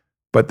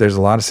 But there's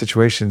a lot of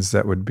situations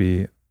that would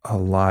be a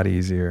lot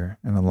easier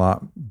and a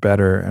lot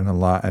better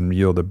and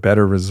yield a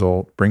better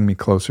result, bring me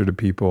closer to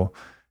people.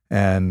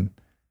 And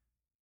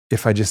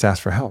if I just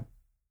asked for help,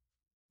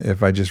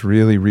 if I just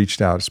really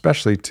reached out,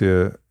 especially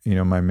to,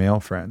 my male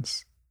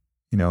friends,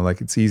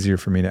 like it's easier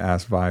for me to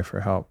ask Vi for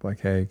help.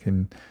 Like, hey,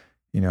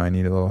 I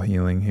need a little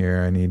healing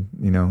here. I need,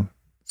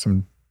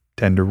 some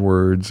tender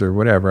words or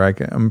whatever.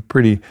 I'm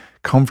pretty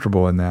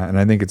comfortable in that. And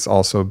I think it's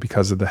also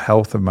because of the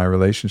health of my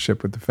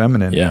relationship with the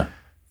feminine. Yeah.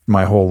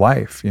 My whole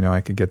life,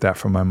 I could get that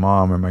from my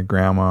mom or my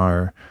grandma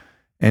or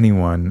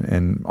anyone,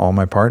 and all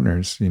my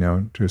partners,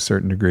 to a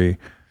certain degree.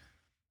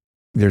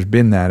 There's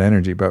been that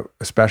energy, but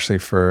especially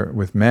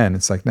with men,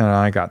 it's like, no,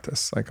 I got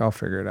this. Like, I'll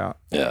figure it out.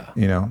 Yeah.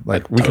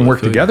 Like we can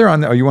work together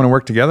on that. Oh, you want to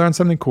work together on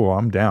something? Cool.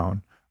 I'm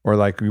down. Or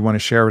like, we want to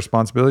share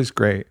responsibilities?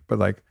 Great. But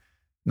like,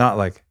 not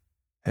like,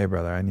 hey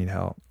brother, I need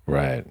help.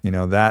 Right.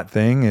 That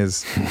thing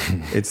is,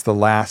 it's the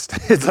last,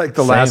 it's like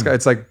the last guy.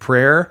 It's like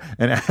prayer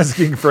and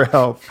asking for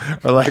help.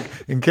 Or like,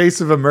 in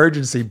case of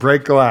emergency,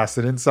 break glass,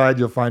 and inside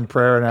you'll find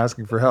prayer and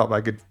asking for help.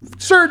 I could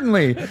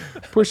certainly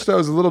push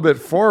those a little bit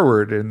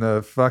forward in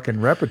the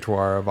fucking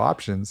repertoire of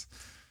options.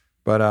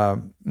 But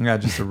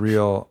just a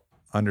real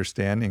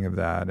understanding of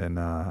that. And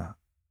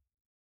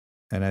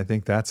I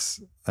think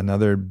that's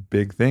another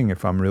big thing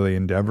if I'm really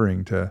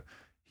endeavoring to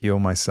heal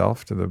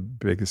myself to the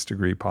biggest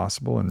degree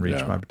possible and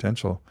reach my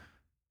potential.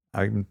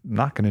 I'm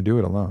not going to do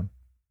it alone.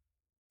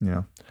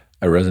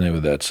 I resonate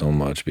with that so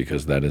much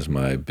because that is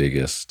my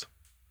biggest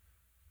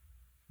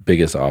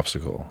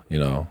obstacle,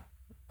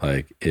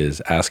 like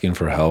is asking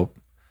for help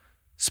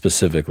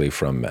specifically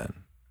from men.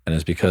 And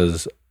it's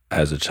because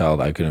as a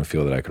child, I couldn't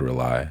feel that I could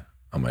rely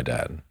on my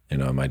dad.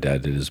 My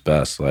dad did his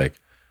best. Like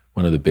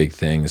one of the big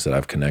things that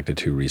I've connected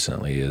to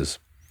recently is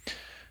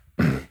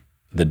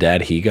the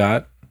dad he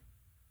got.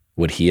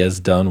 What he has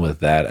done with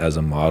that as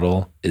a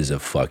model is a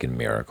fucking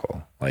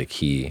miracle. Like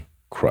he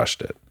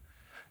crushed it.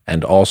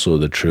 And also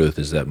the truth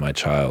is that my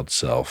child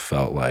self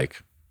felt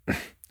like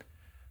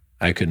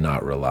I could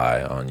not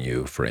rely on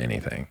you for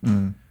anything.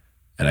 Mm.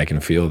 And I can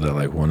feel that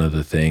like one of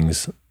the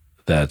things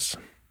that's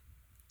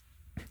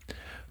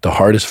the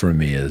hardest for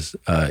me is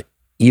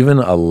even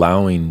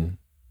allowing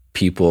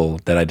people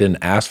that I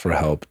didn't ask for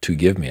help to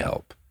give me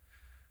help.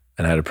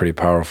 And I had a pretty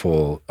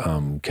powerful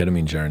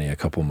ketamine journey a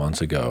couple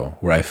months ago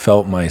where I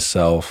felt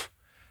myself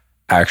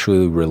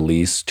actually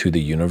release to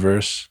the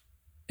universe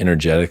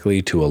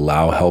energetically to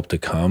allow help to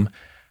come,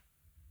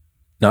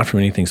 not from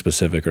anything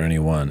specific or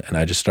anyone. And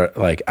I just start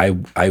like,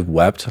 I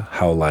wept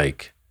how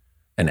like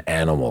an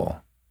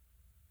animal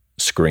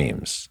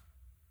screams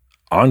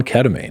on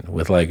ketamine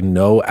with like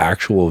no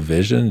actual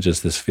vision,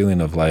 just this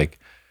feeling of like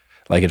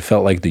it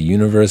felt like the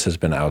universe has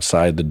been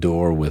outside the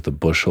door with a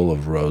bushel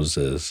of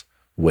roses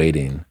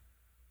waiting.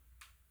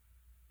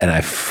 And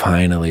I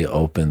finally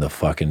opened the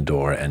fucking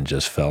door and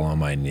just fell on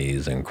my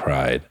knees and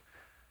cried.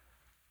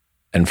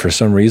 And for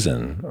some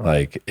reason,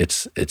 like it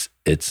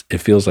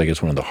feels like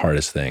it's one of the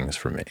hardest things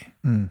for me.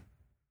 Mm.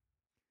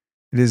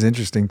 It is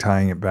interesting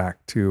tying it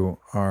back to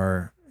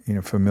our,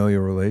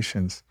 familial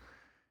relations,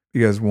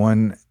 because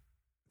one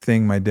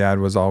thing my dad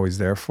was always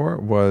there for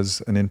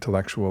was an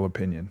intellectual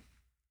opinion.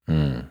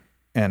 Mm.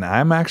 And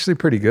I'm actually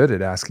pretty good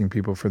at asking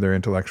people for their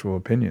intellectual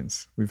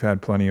opinions. We've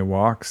had plenty of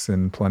walks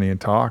and plenty of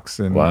talks,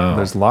 and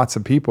There's lots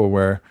of people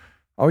where,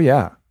 oh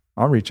yeah,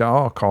 I'll reach out,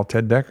 I'll call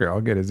Ted Decker,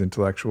 I'll get his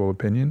intellectual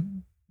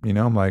opinion.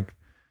 I'm like,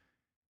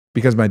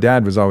 because my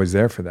dad was always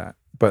there for that.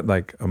 But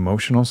like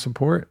emotional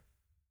support,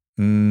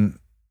 did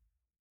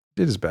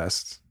his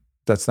best.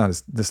 That's not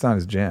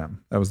his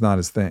jam. That was not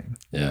his thing.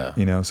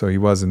 Yeah. So he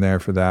wasn't there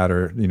for that,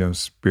 or,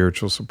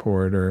 spiritual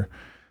support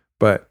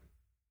but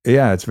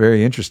yeah, it's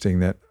very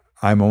interesting that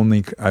I've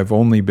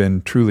only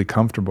been truly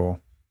comfortable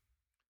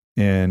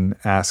in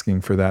asking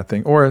for that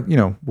thing, or,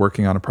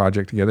 working on a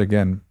project together.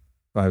 Again,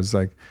 I was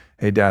like,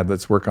 hey dad,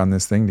 let's work on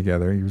this thing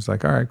together. He was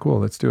like, all right, cool,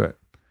 let's do it.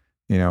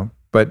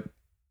 But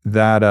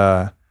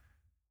that,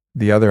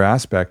 the other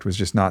aspect was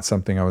just not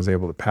something I was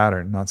able to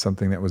pattern, not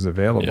something that was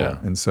available. Yeah.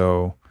 And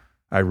so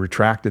I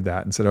retracted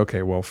that and said,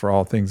 okay, well, for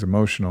all things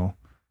emotional,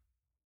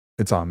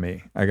 it's on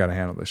me. I got to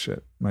handle this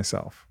shit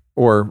myself,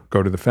 or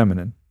go to the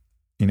feminine,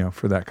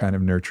 for that kind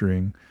of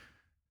nurturing.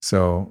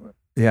 So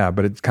yeah,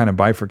 but it's kind of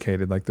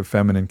bifurcated. Like the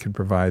feminine can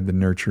provide the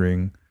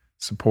nurturing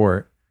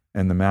support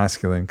and the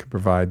masculine could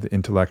provide the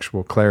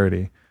intellectual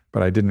clarity,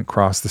 but I didn't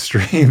cross the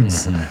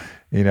streams,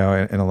 in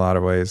a lot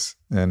of ways.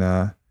 And,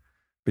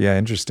 but yeah,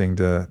 interesting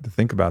to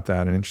think about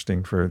that, and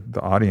interesting for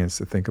the audience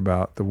to think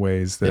about the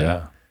ways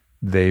that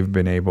they've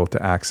been able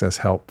to access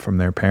help from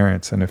their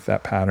parents, and if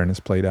that pattern has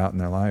played out in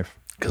their life.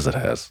 Because it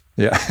has.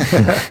 Yeah.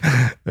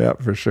 Yeah,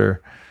 for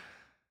sure.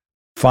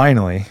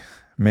 Finally,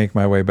 make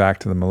my way back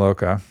to the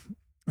Maloka,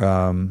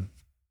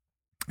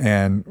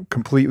 and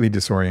completely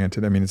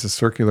disoriented. I mean, it's a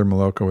circular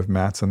Maloka with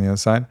mats on the other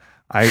side.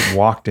 I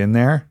walked in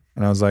there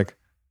and I was like,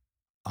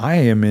 I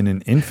am in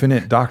an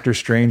infinite Doctor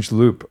Strange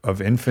loop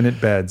of infinite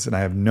beds, and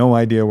I have no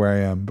idea where I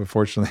am. But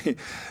fortunately,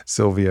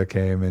 Sylvia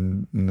came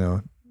and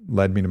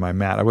led me to my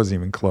mat. I wasn't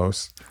even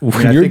close.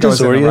 When I you're think I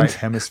was in the right disoriented,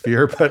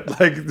 hemisphere, but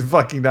like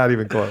fucking not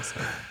even close.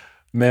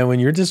 man, when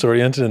you're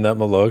disoriented in that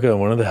Maloka and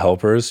one of the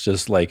helpers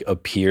just like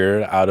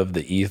appear out of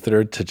the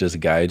ether to just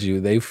guide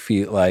you, they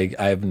feel like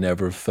I've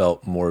never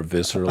felt more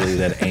viscerally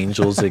that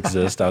angels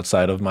exist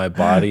outside of my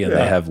body and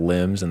they have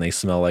limbs and they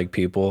smell like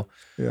people.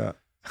 Yeah.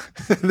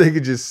 They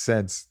could just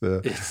sense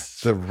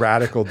the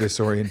radical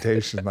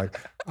disorientation. Like,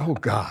 oh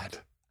God,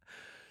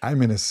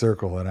 I'm in a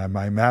circle and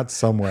my mat's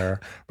somewhere,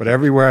 but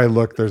everywhere I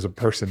look, there's a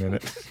person in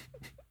it.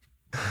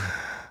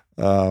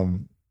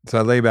 So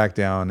I lay back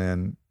down,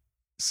 and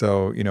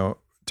so,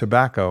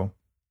 tobacco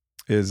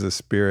is a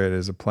spirit,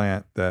 is a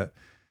plant that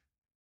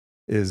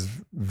is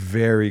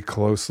very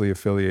closely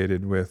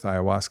affiliated with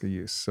ayahuasca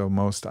use. So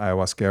most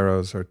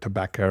ayahuasqueros are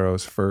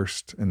tabaqueros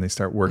first, and they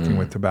start working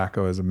with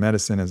tobacco as a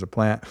medicine, as a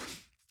plant,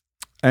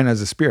 and as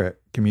a spirit,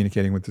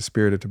 communicating with the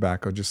spirit of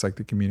tobacco, just like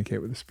they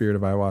communicate with the spirit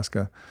of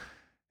ayahuasca.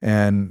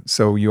 And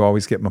so you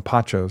always get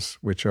mapachos,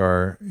 which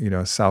are,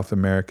 South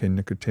American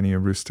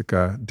Nicotiana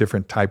rustica,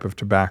 different type of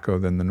tobacco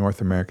than the North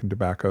American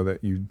tobacco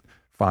that you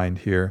find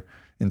here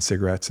in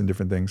cigarettes and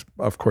different things.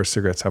 Of course,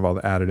 cigarettes have all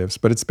the additives,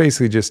 but it's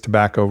basically just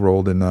tobacco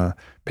rolled in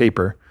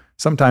paper.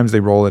 Sometimes they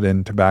roll it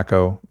in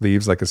tobacco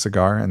leaves like a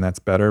cigar, and that's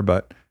better,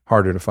 but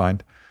harder to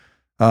find.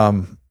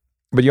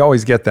 But you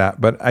always get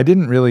that. But I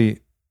didn't really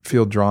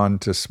feel drawn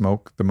to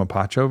smoke the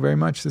mapacho very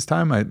much this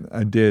time.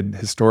 I did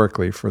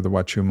historically for the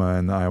Wachuma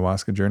and the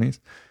ayahuasca journeys,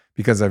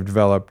 because I've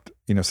developed,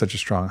 such a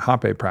strong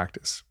hape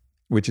practice,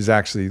 which is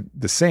actually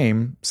the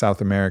same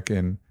South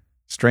American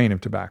strain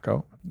of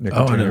tobacco,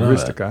 Nicotiana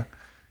rustica,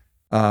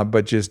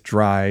 but just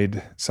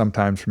dried,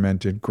 sometimes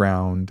fermented,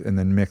 ground, and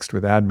then mixed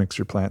with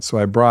admixture plants. So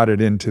I brought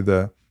it into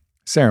the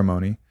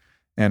ceremony.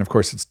 And of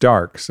course it's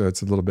dark, so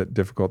it's a little bit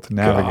difficult to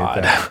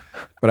navigate that.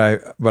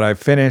 But I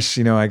finished,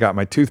 I got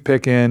my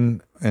toothpick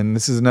in, and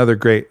this is another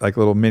great like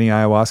little mini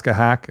ayahuasca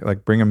hack,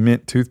 like bring a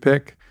mint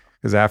toothpick,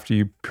 because after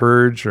you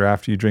purge or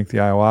after you drink the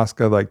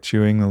ayahuasca, like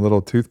chewing the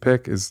little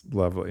toothpick is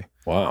lovely.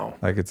 Wow.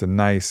 Like it's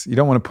you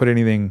don't want to put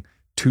anything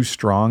too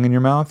strong in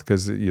your mouth,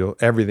 because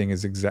everything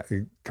is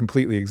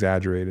completely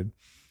exaggerated.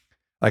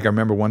 Like I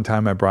remember one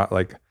time I brought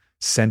like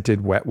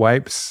scented wet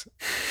wipes,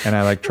 and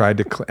I like tried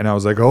to and I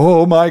was like,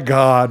 oh my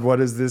God, what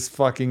is this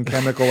fucking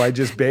chemical I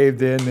just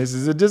bathed in? This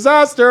is a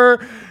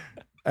disaster.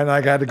 And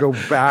like I had to go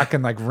back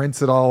and like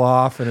rinse it all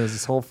off, and it was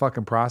this whole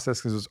fucking process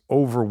because it was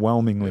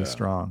overwhelmingly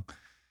strong.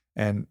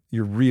 And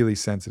you're really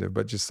sensitive,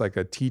 but just like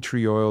a tea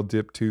tree oil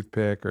dip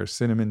toothpick or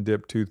cinnamon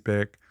dip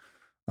toothpick,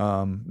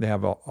 they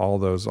have all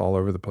those all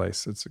over the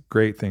place. It's a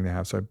great thing to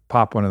have. So I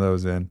pop one of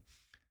those in,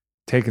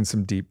 taking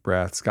some deep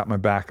breaths, got my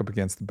back up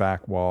against the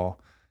back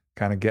wall,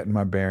 kind of getting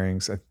my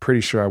bearings. I'm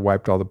pretty sure I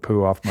wiped all the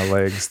poo off my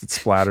legs that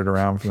splattered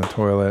around from the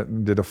toilet,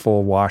 and did a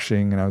full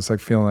washing. And I was like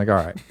feeling like, all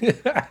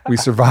right, we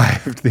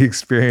survived the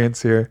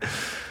experience here.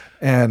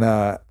 And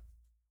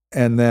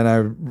then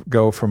I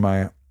go for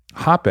my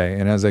hape.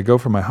 And as I go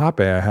for my hape,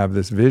 I have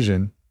this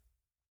vision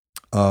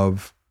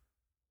of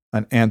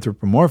an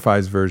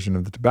anthropomorphized version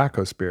of the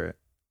tobacco spirit.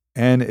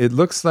 And it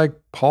looks like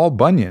Paul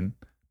Bunyan,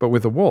 but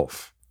with a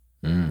wolf.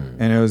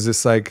 And it was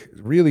this like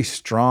really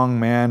strong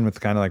man with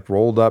kind of like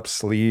rolled up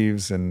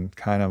sleeves and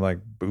kind of like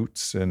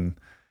boots, and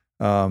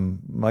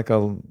like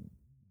Paul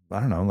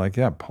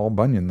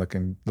Bunyan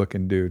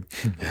looking dude,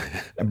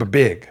 but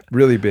big,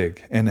 really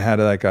big, and had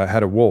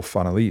a wolf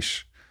on a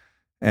leash.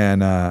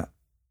 And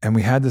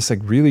we had this like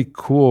really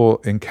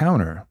cool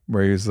encounter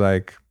where he was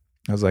like,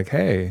 I was like,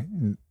 hey,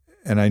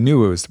 and I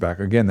knew it was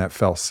tobacco. Again, that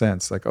felt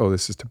sense, like, oh,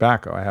 this is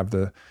tobacco. I have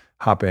the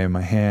hape in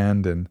my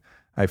hand, and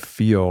I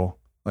feel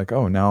like,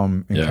 oh, now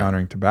I'm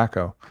encountering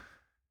tobacco.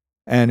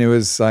 And it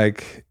was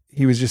like,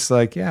 he was just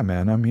like, yeah,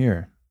 man, I'm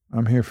here.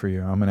 I'm here for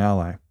you. I'm an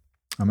ally.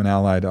 I'm an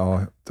ally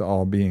to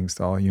all beings,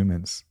 to all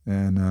humans.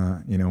 And,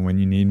 when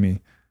you need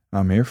me,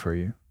 I'm here for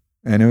you.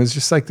 And it was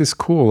just like this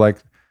cool, like,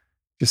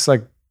 just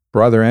like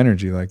brother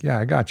energy. Like, yeah,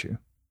 I got you.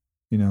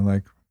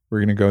 Like,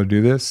 we're going to go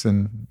do this.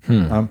 And,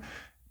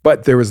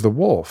 but there was the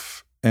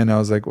wolf. And I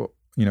was like, well,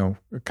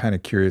 kind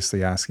of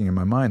curiously asking in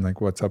my mind,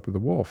 like, what's up with the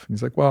wolf? And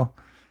he's like, well,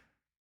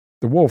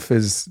 the wolf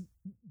is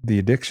the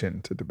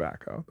addiction to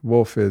tobacco. The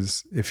wolf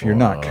is, if you're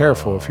not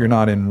careful, if you're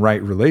not in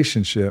right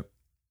relationship,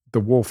 the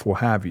wolf will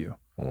have you.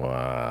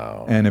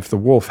 Wow. And if the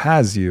wolf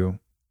has you,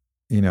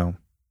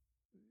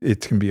 it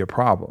can be a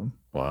problem.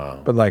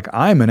 Wow. But like,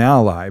 I'm an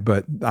ally,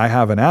 but I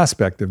have an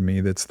aspect of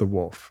me that's the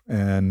wolf.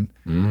 And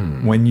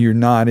when you're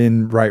not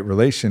in right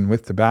relation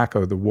with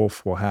tobacco, the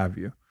wolf will have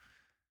you.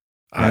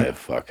 I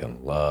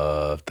fucking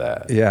love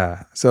that.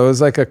 Yeah. So it was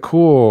like a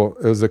cool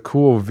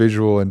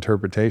visual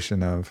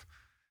interpretation of,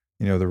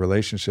 the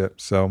relationship.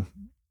 So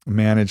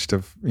managed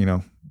to,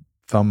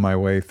 thumb my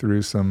way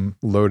through some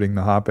loading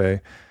the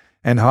hape.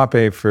 And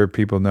hape, for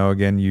people know,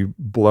 again, you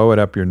blow it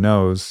up your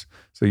nose.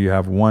 So you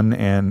have one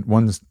end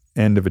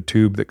of a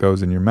tube that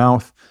goes in your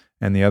mouth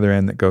and the other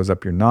end that goes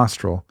up your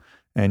nostril.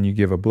 And you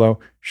give a blow,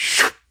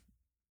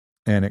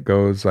 and it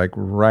goes like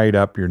right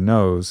up your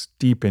nose,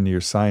 deep into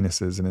your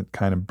sinuses, and it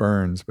kind of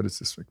burns, but it's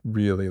just like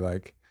really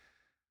like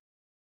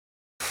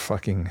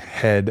fucking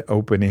head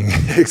opening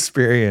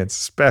experience,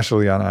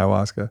 especially on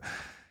ayahuasca.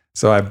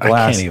 So I blast.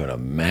 I can't even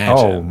imagine.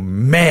 Oh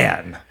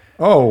man.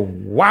 Oh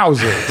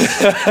wowzers.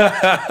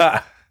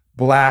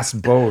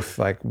 Blast both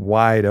like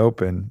wide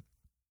open.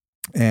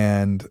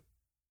 And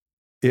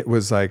it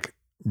was like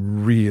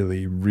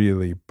really,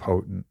 really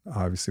potent,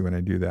 obviously, when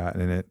I do that.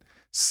 And it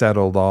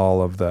settled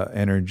all of the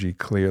energy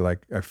clear. Like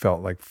I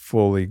felt like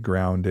fully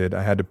grounded.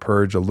 I had to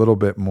purge a little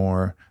bit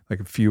more, like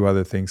a few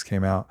other things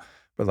came out,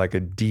 but like a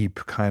deep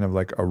kind of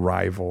like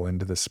arrival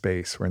into the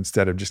space where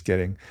instead of just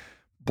getting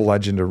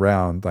bludgeoned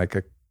around like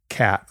a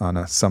cat on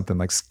a something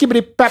like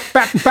skibbity bap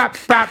bap bap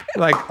bap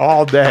like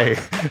all day,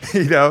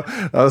 you know,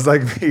 I was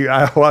like me,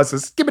 I was a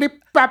skibbity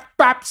bap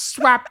bap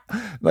swap,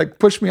 like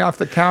push me off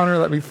the counter,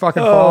 let me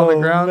fucking fall on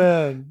the ground.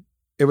 Man.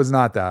 It was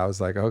not that. I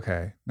was like,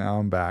 okay, now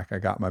I'm back. I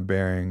got my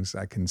bearings.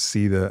 I can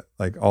see the,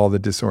 like all the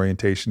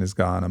disorientation is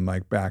gone. I'm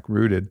like back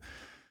rooted.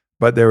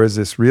 But there was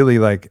this really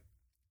like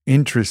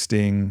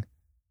interesting,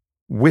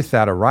 with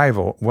that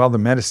arrival, well, the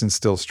medicine's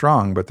still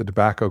strong, but the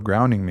tobacco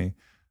grounding me,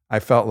 I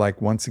felt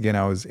like once again,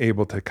 I was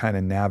able to kind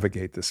of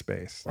navigate the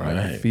space,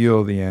 Right.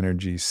 feel the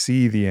energy,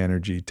 see the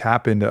energy,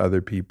 tap into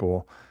other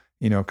people,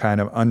 you know, kind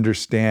of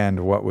understand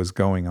what was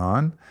going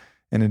on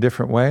in a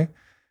different way,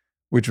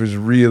 which was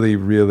really,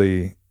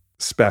 really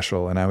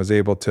special. And I was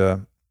able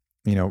to,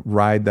 you know,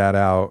 ride that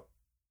out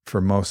for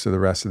most of the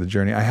rest of the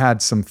journey. I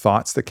had some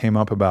thoughts that came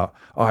up about,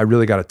 oh, I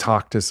really got to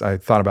talk to, I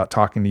thought about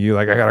talking to you.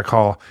 Like I got to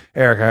call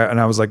Eric. And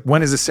I was like,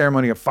 when is the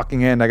ceremony gonna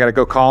fucking end? I got to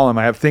go call him.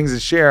 I have things to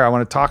share. I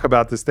want to talk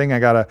about this thing I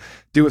got to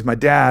do with my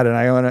dad. And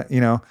I want to,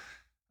 you know,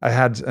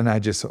 I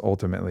just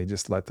ultimately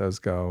just let those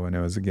go. And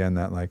it was again,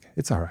 that like,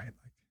 it's all right.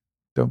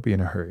 Don't be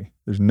in a hurry.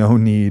 There's no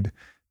need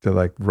to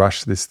like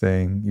rush this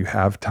thing. You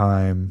have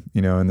time,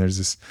 you know, and there's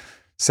this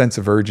sense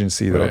of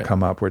urgency that'll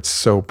come up where it's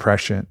so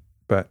prescient,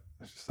 but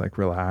just like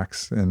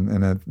relax.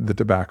 And the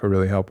tobacco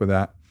really helped with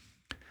that.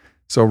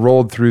 So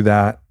rolled through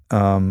that,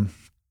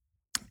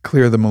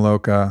 clear the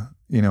Maloka,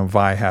 you know,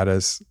 Vi had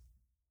this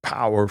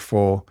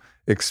powerful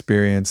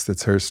experience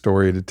that's her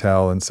story to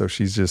tell. And so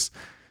she's just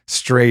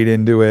straight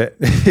into it,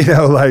 you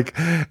know, like,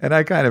 and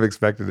I kind of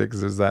expected it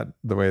because it was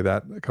the way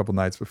that a couple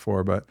nights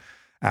before, but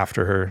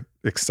after her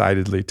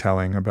excitedly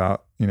telling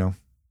about, you know,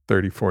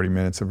 30, 40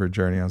 minutes of her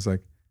journey, I was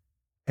like,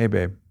 hey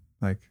babe,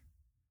 like,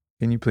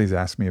 can you please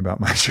ask me about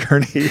my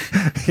journey?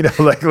 You know,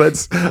 like,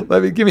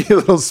 give me a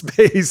little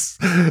space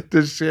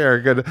to share.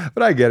 Good.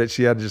 But I get it.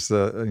 She had just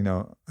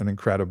an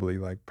incredibly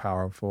like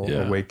powerful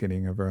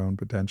awakening of her own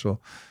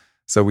potential.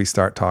 So we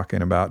start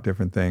talking about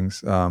different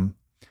things.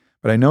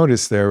 But I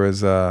noticed there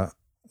was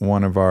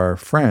one of our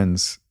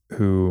friends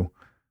who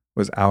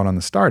was out on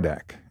the star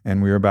deck,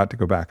 and we were about to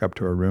go back up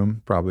to our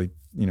room, probably,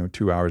 you know,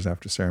 2 hours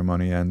after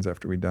ceremony ends,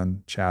 after we'd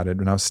done chatted.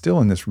 And I was still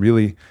in this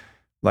really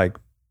like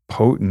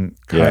potent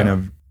kind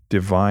of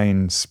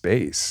divine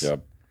space.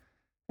 Yep.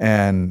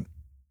 And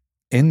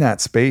in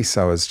that space,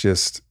 I was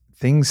just,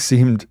 things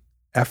seemed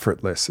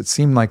effortless. It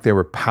seemed like they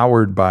were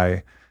powered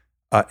by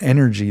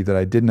energy that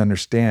I didn't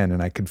understand.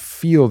 And I could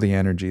feel the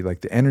energy,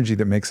 like the energy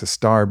that makes a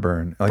star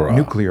burn, like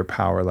nuclear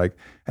power. Like,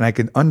 and I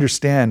could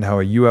understand how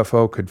a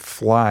UFO could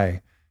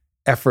fly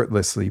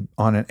effortlessly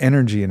on an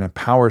energy and a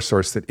power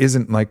source that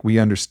isn't like we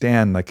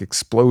understand, like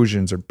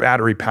explosions or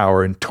battery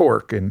power and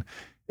torque. And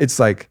it's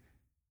like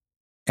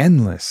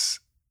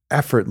endless,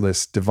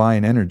 effortless,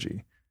 divine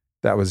energy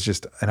that was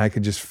just, and I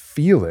could just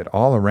feel it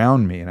all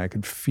around me. And I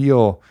could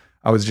feel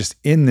I was just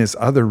in this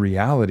other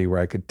reality where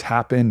I could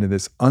tap into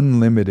this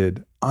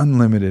unlimited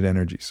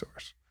energy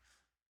source.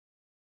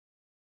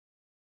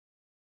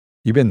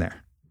 You've been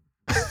there.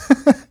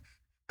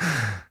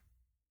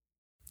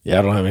 Yeah,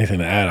 I don't have anything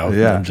to add.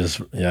 I'm just.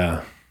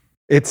 And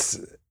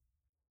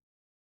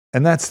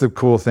that's the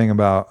cool thing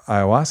about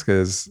ayahuasca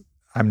is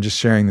I'm just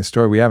sharing the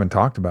story. We haven't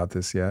talked about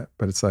this yet,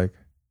 but it's like,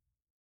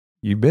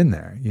 you've been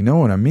there. You know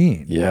what I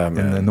mean? Yeah,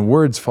 man. And then the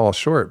words fall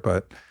short,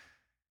 but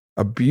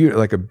a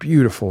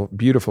beautiful,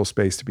 beautiful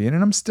space to be in.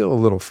 And I'm still a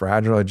little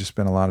fragile. I just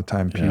spent a lot of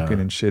time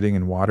puking and shitting,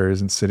 and water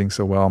isn't sitting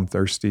so well. I'm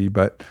thirsty,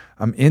 but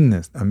I'm in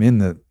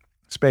the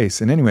space.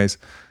 And anyways,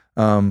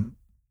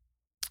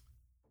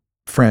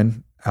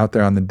 friend out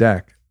there on the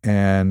deck,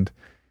 and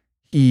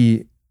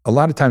a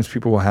lot of times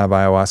people will have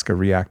ayahuasca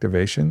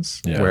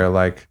reactivations where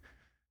like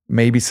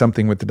maybe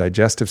something with the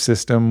digestive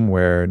system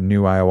where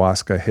new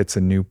ayahuasca hits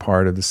a new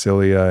part of the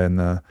cilia in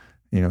the,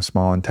 you know,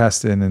 small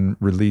intestine and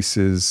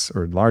releases,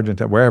 or large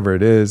intestine, wherever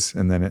it is.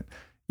 And then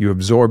you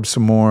absorb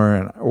some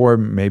more, or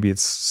maybe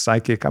it's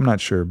psychic. I'm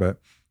not sure, but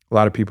a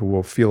lot of people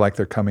will feel like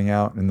they're coming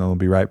out and they'll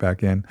be right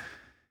back in.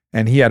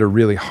 And he had a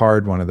really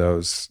hard one of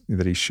those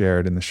that he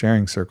shared in the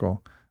sharing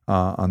circle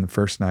on the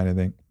first night, I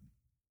think.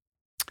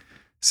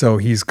 So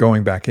he's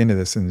going back into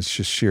this, and it's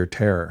just sheer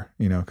terror,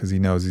 you know, because he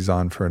knows he's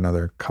on for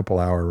another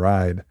couple-hour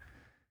ride.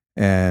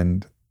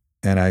 And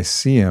I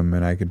see him,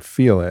 and I could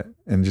feel it.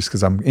 And just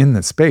because I'm in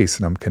the space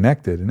and I'm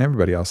connected, and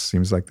everybody else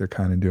seems like they're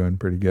kind of doing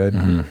pretty good.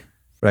 Mm-hmm.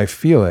 But I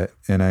feel it,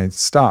 and I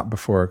stop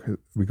before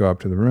we go up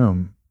to the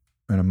room,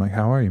 and I'm like,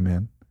 how are you,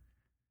 man?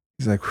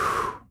 He's like,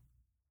 whew.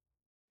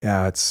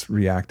 yeah, it's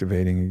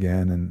reactivating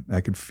again. And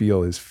I could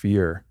feel his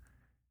fear,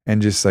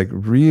 and just like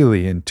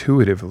really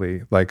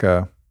intuitively, like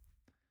I've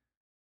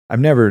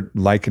never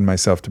likened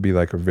myself to be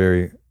like a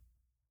very,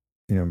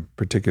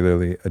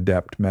 particularly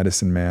adept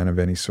medicine man of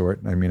any sort.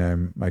 I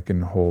mean, I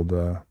can hold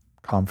a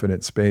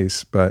confident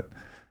space, but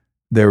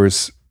there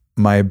was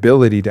my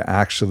ability to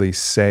actually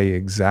say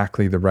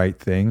exactly the right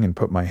thing and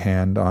put my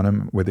hand on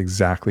him with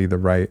exactly the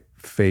right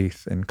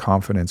faith and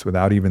confidence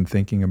without even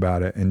thinking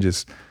about it, and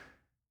just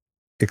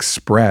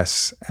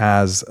express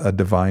as a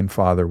divine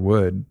father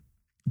would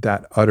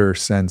that utter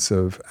sense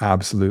of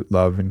absolute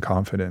love and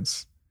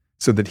confidence,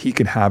 so that he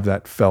can have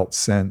that felt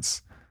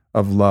sense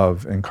of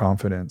love and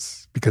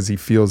confidence because he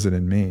feels it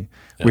in me,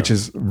 which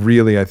is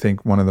really, I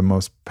think, one of the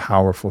most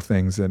powerful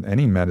things that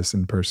any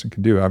medicine person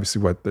can do.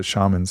 Obviously, what the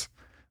shamans,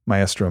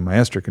 maestro and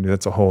maestra can do,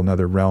 that's a whole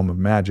nother realm of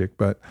magic,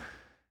 but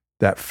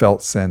that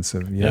felt sense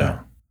of,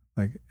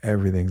 like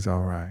everything's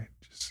all right.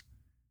 Just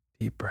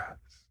deep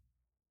breaths.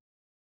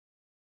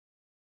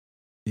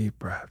 Deep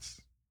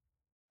breaths.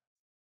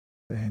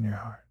 Stay in your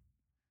heart.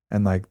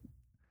 And like,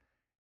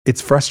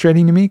 it's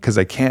frustrating to me because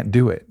I can't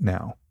do it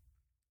now.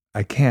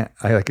 I can't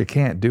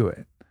do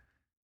it.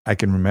 I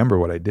can remember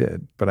what I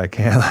did, but I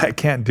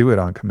can't do it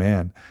on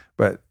command.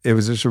 But it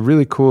was just a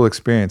really cool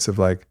experience of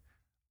like,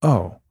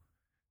 oh,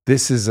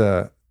 this is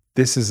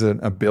an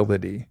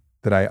ability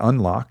that I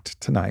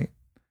unlocked tonight.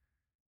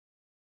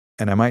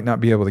 And I might not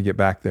be able to get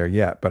back there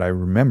yet, but I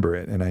remember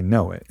it and I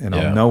know it, and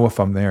I'll know if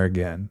I'm there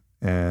again,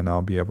 and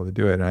I'll be able to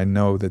do it. And I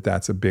know that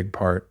that's a big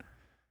part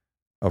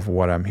of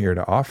what I'm here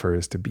to offer,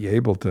 is to be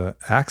able to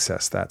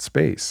access that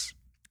space.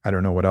 I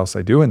don't know what else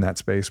I do in that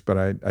space, but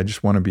I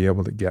just want to be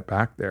able to get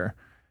back there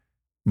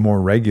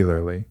more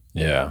regularly.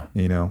 Yeah.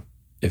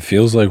 It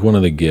feels like one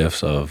of the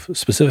gifts of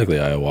specifically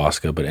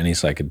ayahuasca, but any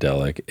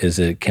psychedelic, is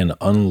it can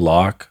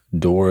unlock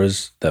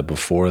doors that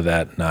before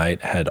that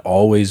night had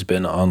always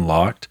been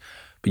unlocked,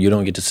 but you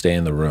don't get to stay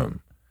in the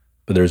room.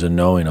 But there's a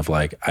knowing of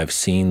like, I've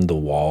seen the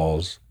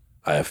walls,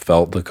 I have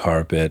felt the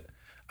carpet,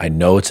 I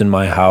know it's in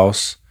my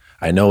house,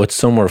 I know it's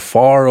somewhere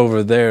far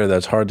over there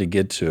that's hard to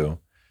get to.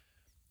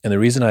 And the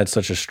reason I had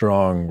such a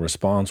strong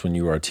response when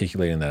you were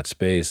articulating that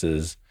space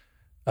is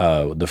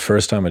the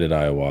first time I did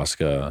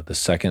ayahuasca, the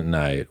second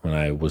night when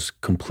I was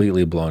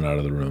completely blown out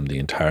of the room the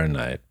entire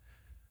night,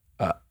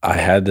 I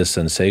had this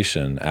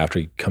sensation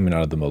after coming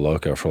out of the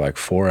Maloka for like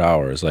 4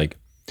 hours. Like,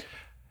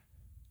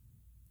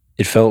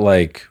 it felt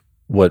like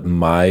what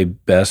my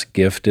best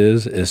gift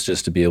is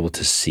just to be able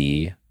to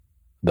see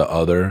the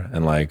other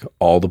and like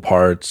all the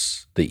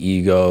parts, the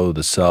ego,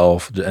 the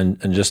self, and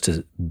just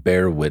to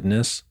bear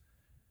witness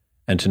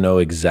and to know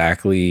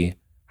exactly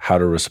how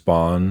to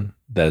respond.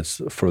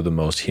 That's for the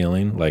most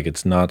healing. Like,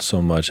 it's not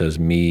so much as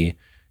me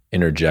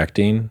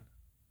interjecting,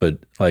 but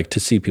like to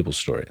see people's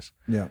stories.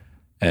 Yeah.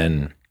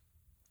 And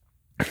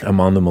I'm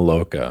on the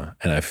Maloka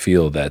and I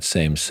feel that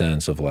same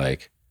sense of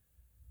like,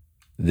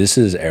 this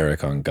is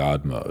Eric on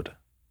God mode.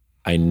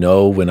 I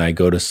know when I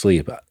go to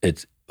sleep,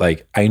 it's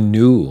like I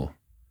knew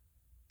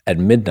at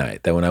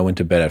midnight that when I went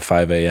to bed at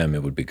 5 a.m.,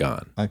 it would be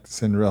gone. Like the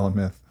Cinderella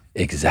myth.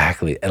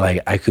 Exactly. And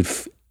like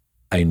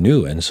I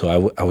knew. And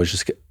so I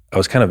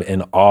was kind of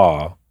in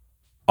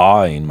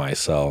awing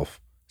myself,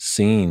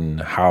 seeing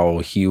how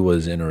he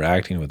was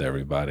interacting with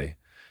everybody.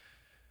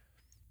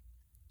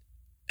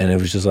 And it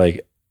was just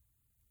like,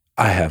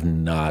 I have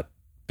not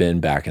been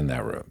back in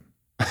that room.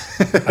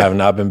 I have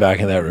not been back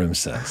in that room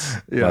since.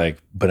 Yeah.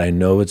 Like, but I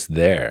know it's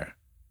there.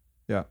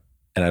 Yeah.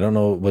 And I don't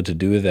know what to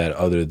do with that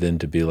other than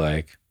to be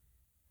like,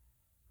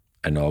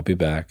 I know I'll be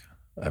back.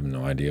 I have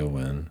no idea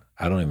when.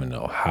 I don't even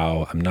know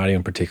how. I'm not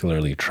even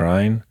particularly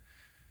trying.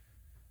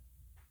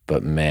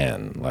 But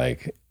man,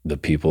 like the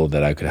people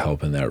that I could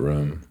help in that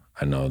room,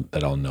 I know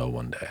that I'll know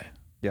one day.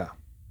 Yeah.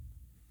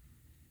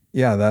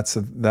 Yeah, that's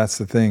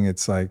the thing.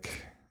 It's like,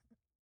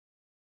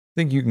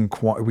 I think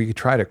we could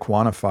try to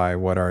quantify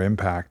what our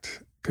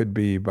impact could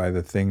be by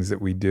the things that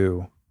we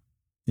do,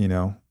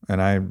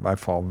 and I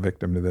fall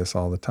victim to this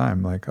all the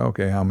time. Like,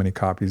 okay, how many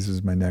copies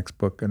is my next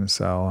book going to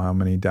sell? How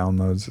many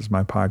downloads does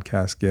my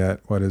podcast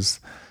get? What is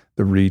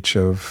the reach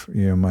of,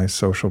 my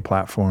social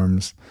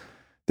platforms?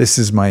 This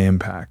is my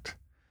impact.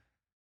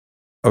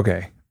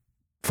 Okay,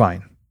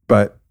 fine.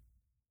 But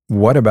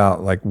what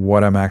about like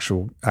what I'm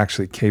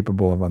actually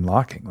capable of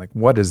unlocking? Like,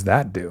 what does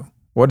that do?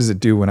 What does it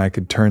do when I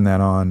could turn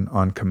that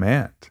on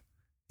command?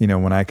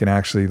 When I can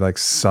actually like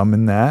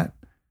summon that,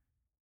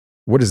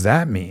 what does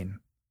that mean?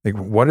 Like,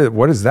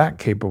 what is that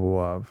capable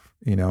of?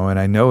 And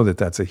I know that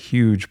that's a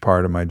huge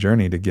part of my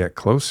journey to get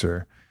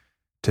closer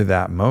to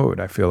that mode.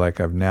 I feel like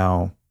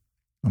I'm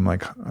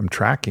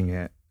tracking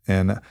it.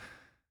 And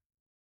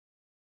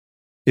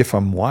if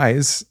I'm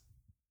wise,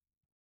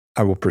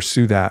 I will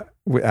pursue that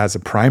as a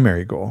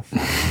primary goal,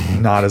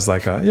 not as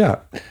like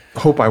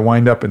hope I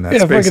wind up in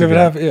that space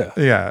again.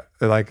 Yeah.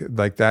 Like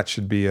that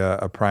should be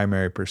a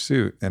primary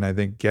pursuit. And I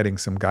think getting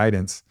some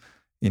guidance,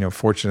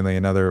 fortunately,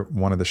 another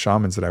one of the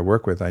shamans that I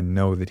work with, I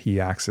know that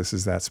he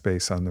accesses that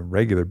space on the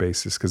regular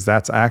basis, because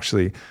that's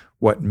actually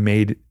what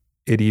made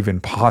it even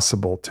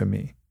possible to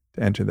me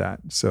to enter that.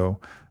 So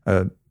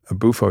a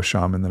Bufo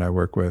shaman that I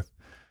work with,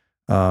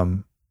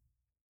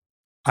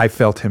 I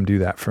felt him do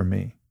that for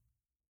me.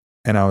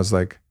 And I was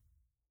like,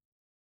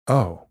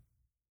 oh,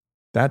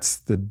 that's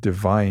the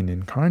divine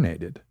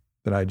incarnated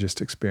that I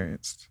just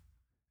experienced.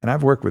 And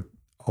I've worked with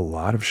a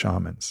lot of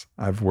shamans.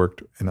 I've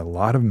worked in a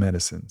lot of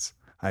medicines.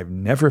 I've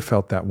never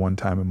felt that one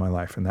time in my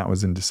life, and that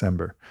was in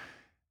December.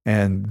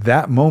 And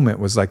that moment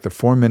was like the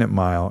 4-minute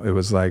mile. It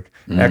was like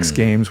X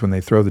Games when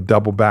they throw the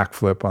double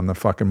backflip on the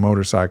fucking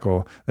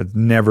motorcycle that's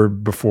never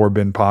before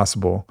been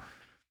possible.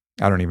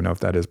 I don't even know if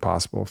that is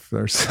possible, if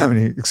there's so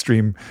many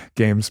extreme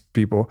games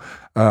people.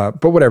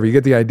 But whatever, you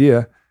get the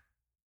idea.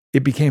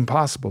 It became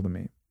possible to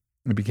me.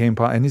 It became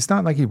and it's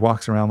not like he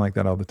walks around like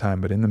that all the time,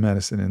 but in the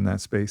medicine, in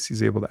that space,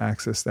 he's able to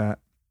access that.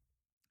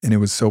 And it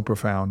was so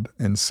profound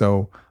and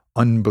so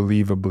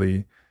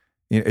unbelievably,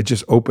 it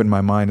just opened my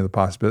mind to the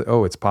possibility,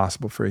 oh, it's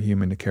possible for a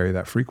human to carry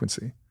that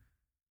frequency.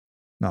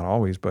 Not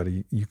always, but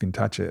you can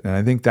touch it. And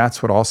I think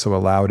that's what also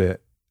allowed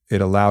it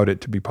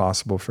to be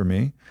possible for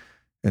me.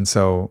 And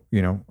so,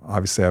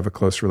 obviously I have a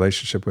close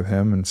relationship with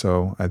him. And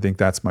so I think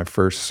that's my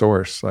first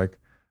source. Like,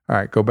 all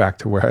right, go back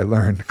to where I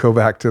learned, go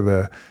back to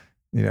the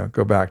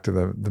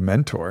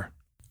mentor.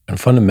 And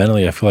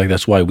fundamentally, I feel like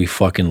that's why we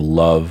fucking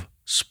love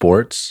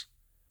sports.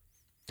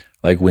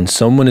 Like when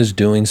someone is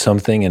doing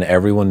something and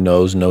everyone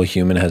knows no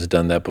human has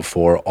done that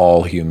before,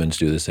 all humans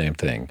do the same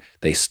thing.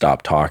 They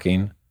stop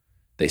talking,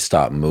 they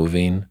stop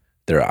moving,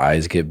 their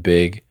eyes get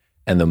big,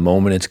 and the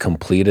moment it's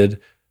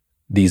completed,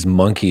 these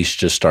monkeys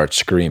just start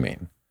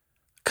screaming.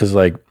 Because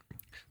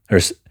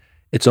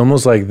it's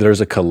almost like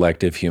there's a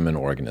collective human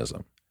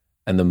organism.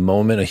 And the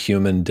moment a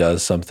human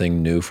does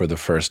something new for the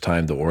first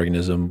time, the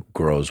organism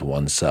grows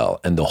one cell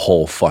and the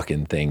whole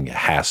fucking thing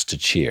has to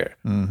cheer.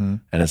 Mm-hmm.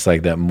 And it's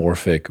like that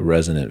morphic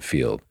resonant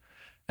field.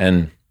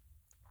 And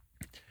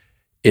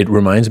it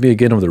reminds me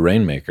again of the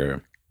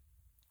Rainmaker,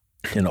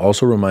 and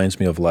also reminds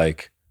me of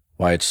like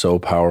why it's so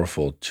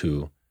powerful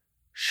to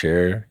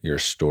share your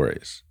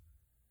stories.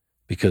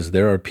 Because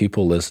there are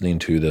people listening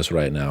to this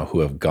right now who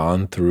have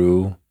gone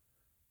through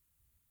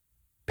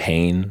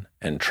pain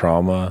and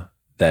trauma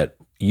that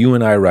you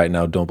and I right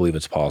now don't believe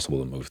it's possible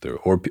to move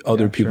through, or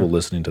other people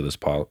listening to this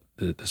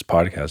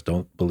podcast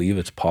don't believe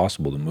it's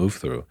possible to move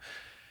through.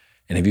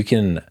 And if you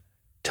can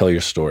tell your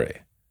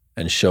story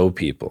and show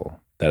people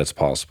that it's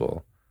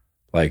possible,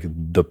 like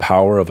the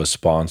power of a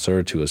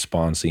sponsor to a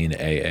sponsee in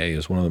AA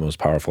is one of the most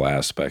powerful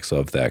aspects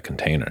of that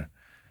container.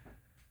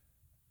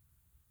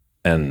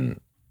 And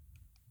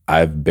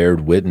I've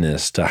bared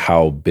witness to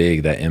how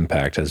big that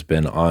impact has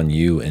been on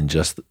you in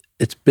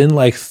it's been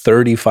like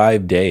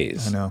 35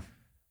 days. I know.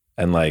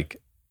 And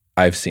like,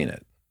 I've seen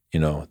it,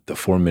 the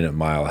 4-minute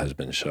mile has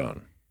been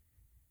shown.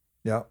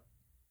 Yeah.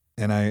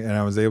 And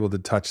I was able to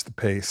touch the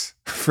pace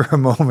for a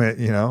moment,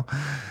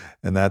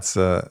 and that's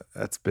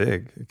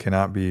big. It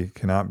cannot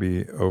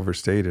be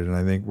overstated. And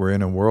I think we're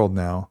in a world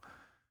now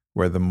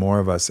where the more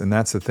of us, and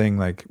that's the thing,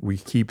 like we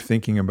keep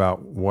thinking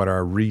about what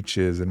our reach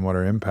is and what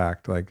our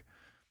impact, like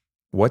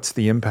what's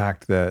the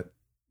impact that,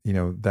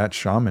 that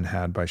shaman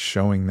had by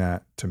showing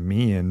that to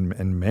me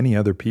and many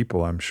other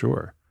people, I'm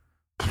sure.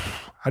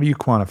 How do you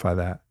quantify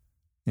that?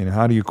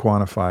 How do you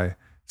quantify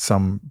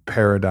some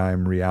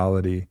paradigm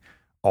reality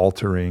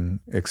altering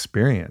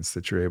experience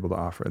that you're able to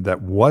offer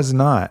that was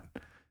not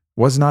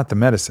the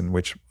medicine,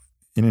 which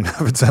in and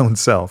of its own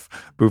self,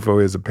 Bufo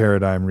is a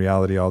paradigm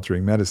reality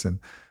altering medicine,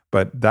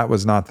 but that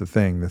was not the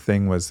thing. The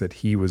thing was that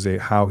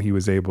how he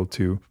was able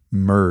to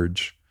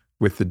merge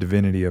with the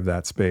divinity of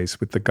that space,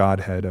 with the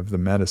Godhead of the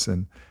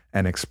medicine,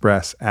 and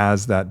express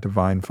as that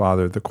divine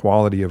Father, the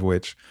quality of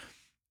which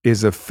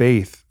is a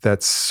faith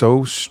that's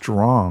so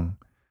strong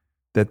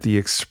that the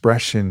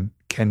expression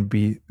can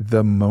be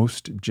the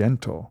most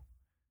gentle,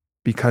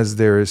 because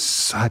there is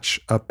such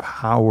a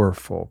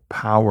powerful,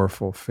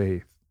 powerful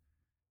faith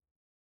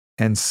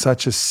and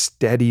such a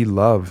steady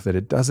love that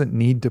it doesn't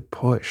need to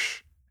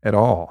push at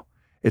all.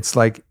 It's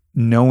like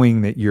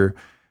knowing that you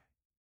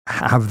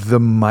have the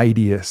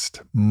mightiest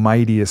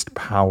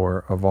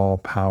power of all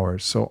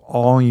powers. So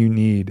all you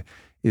need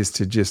is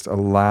to just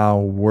allow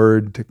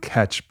word to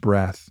catch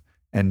breath,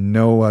 and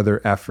no other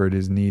effort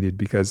is needed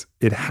because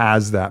it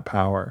has that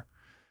power.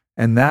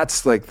 And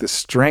that's like the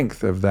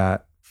strength of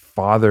that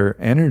father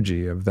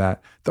energy, of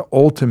that, the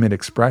ultimate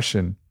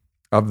expression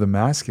of the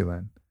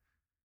masculine,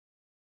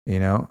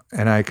 and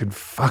I could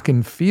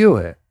fucking feel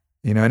it,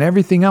 and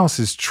everything else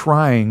is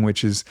trying,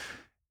 which is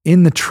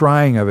in the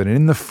trying of it and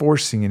in the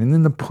forcing it and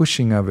in the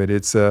pushing of it.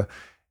 It's a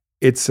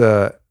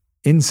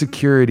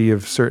insecurity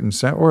of certain,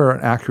 or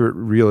an accurate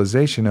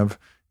realization of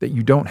that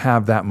you don't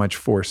have that much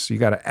force. So you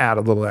got to add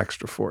a little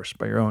extra force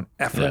by your own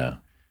effort. Yeah.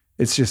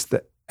 It's just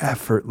the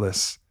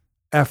effortless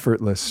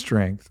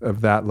strength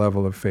of that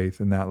level of faith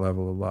and that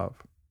level of love.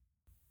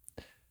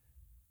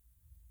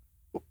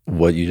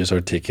 What you just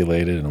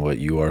articulated and what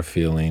you are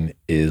feeling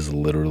is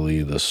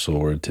literally the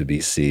sword to be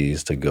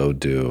seized to go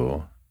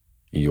do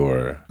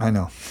your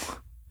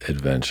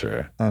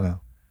adventure. I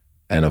know.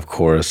 And of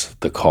course,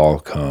 the call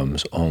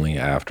comes only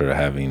after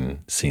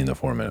having seen the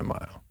 4-minute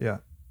mile. Yeah.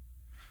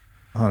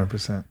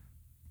 100%.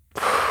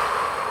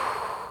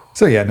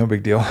 So yeah, no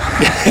big deal.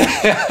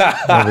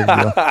 No big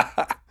deal.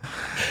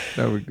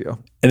 No big deal.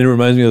 And it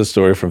reminds me of the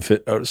story from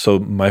so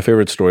my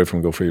favorite story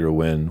from Go Figure to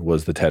Win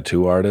was the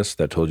tattoo artist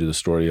that told you the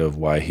story of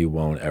why he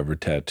won't ever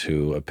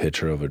tattoo a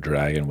picture of a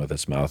dragon with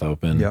its mouth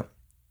open. Yep.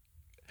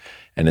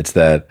 And it's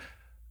that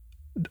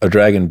a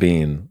dragon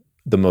being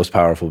the most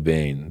powerful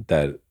being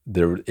that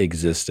there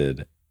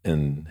existed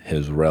in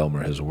his realm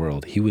or his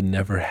world, he would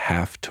never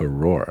have to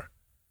roar.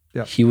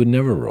 Yep. He would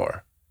never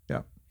roar.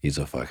 Yeah. He's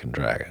a fucking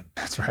dragon.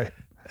 That's right.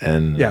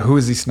 And yeah, who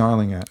is he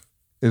snarling at?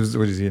 What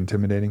is he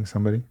intimidating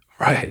somebody?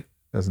 Right.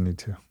 Doesn't need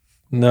to.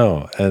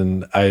 No,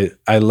 and I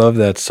love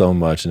that so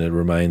much, and it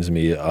reminds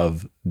me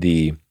of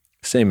the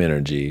same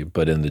energy,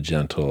 but in the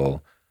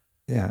gentle.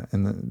 Yeah,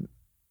 and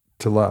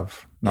to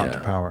love, not to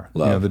power.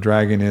 Love. You know, the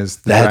dragon is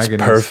That's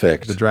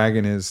perfect. The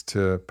dragon is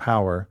to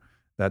power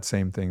that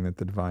same thing that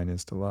the divine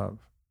is to love.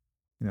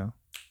 You know.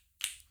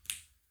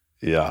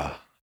 Yeah.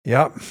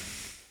 Yep.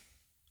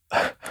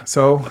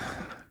 So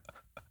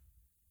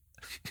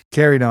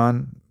carried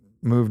on,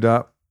 moved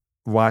up,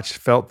 watched,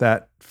 felt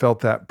that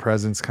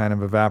presence kind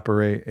of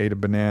evaporate, ate a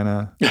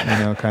banana,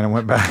 kind of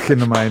went back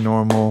into my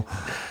normal,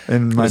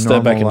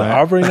 step back into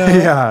Aubrey now?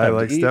 Yeah, I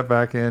like stepped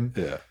back in.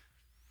 Yeah.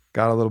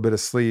 Got a little bit of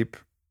sleep,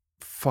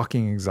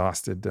 fucking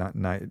exhausted that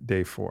night,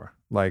 day 4,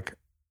 like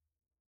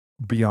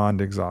beyond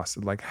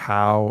exhausted. Like,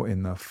 how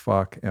in the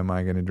fuck am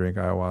I going to drink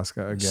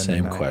ayahuasca again?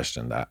 Same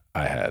question that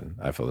I had.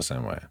 I feel the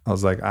same way. I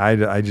was like,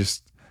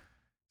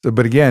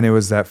 but again, it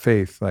was that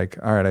faith. Like,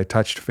 all right, I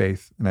touched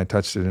faith, and I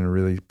touched it in a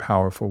really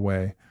powerful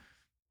way.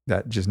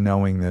 That just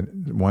knowing that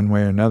one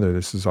way or another,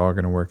 this is all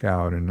going to work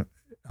out, and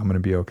I'm going to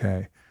be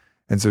okay.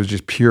 And so it was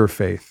just pure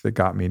faith that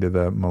got me to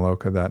the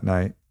Maloka that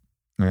night,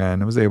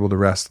 and I was able to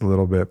rest a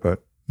little bit,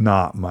 but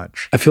not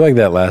much. I feel like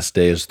that last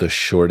day is the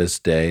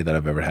shortest day that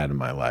I've ever had in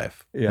my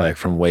life. Yeah. Like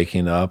from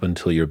waking up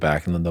until you're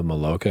back in the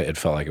Maloka, it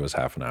felt like it was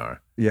half an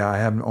hour. Yeah, I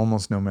have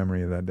almost no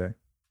memory of that day.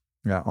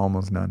 Yeah,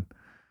 almost none.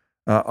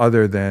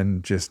 Other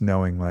than just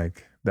knowing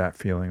like that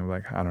feeling of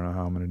like, I don't know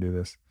how I'm going to do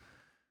this.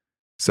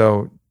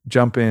 So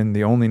jump in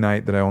the only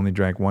night that I only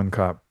drank 1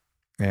 cup,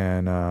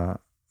 and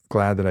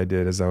glad that I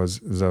did as I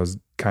was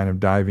kind of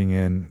diving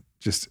in,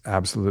 just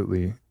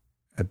absolutely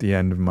at the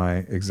end of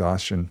my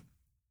exhaustion.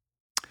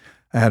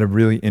 I had a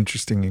really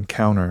interesting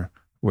encounter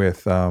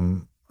with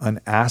an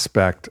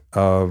aspect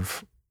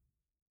of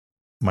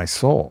my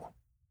soul,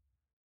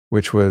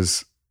 which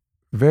was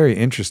very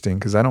interesting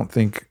because I don't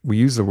think we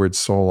use the word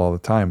soul all the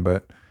time,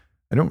 but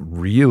I don't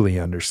really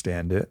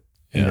understand it,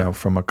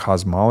 from a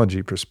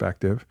cosmology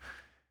perspective.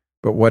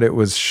 But what it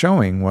was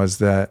showing was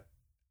that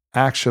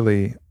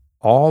actually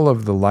all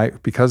of the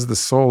life, because the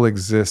soul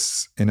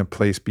exists in a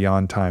place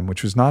beyond time,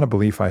 which was not a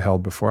belief I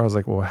held before. I was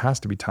like, well, it has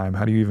to be time.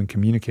 How do you even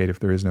communicate if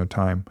there is no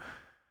time?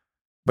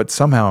 But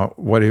somehow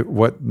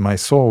what my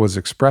soul was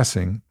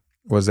expressing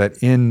was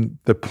that in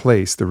the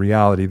place, the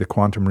reality, the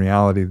quantum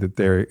reality that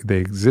they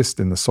exist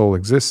in, the soul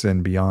exists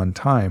in beyond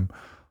time,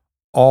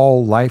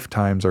 all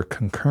lifetimes are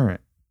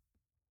concurrent.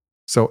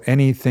 So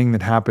anything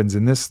that happens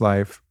in this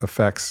life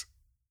affects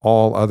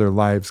all other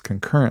lives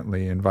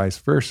concurrently, and vice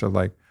versa.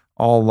 Like,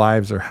 all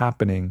lives are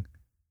happening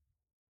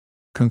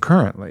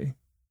concurrently,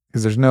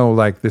 because there's no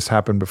like this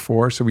happened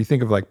before. So we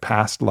think of like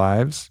past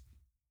lives.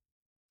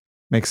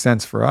 Makes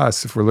sense for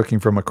us if we're looking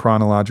from a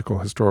chronological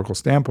historical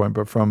standpoint,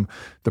 but from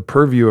the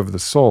purview of the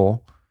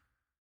soul,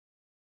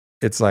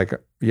 it's like,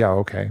 yeah,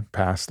 okay,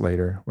 past,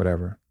 later,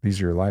 whatever.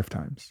 These are your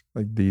lifetimes.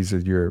 Like, these are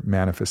your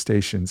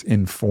manifestations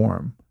in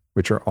form,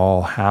 which are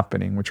all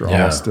happening, which are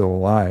all still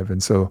alive.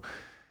 And so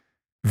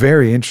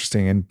very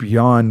interesting and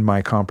beyond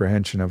my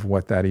comprehension of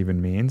what that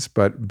even means,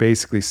 but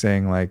basically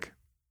saying like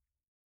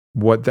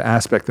what the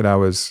aspect that I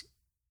was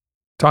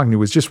talking to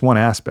was just one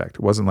aspect.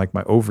 It wasn't like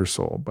my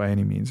oversoul by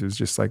any means. It was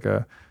just like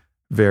a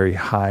very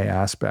high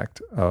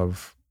aspect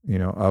of,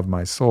 of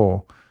my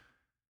soul.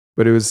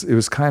 But it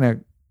was kind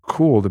of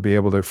cool to be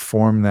able to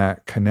form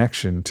that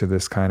connection to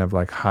this kind of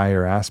like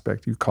higher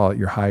aspect. You call it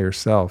your higher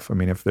self. I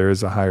mean, if there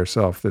is a higher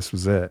self, this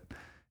was it.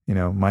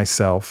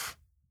 Myself,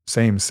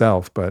 same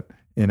self, but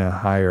in a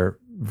higher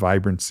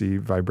vibrancy,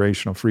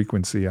 vibrational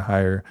frequency, a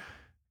higher,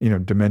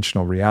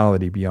 dimensional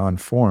reality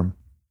beyond form.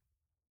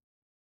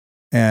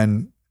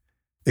 And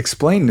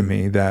explained to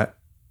me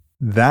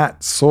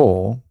that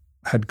soul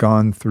had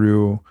gone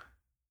through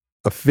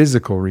a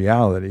physical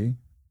reality,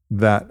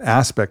 that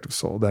aspect of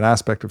soul, that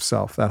aspect of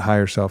self, that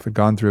higher self had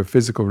gone through a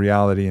physical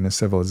reality in a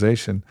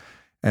civilization.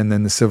 And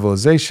then the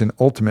civilization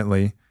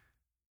ultimately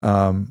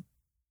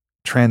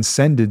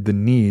transcended the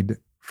need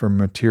for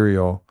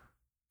material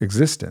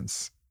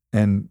existence,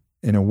 and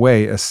in a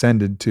way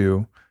ascended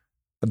to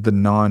the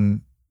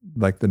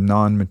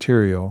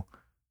non-material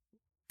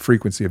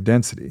frequency of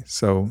density.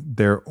 So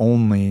they're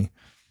only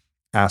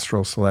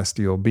astral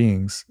celestial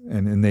beings,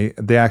 and they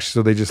actually,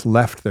 so they just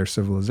left their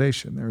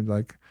civilization. They were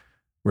like,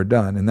 we're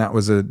done. And that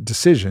was a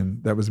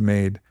decision that was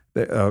made,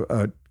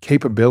 a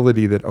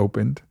capability that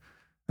opened,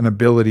 an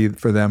ability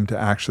for them to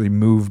actually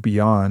move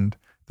beyond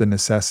the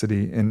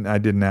necessity. And I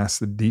didn't ask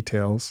the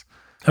details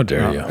How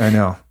dare you? I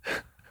know.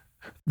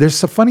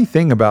 There's a funny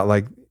thing about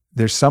like,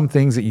 there's some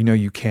things that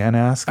you can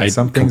ask, and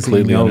some things that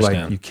understand.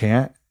 like you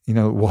can't.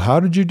 Well, how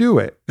did you do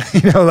it?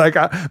 Like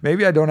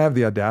maybe I don't have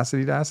the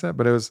audacity to ask that,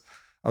 but I was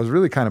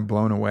really kind of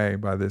blown away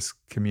by this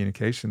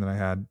communication that I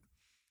had.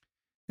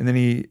 And then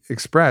he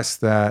expressed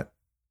that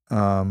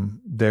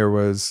there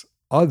was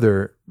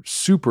other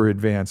super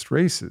advanced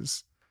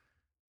races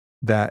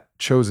that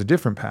chose a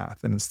different path.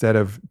 And instead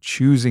of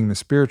choosing the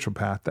spiritual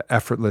path, the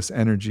effortless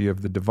energy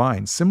of the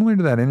divine, similar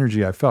to that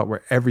energy I felt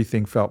where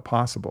everything felt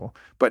possible,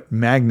 but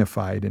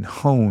magnified and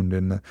honed,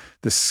 and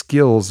the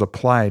skills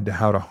applied to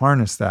how to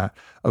harness that,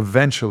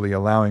 eventually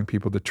allowing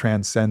people to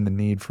transcend the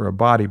need for a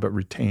body, but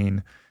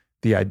retain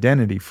the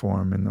identity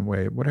form in the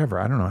way, whatever.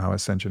 I don't know how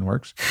ascension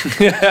works.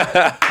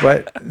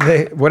 But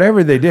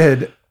whatever they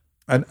did,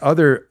 and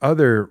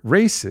other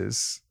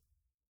races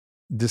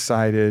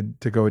decided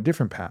to go a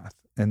different path.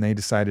 And they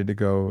decided to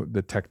go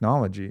the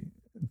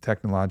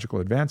technological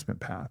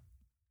advancement path.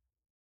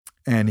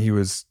 And he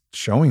was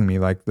showing me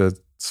like the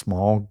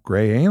small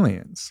gray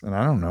aliens. And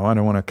I don't know, I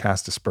don't want to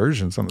cast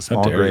aspersions on the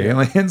small gray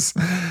aliens,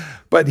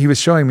 but he was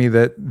showing me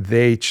that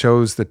they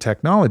chose the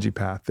technology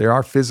path. They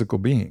are physical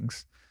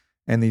beings.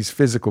 And these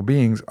physical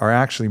beings are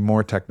actually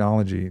more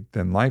technology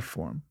than life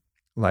form.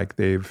 Like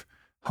they've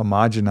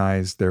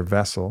homogenized their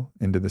vessel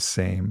into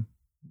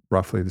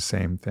roughly the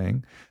same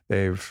thing.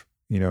 They've,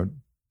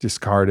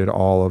 discarded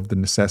all of the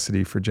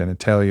necessity for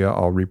genitalia.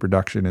 All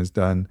reproduction is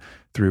done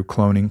through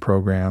cloning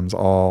programs.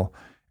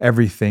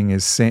 Everything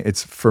is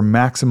it's for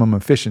maximum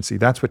efficiency.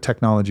 That's what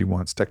technology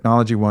wants.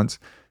 Technology wants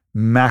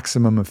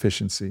maximum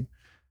efficiency.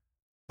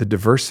 The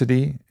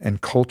diversity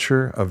and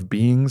culture of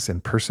beings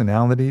and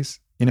personalities,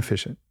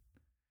 inefficient.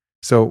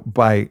 So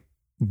by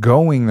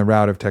going the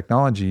route of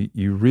technology,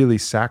 you really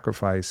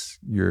sacrifice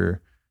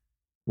your,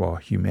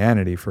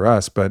 humanity for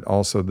us, but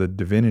also the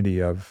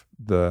divinity of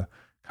the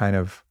kind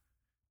of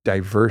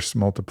diverse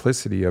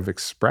multiplicity of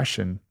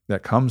expression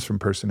that comes from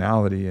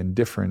personality and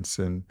difference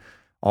and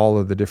all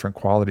of the different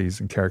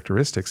qualities and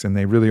characteristics. And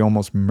they really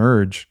almost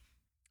merge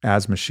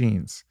as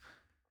machines.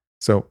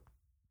 So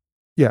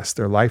yes,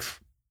 they're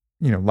life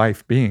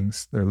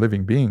beings, they're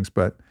living beings,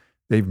 but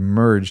they've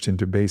merged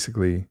into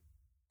basically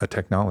a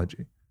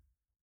technology.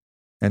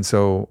 And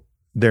so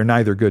they're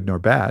neither good nor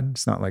bad.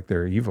 It's not like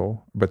they're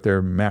evil, but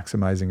they're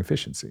maximizing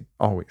efficiency,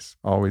 always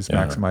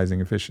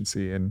maximizing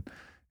efficiency, and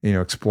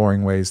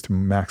exploring ways to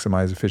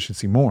maximize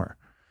efficiency more.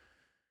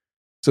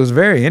 So it's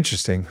very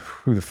interesting.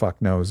 Who the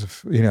fuck knows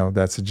if,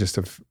 that's just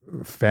a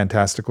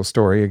fantastical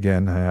story.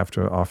 Again, I have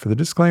to offer the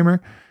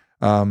disclaimer.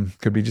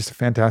 Could be just a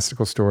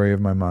fantastical story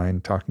of my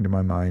mind, talking to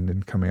my mind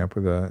and coming up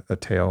with a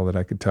tale that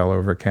I could tell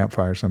over a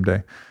campfire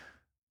someday.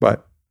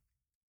 But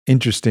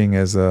interesting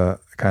as a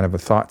kind of a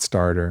thought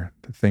starter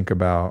to think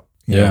about,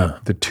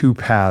 the two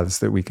paths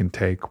that we can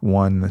take.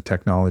 One, the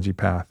technology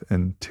path,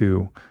 and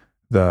two,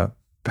 the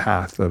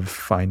path of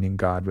finding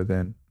God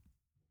within.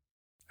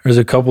 There's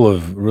a couple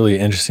of really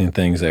interesting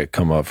things that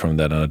come up from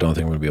that, and I don't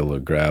think we'll be able to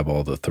grab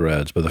all the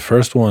threads. But the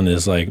first one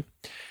is like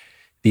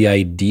the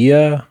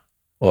idea.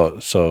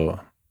 Well,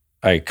 so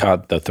I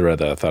caught the thread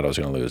that I thought I was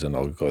going to lose, and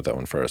I'll go with that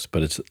one first.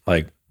 But it's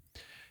like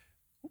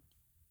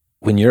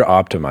when you're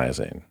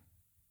optimizing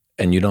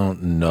and you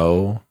don't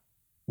know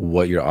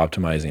what you're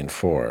optimizing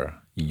for,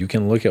 you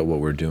can look at what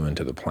we're doing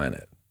to the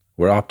planet.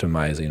 We're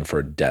optimizing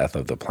for death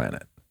of the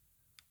planet.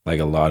 Like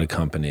a lot of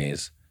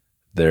companies,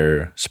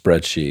 their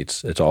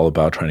spreadsheets, it's all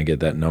about trying to get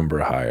that number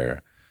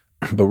higher.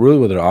 But really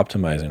what they're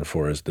optimizing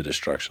for is the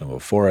destruction of a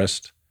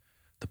forest,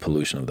 the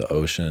pollution of the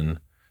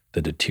ocean,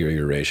 the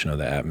deterioration of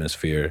the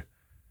atmosphere.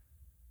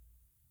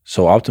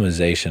 So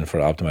optimization for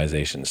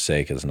optimization's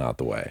sake is not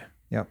the way.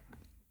 Yep.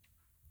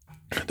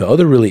 The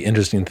other really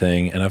interesting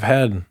thing, and I've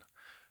had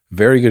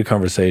very good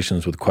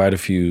conversations with quite a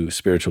few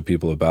spiritual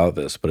people about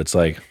this, but it's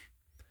like,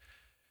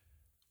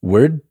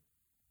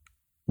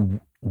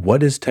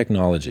 what is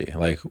technology?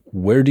 Like,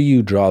 where do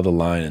you draw the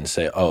line and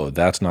say, oh,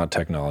 that's not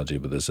technology,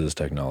 but this is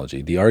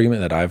technology? The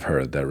argument that I've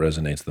heard that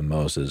resonates the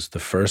most is the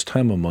first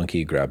time a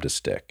monkey grabbed a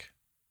stick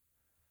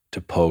to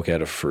poke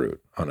at a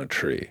fruit on a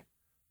tree,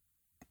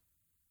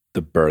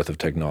 the birth of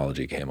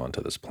technology came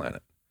onto this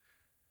planet.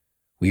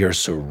 We are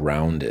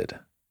surrounded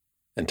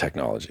in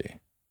technology.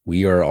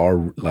 We are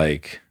all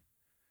like,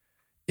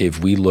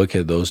 if we look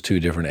at those two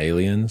different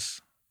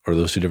aliens or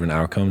those two different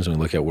outcomes and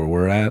we look at where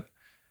we're at,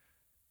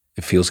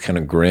 it feels kind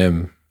of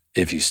grim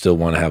if you still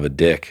want to have a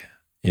dick,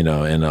 in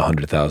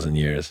 100,000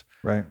 years.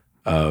 Right.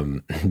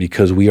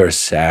 Because we are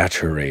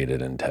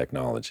saturated in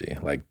technology.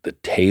 Like the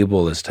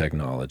table is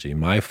technology.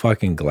 My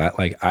fucking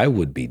I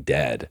would be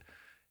dead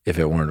if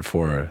it weren't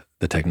for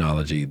the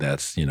technology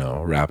that's,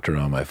 wrapped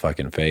around my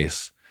fucking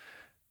face.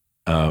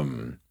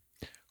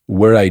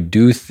 Where I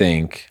do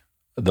think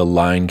the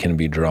line can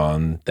be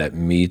drawn that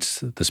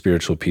meets the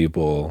spiritual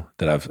people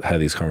that I've had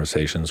these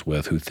conversations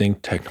with who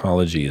think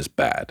technology is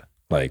bad,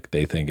 like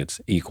they think it's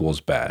equals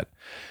bad,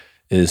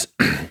 is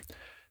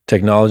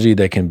technology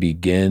that can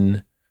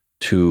begin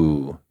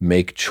to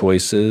make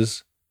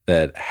choices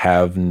that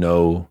have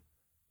no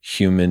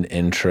human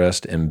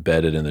interest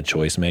embedded in the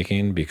choice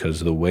making, because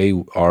the way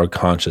our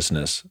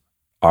consciousness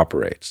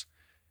operates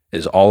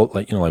is all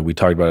like, like we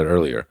talked about it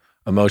earlier,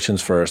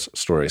 emotions first,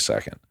 story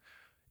second.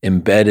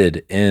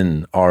 Embedded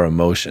in our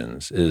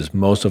emotions is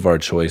most of our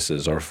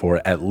choices are for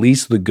at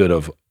least the good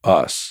of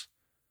us,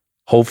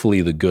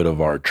 hopefully the good of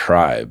our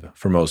tribe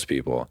for most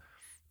people,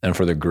 and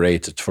for the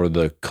greats, it's for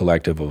the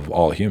collective of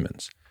all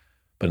humans.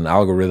 But an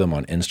algorithm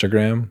on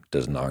Instagram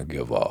does not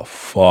give a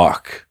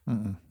fuck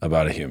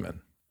about a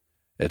human.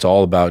 It's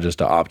all about just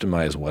to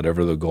optimize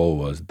whatever the goal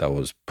was that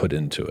was put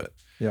into it.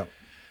 Yeah.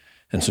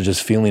 And so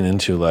just feeling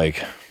into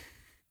like,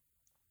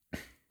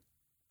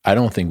 I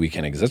don't think we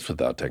can exist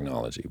without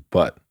technology,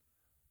 but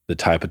the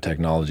type of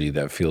technology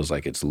that feels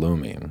like it's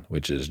looming,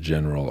 which is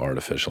general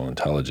artificial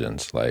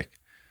intelligence, like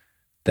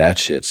that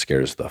shit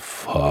scares the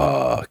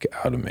fuck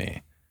out of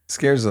me.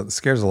 Scares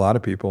a lot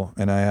of people.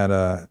 And I had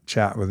a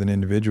chat with an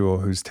individual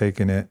who's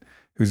taken it,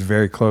 who's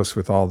very close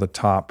with all the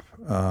top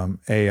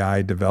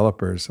AI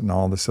developers in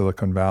all the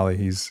Silicon Valley.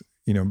 He's,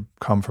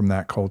 come from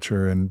that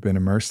culture and been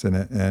immersed in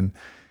it. And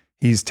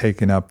he's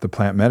taken up the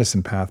plant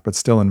medicine path, but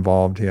still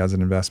involved. He has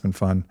an investment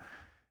fund.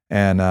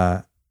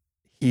 And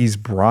he's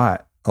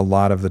brought a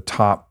lot of the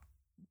top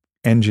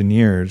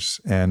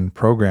engineers and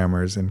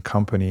programmers and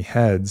company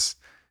heads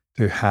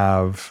to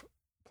have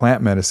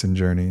plant medicine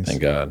journeys.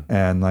 Thank God.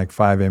 And like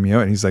 5-MeO.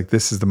 And he's like,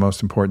 this is the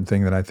most important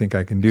thing that I think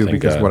I can do. Thank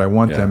because God. what I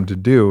want them to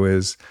do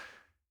is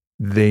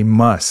they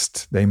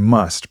must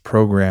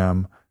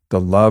program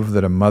the love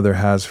that a mother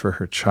has for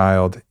her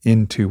child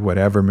into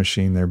whatever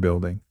machine they're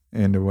building,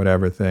 into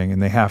whatever thing.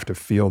 And they have to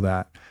feel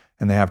that.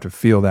 And they have to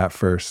feel that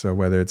first. So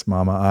whether it's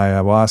Mama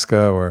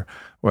Ayahuasca or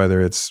whether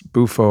it's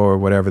Bufo or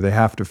whatever, they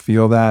have to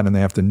feel that, and they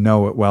have to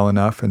know it well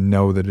enough and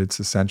know that it's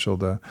essential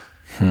to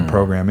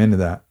program into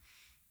that.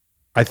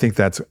 I think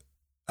that's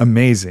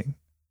amazing.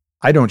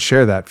 I don't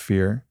share that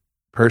fear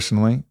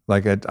personally.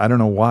 Like, I don't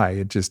know why.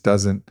 It just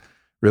doesn't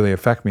really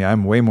affect me.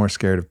 I'm way more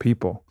scared of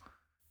people.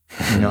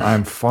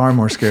 I'm far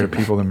more scared of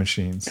people than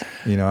machines,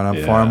 and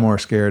I'm far more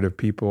scared of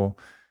people,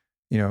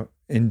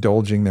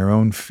 indulging their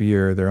own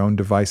fear, their own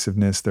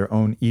divisiveness, their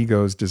own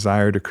ego's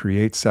desire to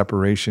create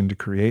separation, to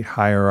create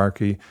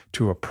hierarchy,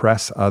 to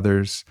oppress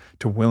others,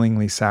 to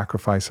willingly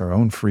sacrifice our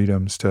own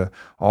freedoms, to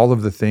all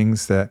of the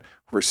things that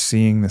we're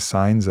seeing the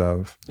signs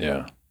of.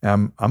 Yeah.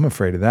 I'm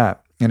afraid of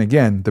that. And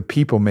again, the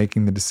people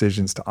making the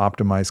decisions to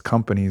optimize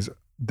companies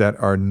that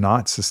are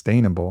not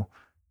sustainable,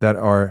 that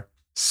are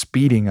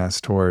speeding us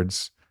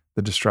towards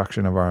the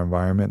destruction of our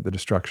environment, the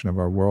destruction of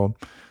our world.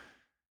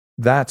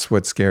 That's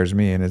what scares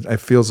me. And it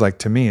feels like,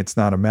 to me, it's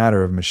not a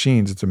matter of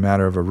machines. It's a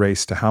matter of a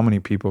race to how many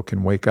people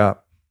can wake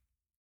up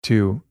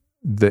to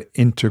the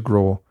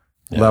integral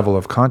level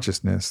of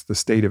consciousness, the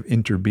state of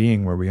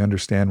interbeing where we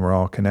understand we're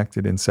all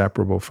connected,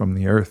 inseparable from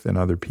the earth and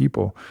other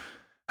people.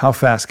 How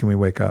fast can we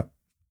wake up?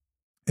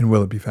 And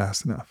will it be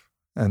fast enough?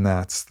 And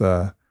that's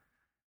the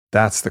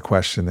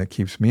question that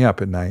keeps me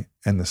up at night.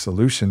 And the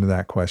solution to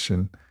that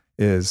question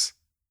is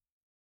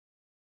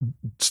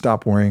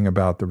stop worrying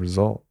about the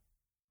result.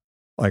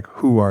 Like,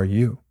 who are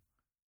you?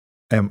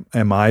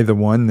 Am I the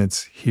one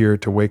that's here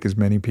to wake as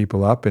many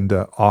people up and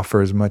to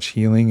offer as much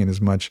healing and as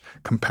much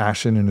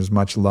compassion and as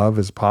much love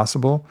as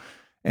possible?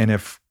 And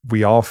if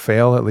we all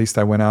fail, at least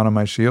I went out on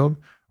my shield?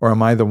 Or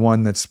am I the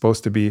one that's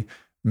supposed to be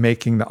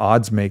making the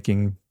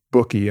odds-making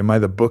bookie? Am I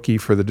the bookie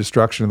for the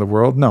destruction of the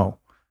world? No.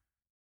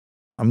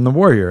 I'm the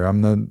warrior.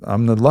 I'm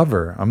the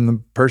lover. I'm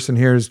the person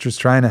here who's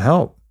just trying to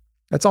help.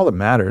 That's all that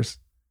matters.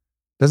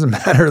 Doesn't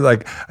matter.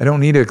 Like, I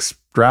don't need to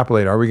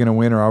extrapolate. Are we going to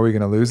win or are we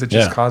going to lose? It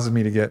just causes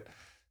me to get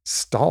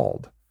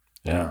stalled.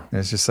 Yeah. And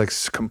it's just like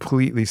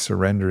completely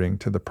surrendering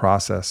to the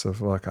process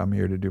of, look, I'm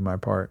here to do my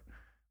part.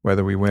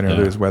 Whether we win or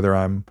lose, whether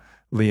I'm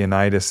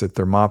Leonidas at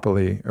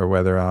Thermopylae or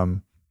whether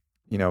I'm,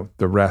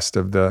 the rest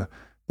of the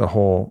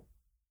whole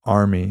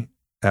army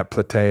at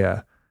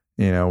Plataea,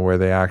 where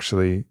they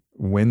actually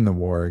win the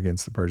war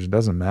against the Persians. It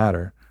doesn't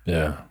matter.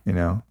 Yeah.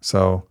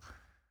 So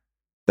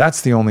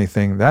that's the only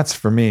thing. That's,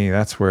 for me,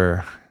 that's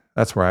where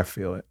I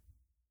feel it.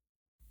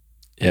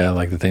 Yeah,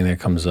 like the thing that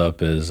comes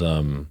up is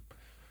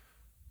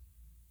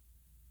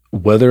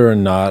whether or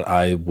not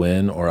I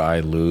win or I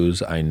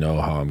lose, I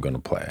know how I'm going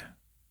to play.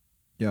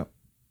 Yeah.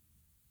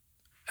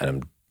 And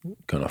I'm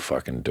going to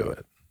fucking do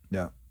it.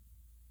 Yeah.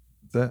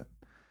 That.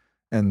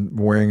 And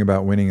worrying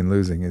about winning and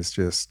losing is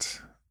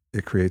just,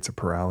 it creates a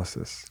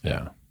paralysis.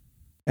 Yeah.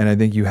 And I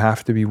think you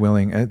have to be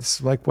willing.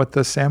 It's like what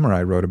the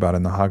samurai wrote about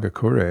in the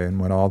Hagakure, and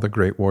what all the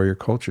great warrior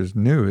cultures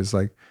knew is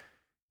like,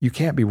 you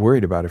can't be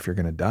worried about if you're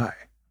going to die.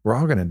 We're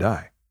all going to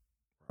die.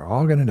 We're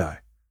all going to die.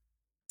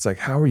 It's like,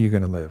 how are you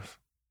going to live?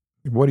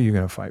 What are you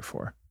going to fight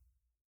for?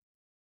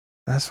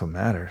 That's what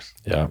matters.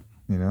 Yeah.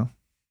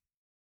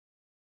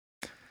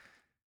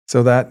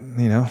 So that,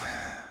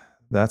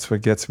 that's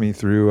what gets me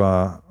through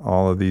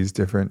all of these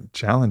different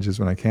challenges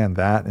when I can.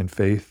 That and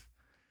faith,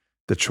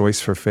 the choice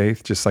for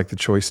faith, just like the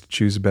choice to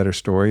choose a better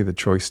story, the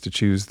choice to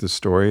choose the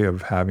story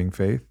of having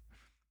faith,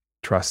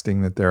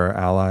 trusting that there are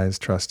allies,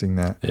 trusting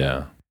that,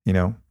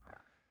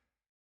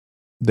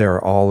 there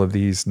are all of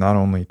these, not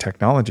only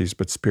technologies,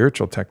 but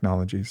spiritual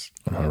technologies,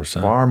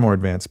 100%. far more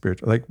advanced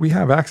spiritual. Like we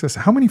have access.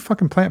 How many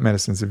fucking plant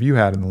medicines have you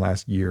had in the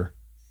last year?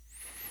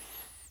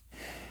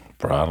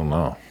 Bro, I don't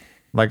know.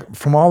 Like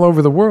from all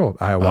over the world.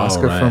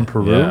 Ayahuasca from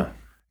Peru,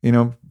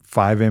 Yeah.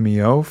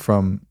 5-MeO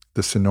from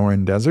the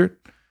Sonoran Desert,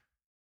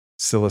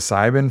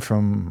 psilocybin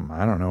from,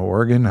 I don't know,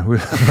 Oregon. Who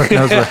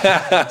knows where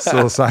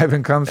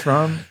psilocybin comes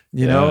from,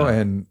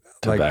 and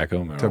Tobacco,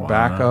 like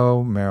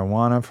marijuana.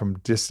 marijuana from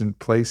distant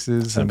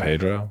places. San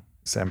Pedro.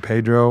 San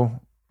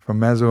Pedro from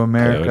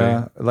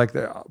Mesoamerica,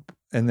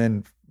 and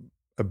then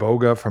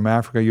Iboga from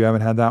Africa. You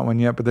haven't had that one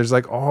yet, but there's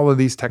like all of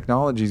these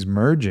technologies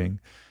merging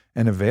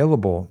and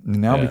available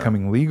and now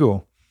becoming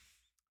legal.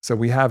 So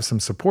we have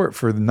some support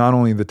for not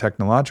only the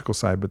technological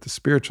side, but the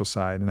spiritual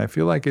side. And I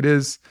feel like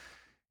it's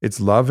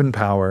love and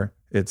power.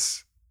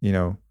 It's,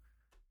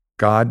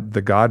 God,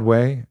 the God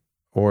way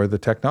or the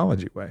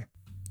technology way.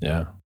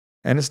 Yeah.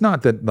 And it's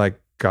not that like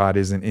God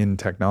isn't in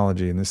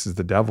technology and this is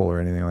the devil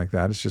or anything like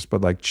that. It's just, but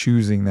like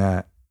choosing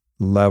that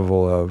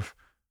level of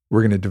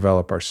we're going to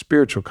develop our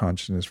spiritual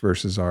consciousness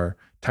versus our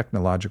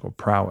technological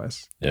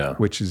prowess,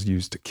 which is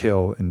used to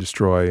kill and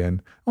destroy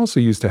and also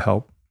used to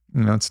help.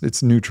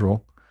 It's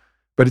neutral,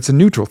 but it's a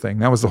neutral thing.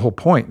 That was the whole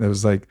point. That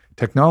was like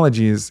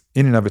technology is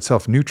in and of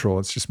itself neutral.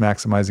 It's just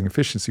maximizing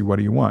efficiency. What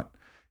do you want?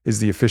 Is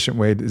the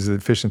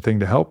efficient thing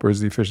to help or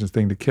is the efficient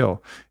thing to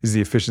kill? Is the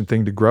efficient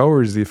thing to grow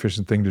or is the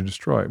efficient thing to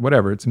destroy?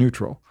 Whatever, it's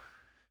neutral.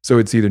 So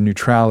it's either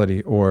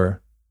neutrality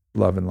or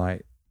love and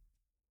light.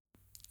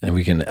 And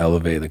we can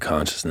elevate the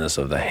consciousness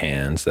of the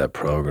hands that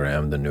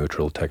program the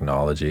neutral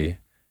technology.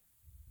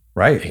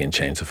 Right. It can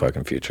change the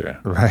fucking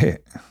future. Right.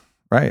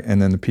 Right. And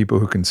then the people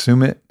who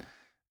consume it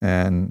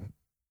and,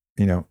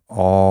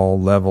 all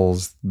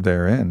levels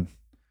therein.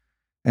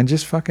 And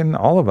just fucking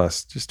all of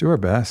us, just do our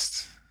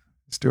best.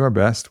 Just do our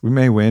best. We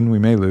may win, we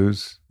may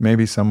lose,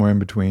 maybe somewhere in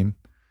between.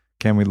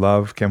 Can we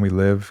love? Can we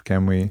live?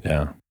 Can we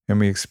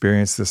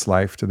experience this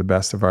life to the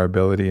best of our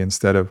ability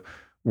instead of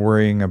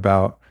worrying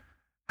about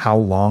how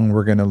long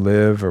we're going to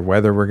live or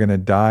whether we're going to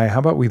die? How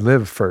about we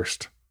live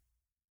first?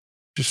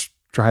 Just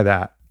try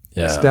that.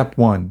 Yeah. Step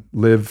 1,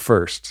 live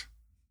first.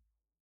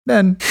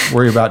 Then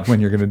worry about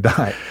when you're going to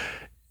die.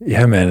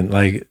 Yeah, man.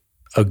 Like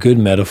a good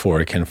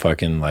metaphor can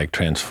fucking like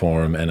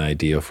transform an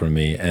idea for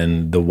me.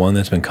 And the one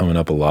that's been coming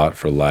up a lot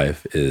for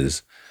life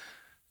is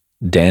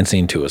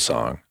dancing to a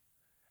song.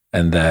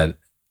 And that,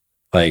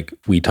 like,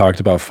 we talked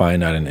about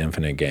finite and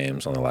infinite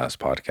games on the last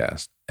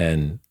podcast.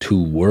 And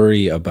to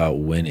worry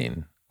about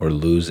winning or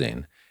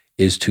losing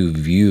is to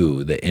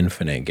view the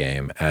infinite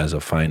game as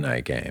a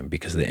finite game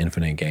because the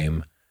infinite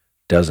game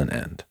doesn't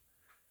end.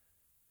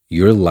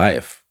 Your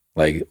life,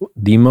 like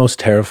the most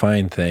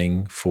terrifying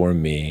thing for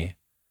me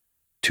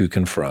to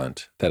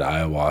confront that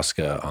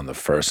ayahuasca on the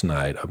first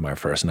night of my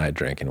first night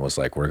drinking was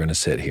like, we're going to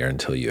sit here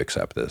until you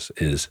accept this,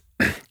 is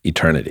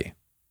eternity.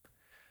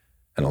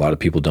 And a lot of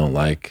people don't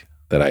like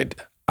that.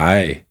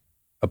 A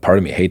part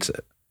of me hates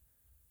it.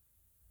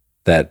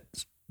 That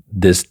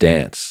this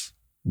dance,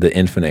 the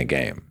infinite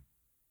game,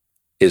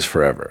 is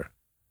forever.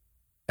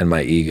 And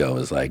my ego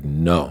is like,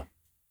 no.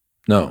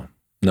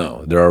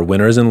 There are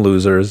winners and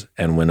losers.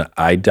 And when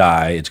I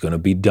die, it's going to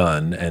be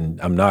done.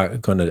 And I'm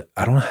not going to,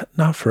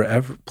 not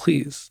forever,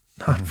 please,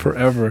 not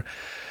forever.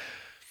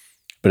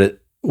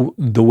 But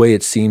the way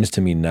it seems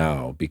to me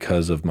now,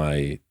 because of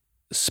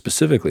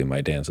specifically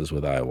my dances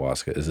with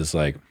ayahuasca, is it's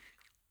like,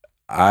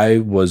 I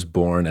was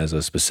born as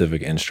a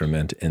specific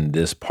instrument in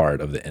this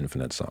part of the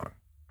infinite song.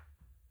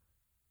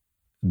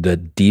 The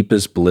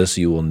deepest bliss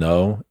you will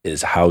know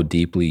is how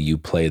deeply you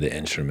play the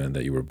instrument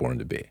that you were born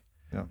to be.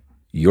 Yeah.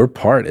 Your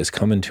part is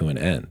coming to an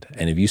end.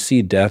 And if you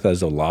see death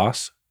as a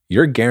loss,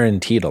 you're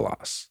guaranteed a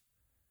loss.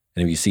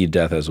 And if you see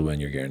death as a win,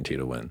 you're guaranteed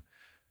a win.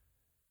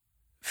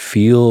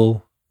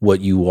 Feel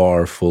what you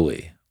are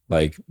fully.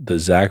 Like the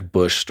Zach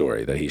Bush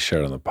story that he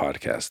shared on the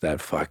podcast, that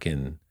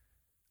fucking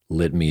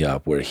lit me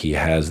up, where he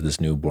has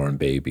this newborn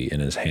baby in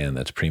his hand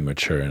that's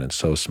premature and it's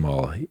so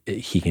small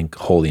he can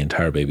hold the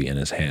entire baby in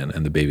his hand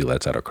and the baby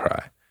lets out a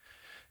cry.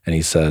 And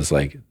he says,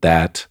 like,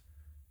 that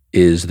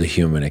is the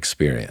human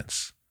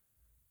experience.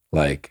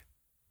 Like,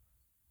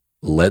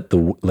 let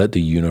the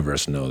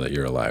universe know that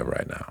you're alive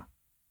right now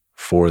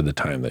for the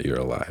time that you're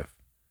alive.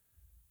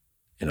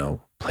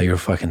 Play your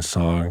fucking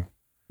song.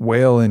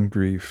 Wail in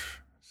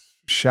grief,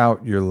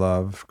 shout your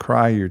love,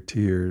 cry your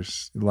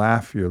tears,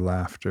 laugh your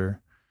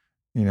laughter.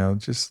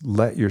 Just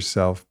let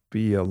yourself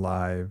be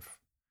alive.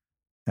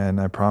 And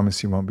I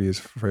promise you won't be as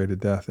afraid of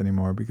death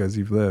anymore because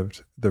you've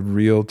lived. The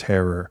real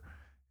terror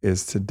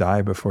is to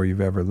die before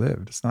you've ever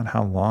lived. It's not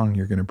how long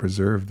you're going to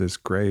preserve this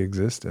gray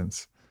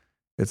existence.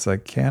 It's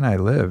like, can I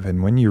live?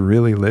 And when you're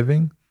really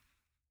living,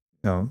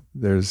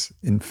 there's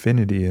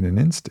infinity in an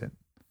instant.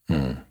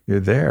 You're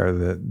there,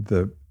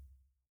 the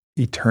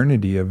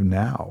eternity of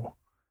now.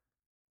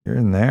 You're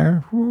in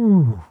there.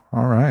 Whew,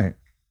 all right.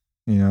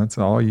 It's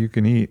all you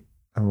can eat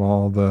of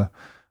all the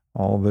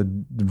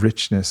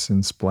richness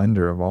and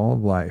splendor of all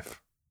of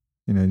life.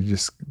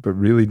 But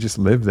really just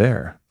live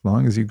there as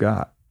long as you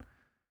got.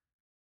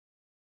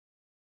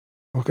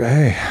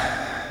 Okay.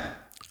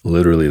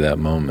 Literally, that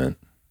moment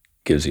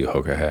gives you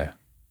hokahe.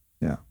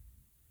 Yeah.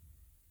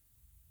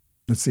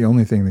 It's the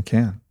only thing that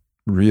can.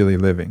 Really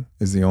living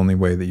is the only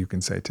way that you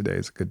can say today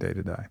is a good day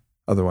to die.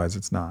 Otherwise,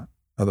 it's not.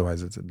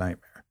 Otherwise, it's a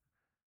nightmare.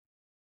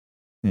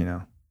 You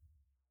know?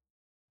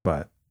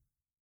 But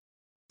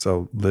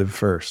so live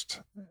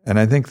first. And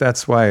I think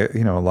that's why,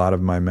 a lot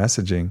of my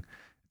messaging,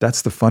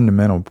 that's the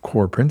fundamental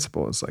core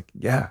principle is like,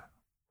 yeah,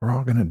 we're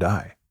all going to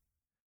die.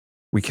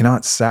 We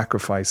cannot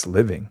sacrifice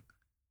living,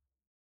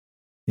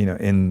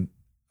 in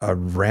a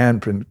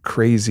rampant,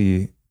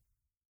 crazy,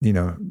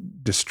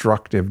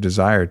 destructive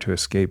desire to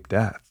escape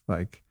death.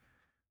 Like,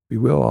 we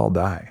will all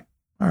die.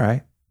 All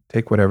right.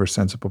 Take whatever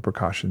sensible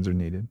precautions are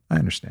needed. I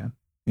understand.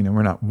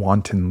 We're not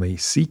wantonly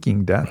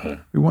seeking death.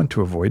 Right. We want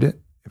to avoid it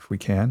if we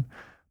can,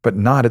 but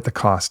not at the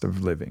cost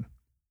of living,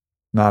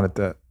 not at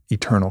the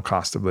eternal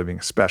cost of living,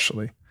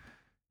 especially.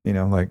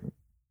 Like, we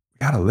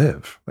got to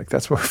live. Like,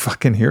 that's what we're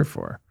fucking here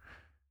for,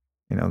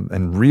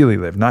 and really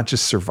live, not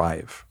just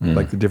survive.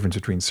 Like the difference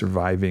between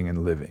surviving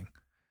and living.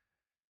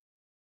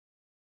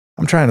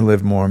 I'm trying to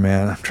live more,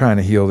 man. I'm trying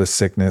to heal this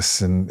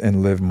sickness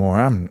and live more.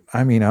 I'm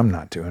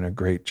not doing a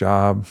great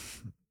job.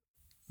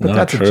 But Not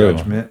that's true. a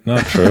judgment.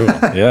 Not true.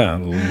 Yeah.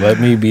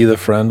 Let me be the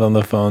friend on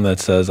the phone that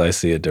says I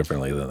see it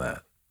differently than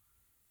that.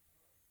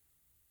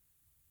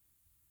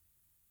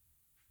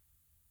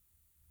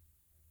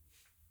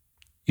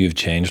 You've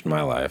changed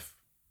my life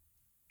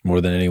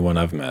more than anyone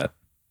I've met.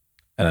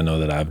 And I know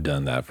that I've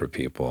done that for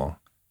people.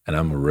 And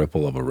I'm a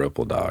ripple of a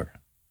ripple, dog.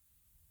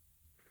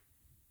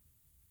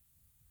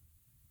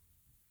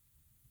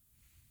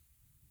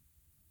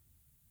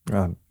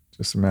 God,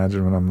 just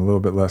imagine when I'm a little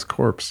bit less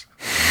corpse.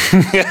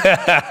 We're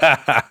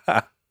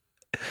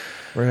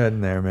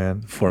heading there,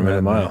 man. 4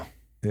 minute mile.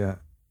 Yeah.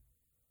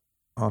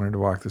 Honored to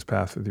walk this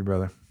path with you,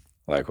 brother.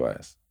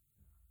 Likewise.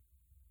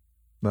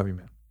 Love you,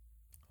 man.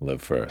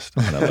 Live first.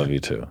 And I love you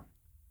too.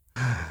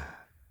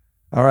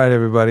 All right,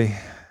 everybody.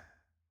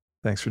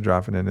 Thanks for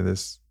dropping into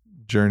this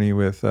journey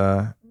with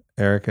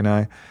Eric and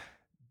I.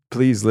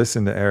 Please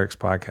listen to Eric's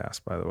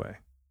podcast, by the way.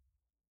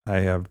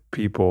 I have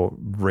people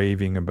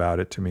raving about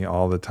it to me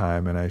all the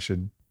time, and I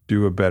should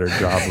do a better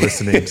job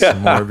listening to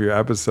some more of your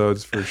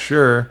episodes for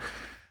sure,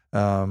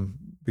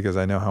 because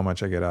I know how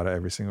much I get out of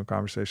every single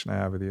conversation I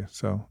have with you.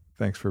 So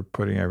thanks for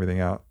putting everything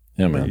out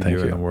man, that thank do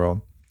you. in the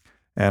world.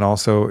 And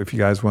also, if you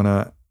guys want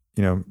to,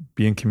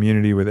 be in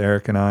community with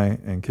Eric and I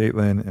and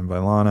Caitlin and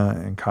Vailana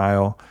and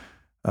Kyle,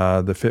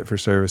 the Fit for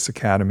Service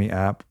Academy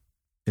app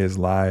is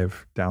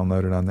live.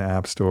 Download it on the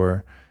App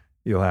Store.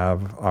 You'll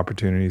have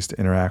opportunities to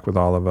interact with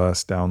all of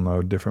us,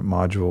 download different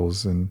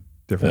modules and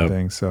different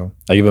things. So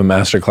I give a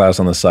masterclass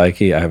on the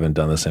psyche. I haven't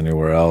done this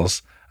anywhere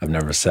else. I've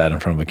never sat in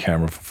front of a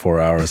camera for 4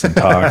 hours and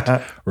talked.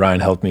 Ryan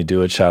helped me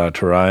do it. Shout out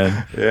to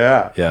Ryan.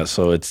 Yeah. Yeah.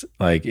 So it's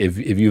like, if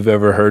you've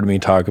ever heard me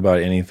talk about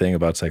anything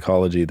about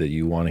psychology that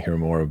you want to hear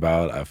more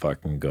about, I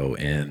fucking go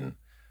in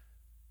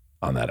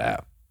on that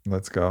app.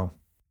 Let's go.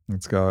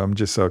 Let's go. I'm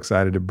just so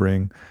excited to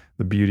bring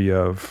the beauty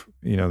of,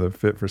 the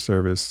Fit for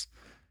Service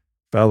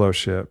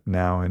fellowship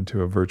now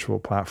into a virtual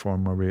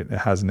platform where it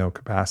has no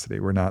capacity.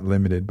 We're not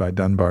limited by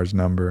Dunbar's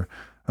number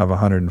of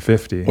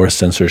 150 or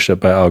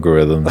censorship by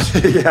algorithms.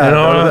 None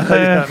of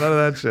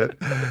that shit.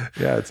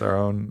 Yeah, it's our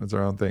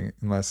own thing.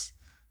 Unless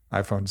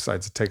iPhone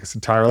decides to take us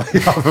entirely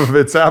off of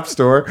its app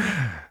store.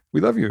 We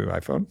love you,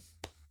 iPhone.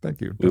 Thank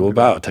you. We will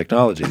bow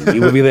technology. We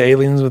will be the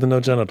aliens with no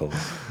genitals.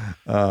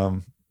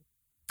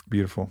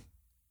 Beautiful.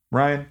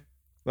 Ryan,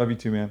 love you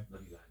too, man.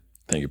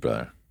 Thank you,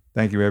 brother.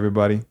 Thank you,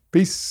 everybody.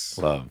 Peace.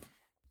 Love.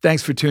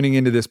 Thanks for tuning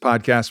into this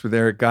podcast with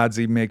Eric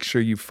Godsey. Make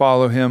sure you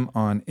follow him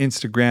on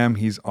Instagram.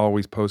 He's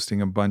always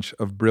posting a bunch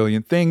of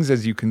brilliant things,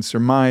 as you can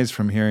surmise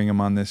from hearing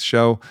him on this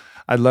show.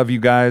 I love you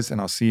guys,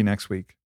 and I'll see you next week.